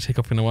back, you're just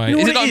hiccuping away. You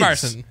know is it not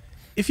embarrassing?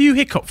 If you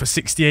hiccup for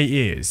 68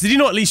 years, did you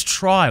not at least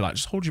try? Like,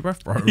 just hold your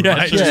breath, bro. Yeah,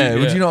 like,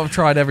 would you not have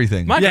tried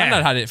everythking? My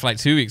granddad had it for like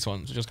 2 weeks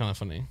once, which was kind of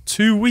funny.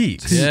 2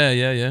 weeks?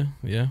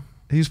 Yeah.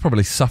 He was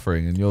probably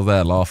suffering and you're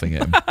there laughing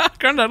at him.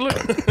 Granddad, look.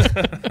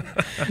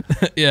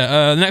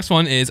 The next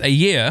one is a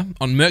year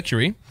on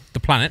Mercury, the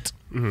planet,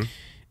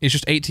 is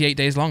just 88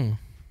 days long.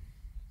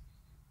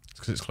 It's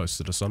because it's close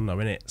to the sun, though,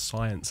 innit?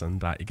 Science and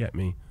that, you get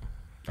me.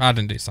 I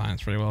didn't do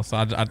science very well, so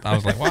I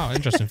was like, wow,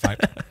 interesting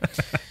fact.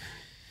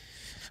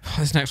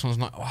 This next one's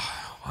not.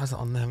 Why is it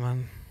on there,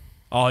 man?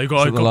 Oh, you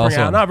got to bring it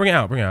out. No, bring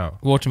it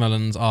out.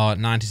 Watermelons are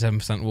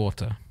 97%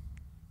 water.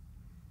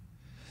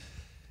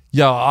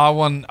 Yeah, I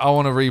want to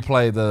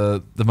replay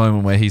the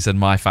moment where he said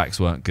my facts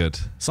weren't good.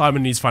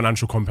 Simon needs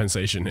financial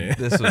compensation here.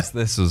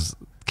 This was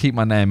keep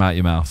my name out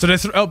your mouth. So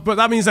but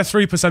that means they're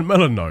 3%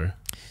 melon, though.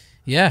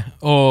 Yeah.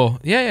 Or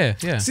yeah.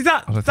 See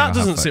that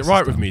doesn't sit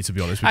right with me, to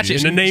be honest with you.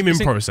 In the naming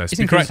process, it's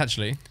incorrect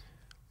actually.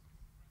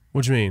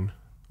 What do you mean?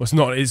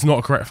 Well, it's not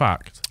a correct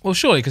fact. Well,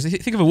 surely, because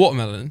think of a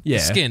watermelon, the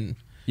skin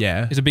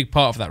is a big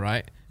part of that,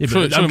 right? Yeah,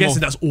 but I'm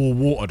guessing that's all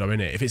water, though,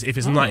 innit? If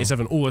it's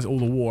 97, all the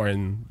water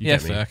in. You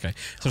get me? Okay.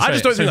 So I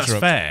just don't think that's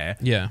fair.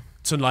 Yeah.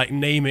 To like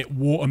name it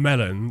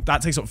watermelon,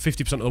 that takes up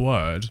 50% of the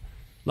word.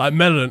 Like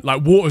melon,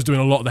 like water's doing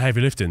a lot of the heavy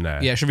lifting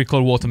there. Yeah, it should be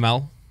called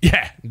watermel.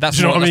 Yeah, that's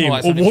do you know what I mean?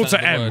 Like or water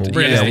M.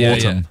 Really?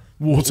 Yeah,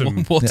 Waterm.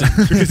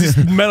 Because this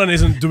melon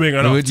isn't doing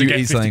enough to get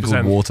 50%. Something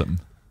called Waterm?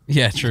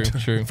 Yeah, true.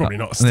 Probably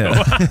not still.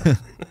 Yeah.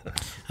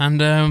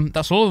 And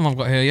that's all of them I've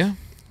got here, yeah?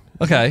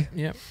 Okay.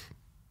 Yep.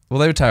 Well,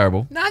 they were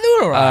terrible. Nah, they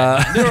were alright.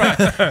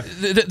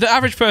 The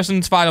average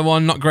person's Spider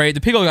one, not great.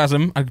 The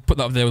Pigorgasm, I put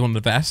that up there with one of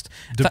the best.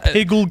 The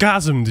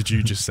Pigorgasm, did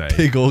you just say?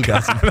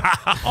 Pigorgasm.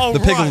 Oh, the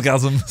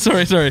Pigorgasm.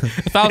 Sorry.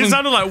 It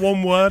sounded like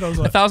one word. I was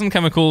like, 1,000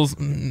 chemicals,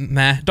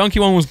 meh.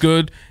 Donkey one was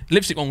good.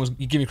 Lipstick one was,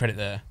 you give me credit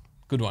there.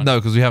 Good one. No,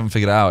 because we haven't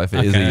figured out if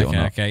it is or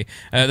not. Okay.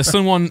 The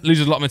Sun one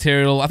loses a lot of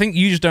material. I think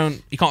you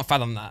can't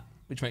fathom that,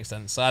 which makes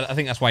sense. So I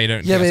think that's why you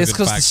don't. Yeah, but it's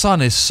because the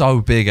sun is so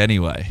big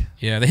anyway.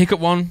 Yeah, the Hiccup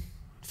one,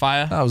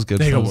 fire. That was good.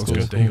 The Hiccup was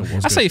good.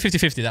 I'd say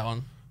 50-50 that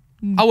one.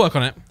 I'll work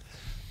on it.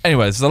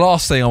 Anyways, the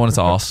last thing I wanted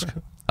to ask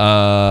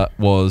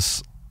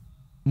was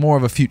more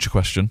of a future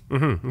question.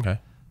 Okay.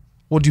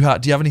 What do you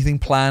have? Do you have anything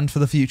planned for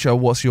the future?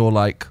 What's your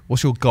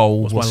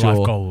goal? What's my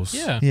life goals?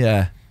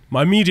 Yeah.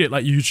 My immediate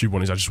YouTube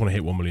one is I just want to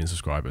hit 1 million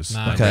subscribers.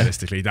 Nice. Okay.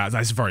 Realistically,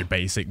 that's very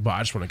basic, but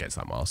I just want to get to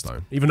that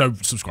milestone. Even though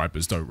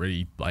subscribers don't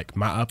really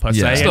matter per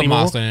se It's anymore. got a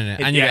milestone in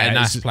it, and you get a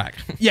nice plaque.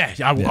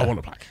 I want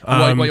a plaque. What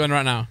are you on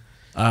right now?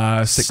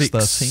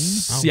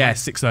 613. Yeah,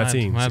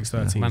 613. Mad.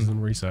 613 is in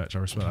research. I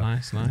respect that.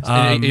 Nice.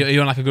 Are you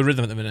on like a good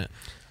rhythm at the minute?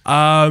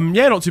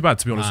 Yeah, not too bad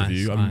to be honest with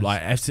you. I'm Nice.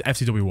 like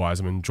FTW wise,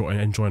 I'm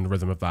enjoying the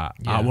rhythm of that.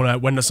 Yeah. I want to,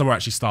 when the summer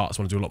actually starts,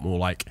 I want to do a lot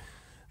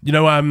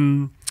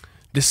more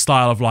this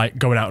style of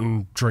going out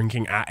and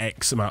drinking at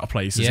X amount of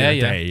places in a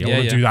day. I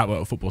want to do that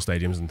at football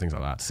stadiums and things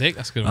like that. Sick,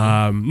 that's good.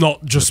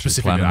 Not just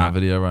specifically that that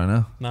video right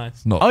now.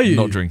 Nice.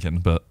 Not drinking,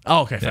 but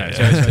okay, fair.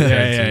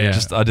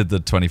 Yeah. I did the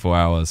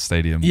 24-hour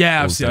stadium.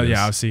 I've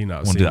seen that. I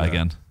want to do that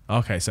again.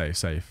 Okay,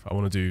 safe. I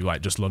want to do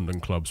just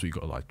London clubs. We've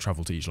got to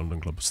travel to each London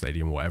club,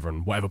 stadium, or whatever,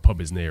 and whatever pub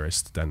is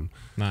nearest. Then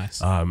nice.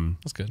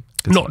 That's good.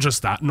 Not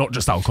just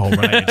alcohol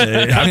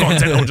related.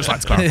 Content. I would just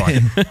like to clarify.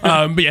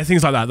 But yeah,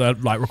 things like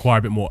that require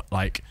a bit more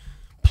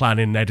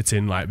planning,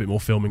 editing, a bit more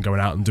filming, going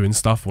out and doing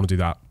stuff. I want to do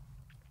that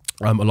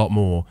a lot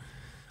more.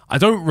 I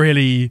don't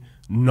really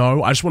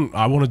know. I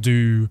want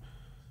to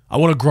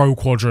grow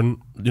Quadrant.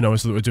 So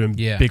that we're doing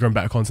bigger and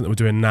better content than we're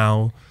doing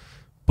now.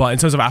 But in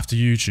terms of after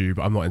YouTube,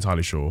 I'm not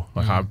entirely sure.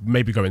 Like, I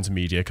maybe go into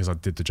media because I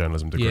did the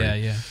journalism degree.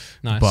 Yeah.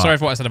 Nice. But- Sorry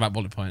for what I said about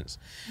bullet points.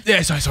 Yeah,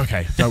 it's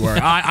okay. Don't worry.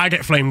 I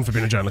get flamed for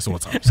being a journalist all the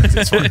time. So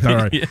it's fine.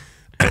 Don't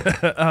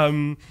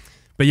worry.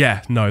 But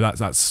yeah, no,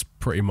 that's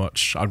pretty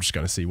much. I'm just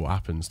going to see what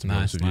happens. To be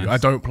honest with you, I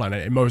don't plan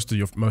it. Most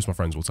of my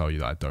friends will tell you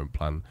that I don't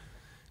plan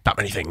that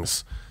many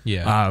things.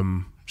 Yeah.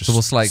 So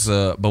what's like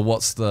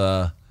what's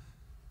the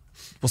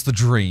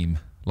dream?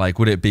 Like,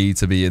 would it be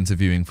to be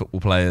interviewing football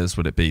players?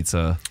 Would it be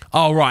to?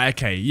 Oh right,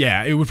 okay,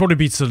 yeah. It would probably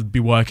be to be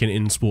working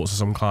in sports of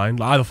some kind,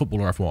 like either football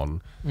or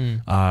F1.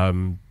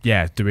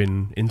 Yeah,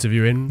 doing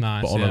interviewing,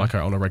 Nice, but on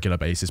on a regular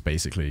basis,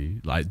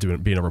 basically, like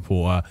being a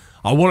reporter.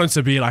 I wanted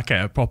to be like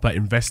a proper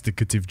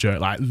investigative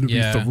journalist, like Louis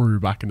Theroux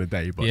back in the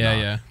day. But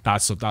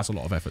that's a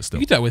lot of effort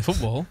still. You could do it with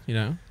football, you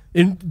know.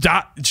 In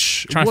that,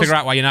 trying to figure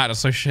out why United are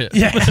so shit.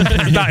 Yeah,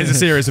 that is a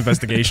serious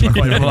investigation. I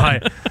can't even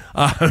lie.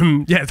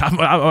 Yeah, that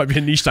might be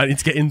a niche that I need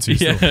to get into.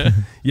 Still.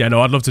 Yeah,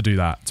 no, I'd love to do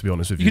that. To be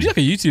honest with you, you could do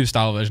like a YouTube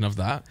style version of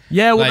that.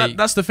 Yeah, well,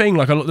 that's the thing.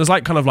 Like, there's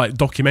like kind of like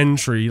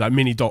documentary, like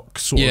mini doc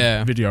sort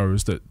of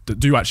videos that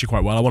do actually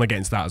quite well. I want to get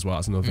into that as well.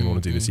 That's another thing I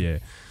want to do this year.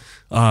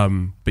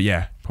 But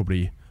yeah,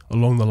 probably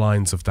along the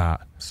lines of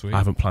that. Sweet. I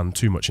haven't planned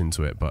too much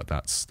into it, but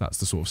that's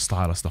the sort of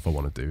style of stuff I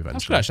want to do eventually.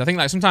 That's good, actually. I think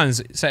like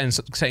sometimes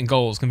setting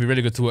goals can be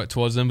really good to work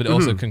towards them, but it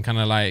also can kind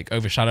of like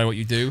overshadow what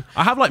you do.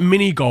 I have like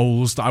mini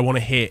goals that I want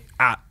to hit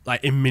at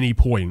like in mini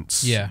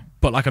points. Yeah.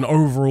 But like an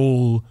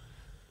overall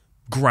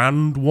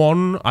grand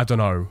one, I don't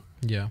know.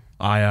 Yeah.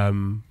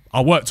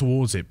 I'll work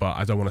towards it, but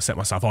I don't want to set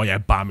myself,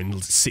 bam, in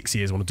 6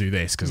 years I want to do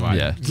this, because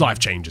life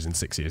changes in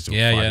 6 years.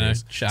 Yeah, yeah, no,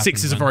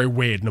 6 is a very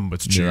weird number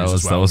to choose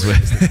as well. That was weird.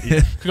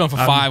 Could have gone for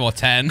 5 or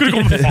 10. Could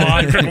have gone for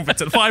 5, could have gone for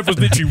 10. 5 was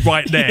literally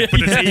right there for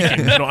the taking,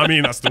 you know what I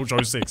mean? That still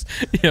chose 6.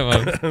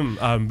 Yeah,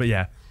 man. But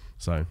yeah,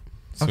 so.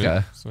 Sweet.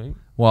 Okay. Sweet.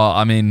 Well,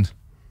 I mean,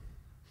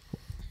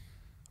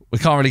 we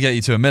can't really get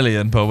you to 1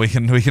 million, but we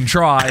can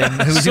try and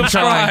get that's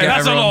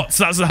everyone, a lot.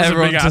 That's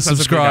everyone a big to ass.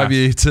 subscribe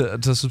you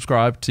to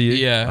subscribe to you.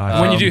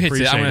 Yeah. When you do hit it,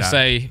 appreciate I'm going to that.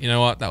 say, you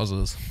know what, that was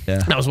us. Yeah.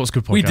 That was what's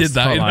good podcast. We did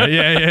that, Can't you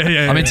know? lie.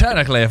 Yeah. I mean,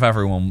 technically, if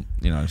everyone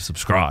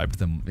subscribed,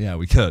 then yeah,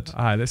 we could.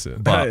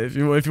 Listen. But- if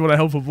you want to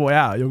help a boy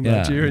out, young Yeah.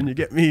 Nigerian, you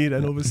get me,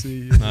 then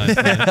obviously. Nice.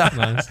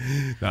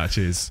 Nah,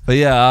 cheers. But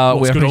yeah,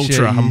 we What's Good appreciate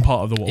Ultra. you. I'm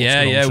part of the What's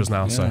Yeah, Good yeah. Ultras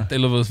now, so. They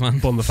love us, man.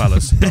 Bond the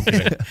fellas. No, I'm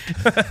kidding.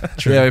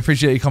 Yeah, we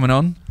appreciate you coming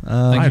on. Hey,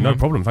 no man.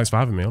 problem. Thanks for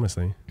having me,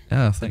 honestly.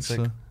 Yeah, thanks. Sick.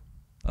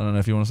 I don't know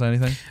if you want to say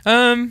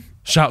anything.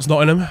 Shouts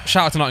Nottingham.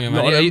 Shout out to Nottingham,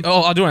 man. Nottingham.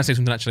 I do want to say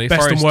something actually.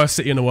 Best Forest, and worst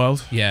city in the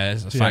world. Yeah,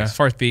 it's Yeah. facts.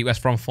 Forest beat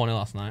West Brom 4-0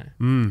 last night.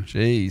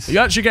 Jeez. Are you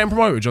actually getting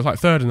promoted? Just like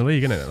third in the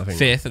league, isn't it? I think.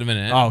 5th at the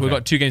minute. Oh, okay. We've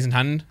got 2 games in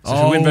hand. So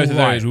if we win both of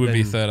right, those, we would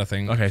be then- 3rd, I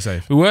think. Okay,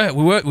 safe.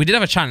 We did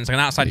have a chance, like an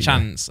outside There you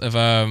chance of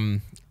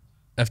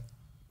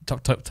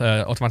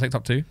automatic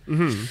top 2.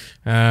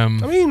 I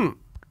mean,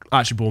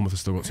 actually, Bournemouth has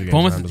still got 2 games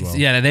in hand as well.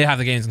 Yeah, they have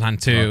the games in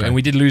hand too, Okay. and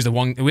we did lose the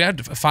one. We had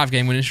a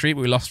 5-game winning streak,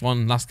 but we lost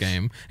one last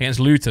game against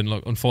Luton,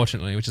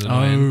 unfortunately, which is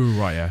annoying.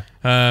 Oh, right, yeah.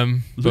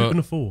 But Luton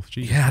the 4th.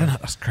 Jesus. yeah, I don't know.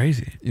 That's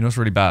crazy. You know what's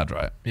really bad,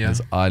 right? Yeah.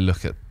 Is I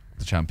look at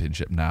the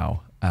championship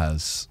now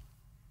as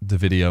the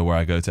video where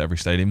I go to every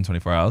stadium in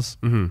 24 hours,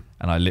 and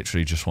I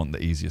literally just want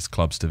the easiest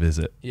clubs to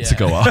visit to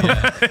go up.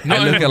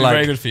 Not look at like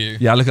very good for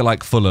you. I look at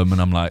like Fulham, and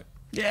I'm like,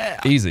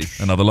 easy,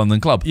 another London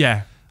club.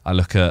 Yeah. I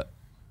look at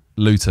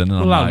Luton, and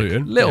I'm Well, like,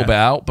 Luton, little bit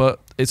out, but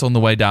it's on the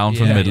way down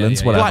from the Yeah,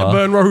 Midlands, yeah, yeah. whatever.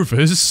 Blackburn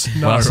Rovers.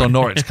 No. When I saw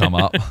Norwich come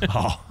up,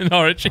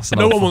 Norwich.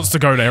 No one wants to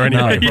go there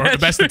anyway. No. Bro. At the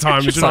best of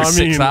times, it's you know like what I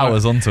mean? 6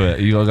 hours onto it.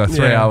 You got to go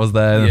 3 Yeah. hours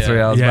there and Yeah. 3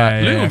 hours Yeah, back.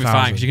 yeah. Luton would be fine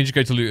 1,000. because you can just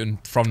go to Luton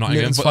from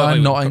Nottingham. Luton's but, fine,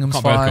 like, Nottingham's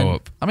can't both fine. go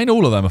up. I mean,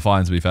 all of them are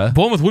fine, to be fair.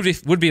 Bournemouth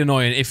would be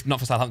annoying if not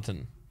for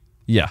Southampton,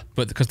 Yeah.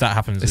 but because that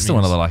happens, It's it still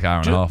means- another like hour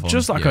and a half.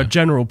 Just like Yeah. a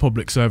general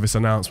public service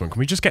announcement, can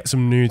we just get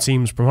some new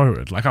teams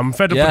promoted? Like, I'm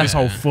fed up with Yeah. this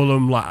whole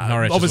Fulham, like,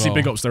 Norwich as obviously well.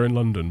 big ups, they're in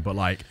London, but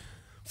like,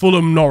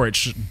 Fulham,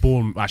 Norwich,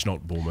 Bournemouth, actually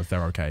not Bournemouth,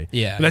 they're okay.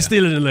 Yeah, But they're yeah.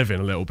 stealing a living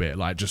a little bit,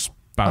 like, just I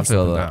bouncing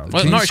feel them that. down.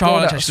 Well, Can you Norwich scroll are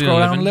down, actually scroll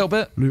down 11. a little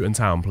bit? Luton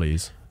Town,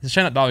 please. It's a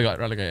shame that Derby got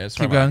relegated.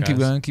 Sorry Keep going, about keep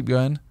that, guys. going, keep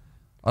going.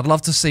 I'd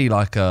love to see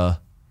like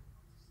a.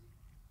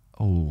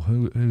 Oh,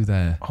 who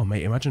there? Oh,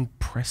 mate, imagine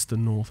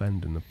Preston North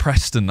End in the...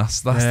 Preston.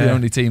 That's the Yeah.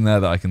 only team there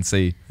that I can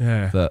see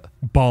Yeah. that.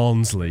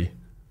 Barnsley.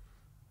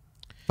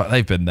 But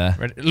they've been there.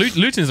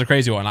 Luton's a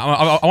crazy one.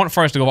 I want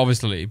Forest to go,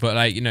 obviously, but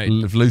like you know,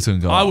 If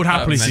Luton go, I would up,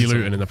 happily see mental.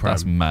 Luton in the Prem.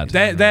 That's mad.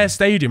 Their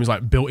stadium is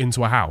like built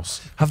into a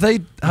house. Have they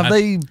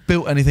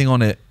built anything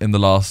on it in the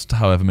last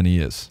however many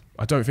years?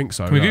 I don't think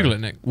so. can we no. Google it,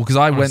 Nick? Well, because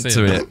I wanna went see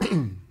to it.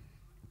 it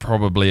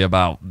probably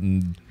about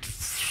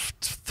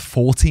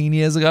 14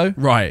 years ago,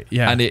 Right,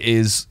 yeah. and it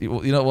is. You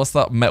know what's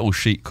that metal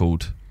sheet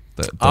called?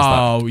 That does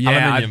Oh,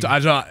 yeah. Aluminium. I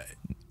don't... that?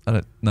 I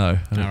don't know.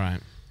 All right.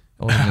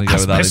 I wasn't going to go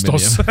with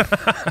Asbestos.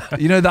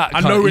 aluminium. You know that? I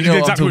know you know what I'm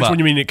exactly talking which about. one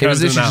you mean. It It was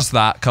curves in and literally out. just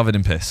that covered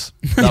in piss.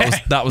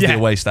 That was Yeah. the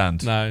away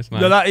stand. Nice.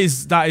 No, that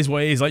is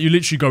what it is. Like, you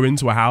literally go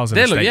into a house and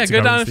There, look, estate yeah, to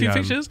go down a into few the,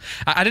 pictures.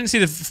 I didn't see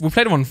we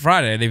played them on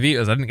Friday. They beat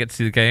us. I didn't get to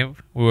see the game.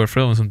 We were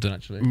filming something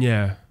actually.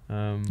 Yeah.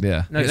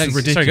 Yeah. No, It's sorry, go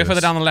ridiculous.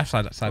 further down the left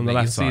side. On the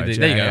left side, there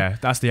you go. Yeah,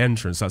 that's the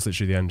entrance. That's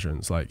literally the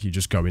entrance. Like you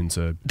just go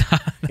into.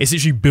 It's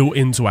literally built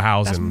into a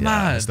housing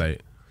mad.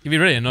 estate. You'd be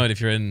really annoyed if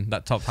you're in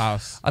that top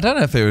house. I don't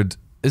know if it would.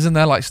 Isn't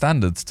there like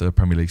standards to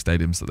Premier League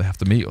stadiums that they have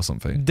to meet or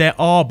something? There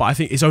are, but I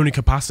think it's only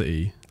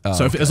capacity. Oh,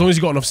 so okay. as long as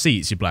you've got enough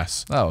seats, you're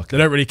blessed. Oh, okay. They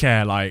don't really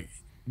care like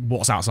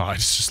what's outside.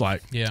 It's just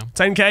like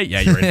 10k. Yeah,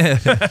 you're in.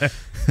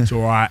 It's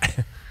all right.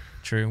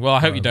 True. Well, I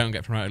hope you don't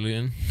get promoted,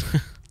 Luton.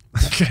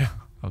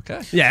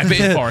 Okay. Yeah, a bit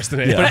in Forest,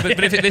 isn't it?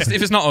 But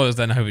if it's not us,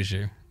 then I hope it's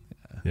you.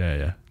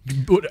 Yeah.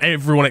 But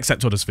everyone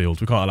except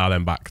Huddersfield, we can't allow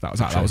them back. That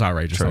was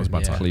outrageous. True. That was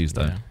bad time. Please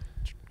don't. Yeah.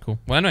 Cool.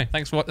 Well, anyway,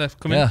 thanks for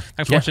coming. Yeah.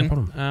 Thanks for watching. No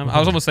problem. I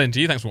was almost saying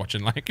to you, thanks for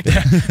watching. Like,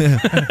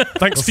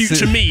 Thanks,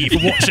 future me,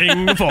 for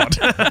watching the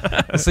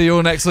pod. I'll see you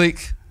all next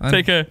week.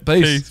 take care.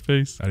 Peace.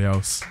 Peace.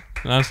 Adios.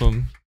 Nice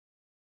one.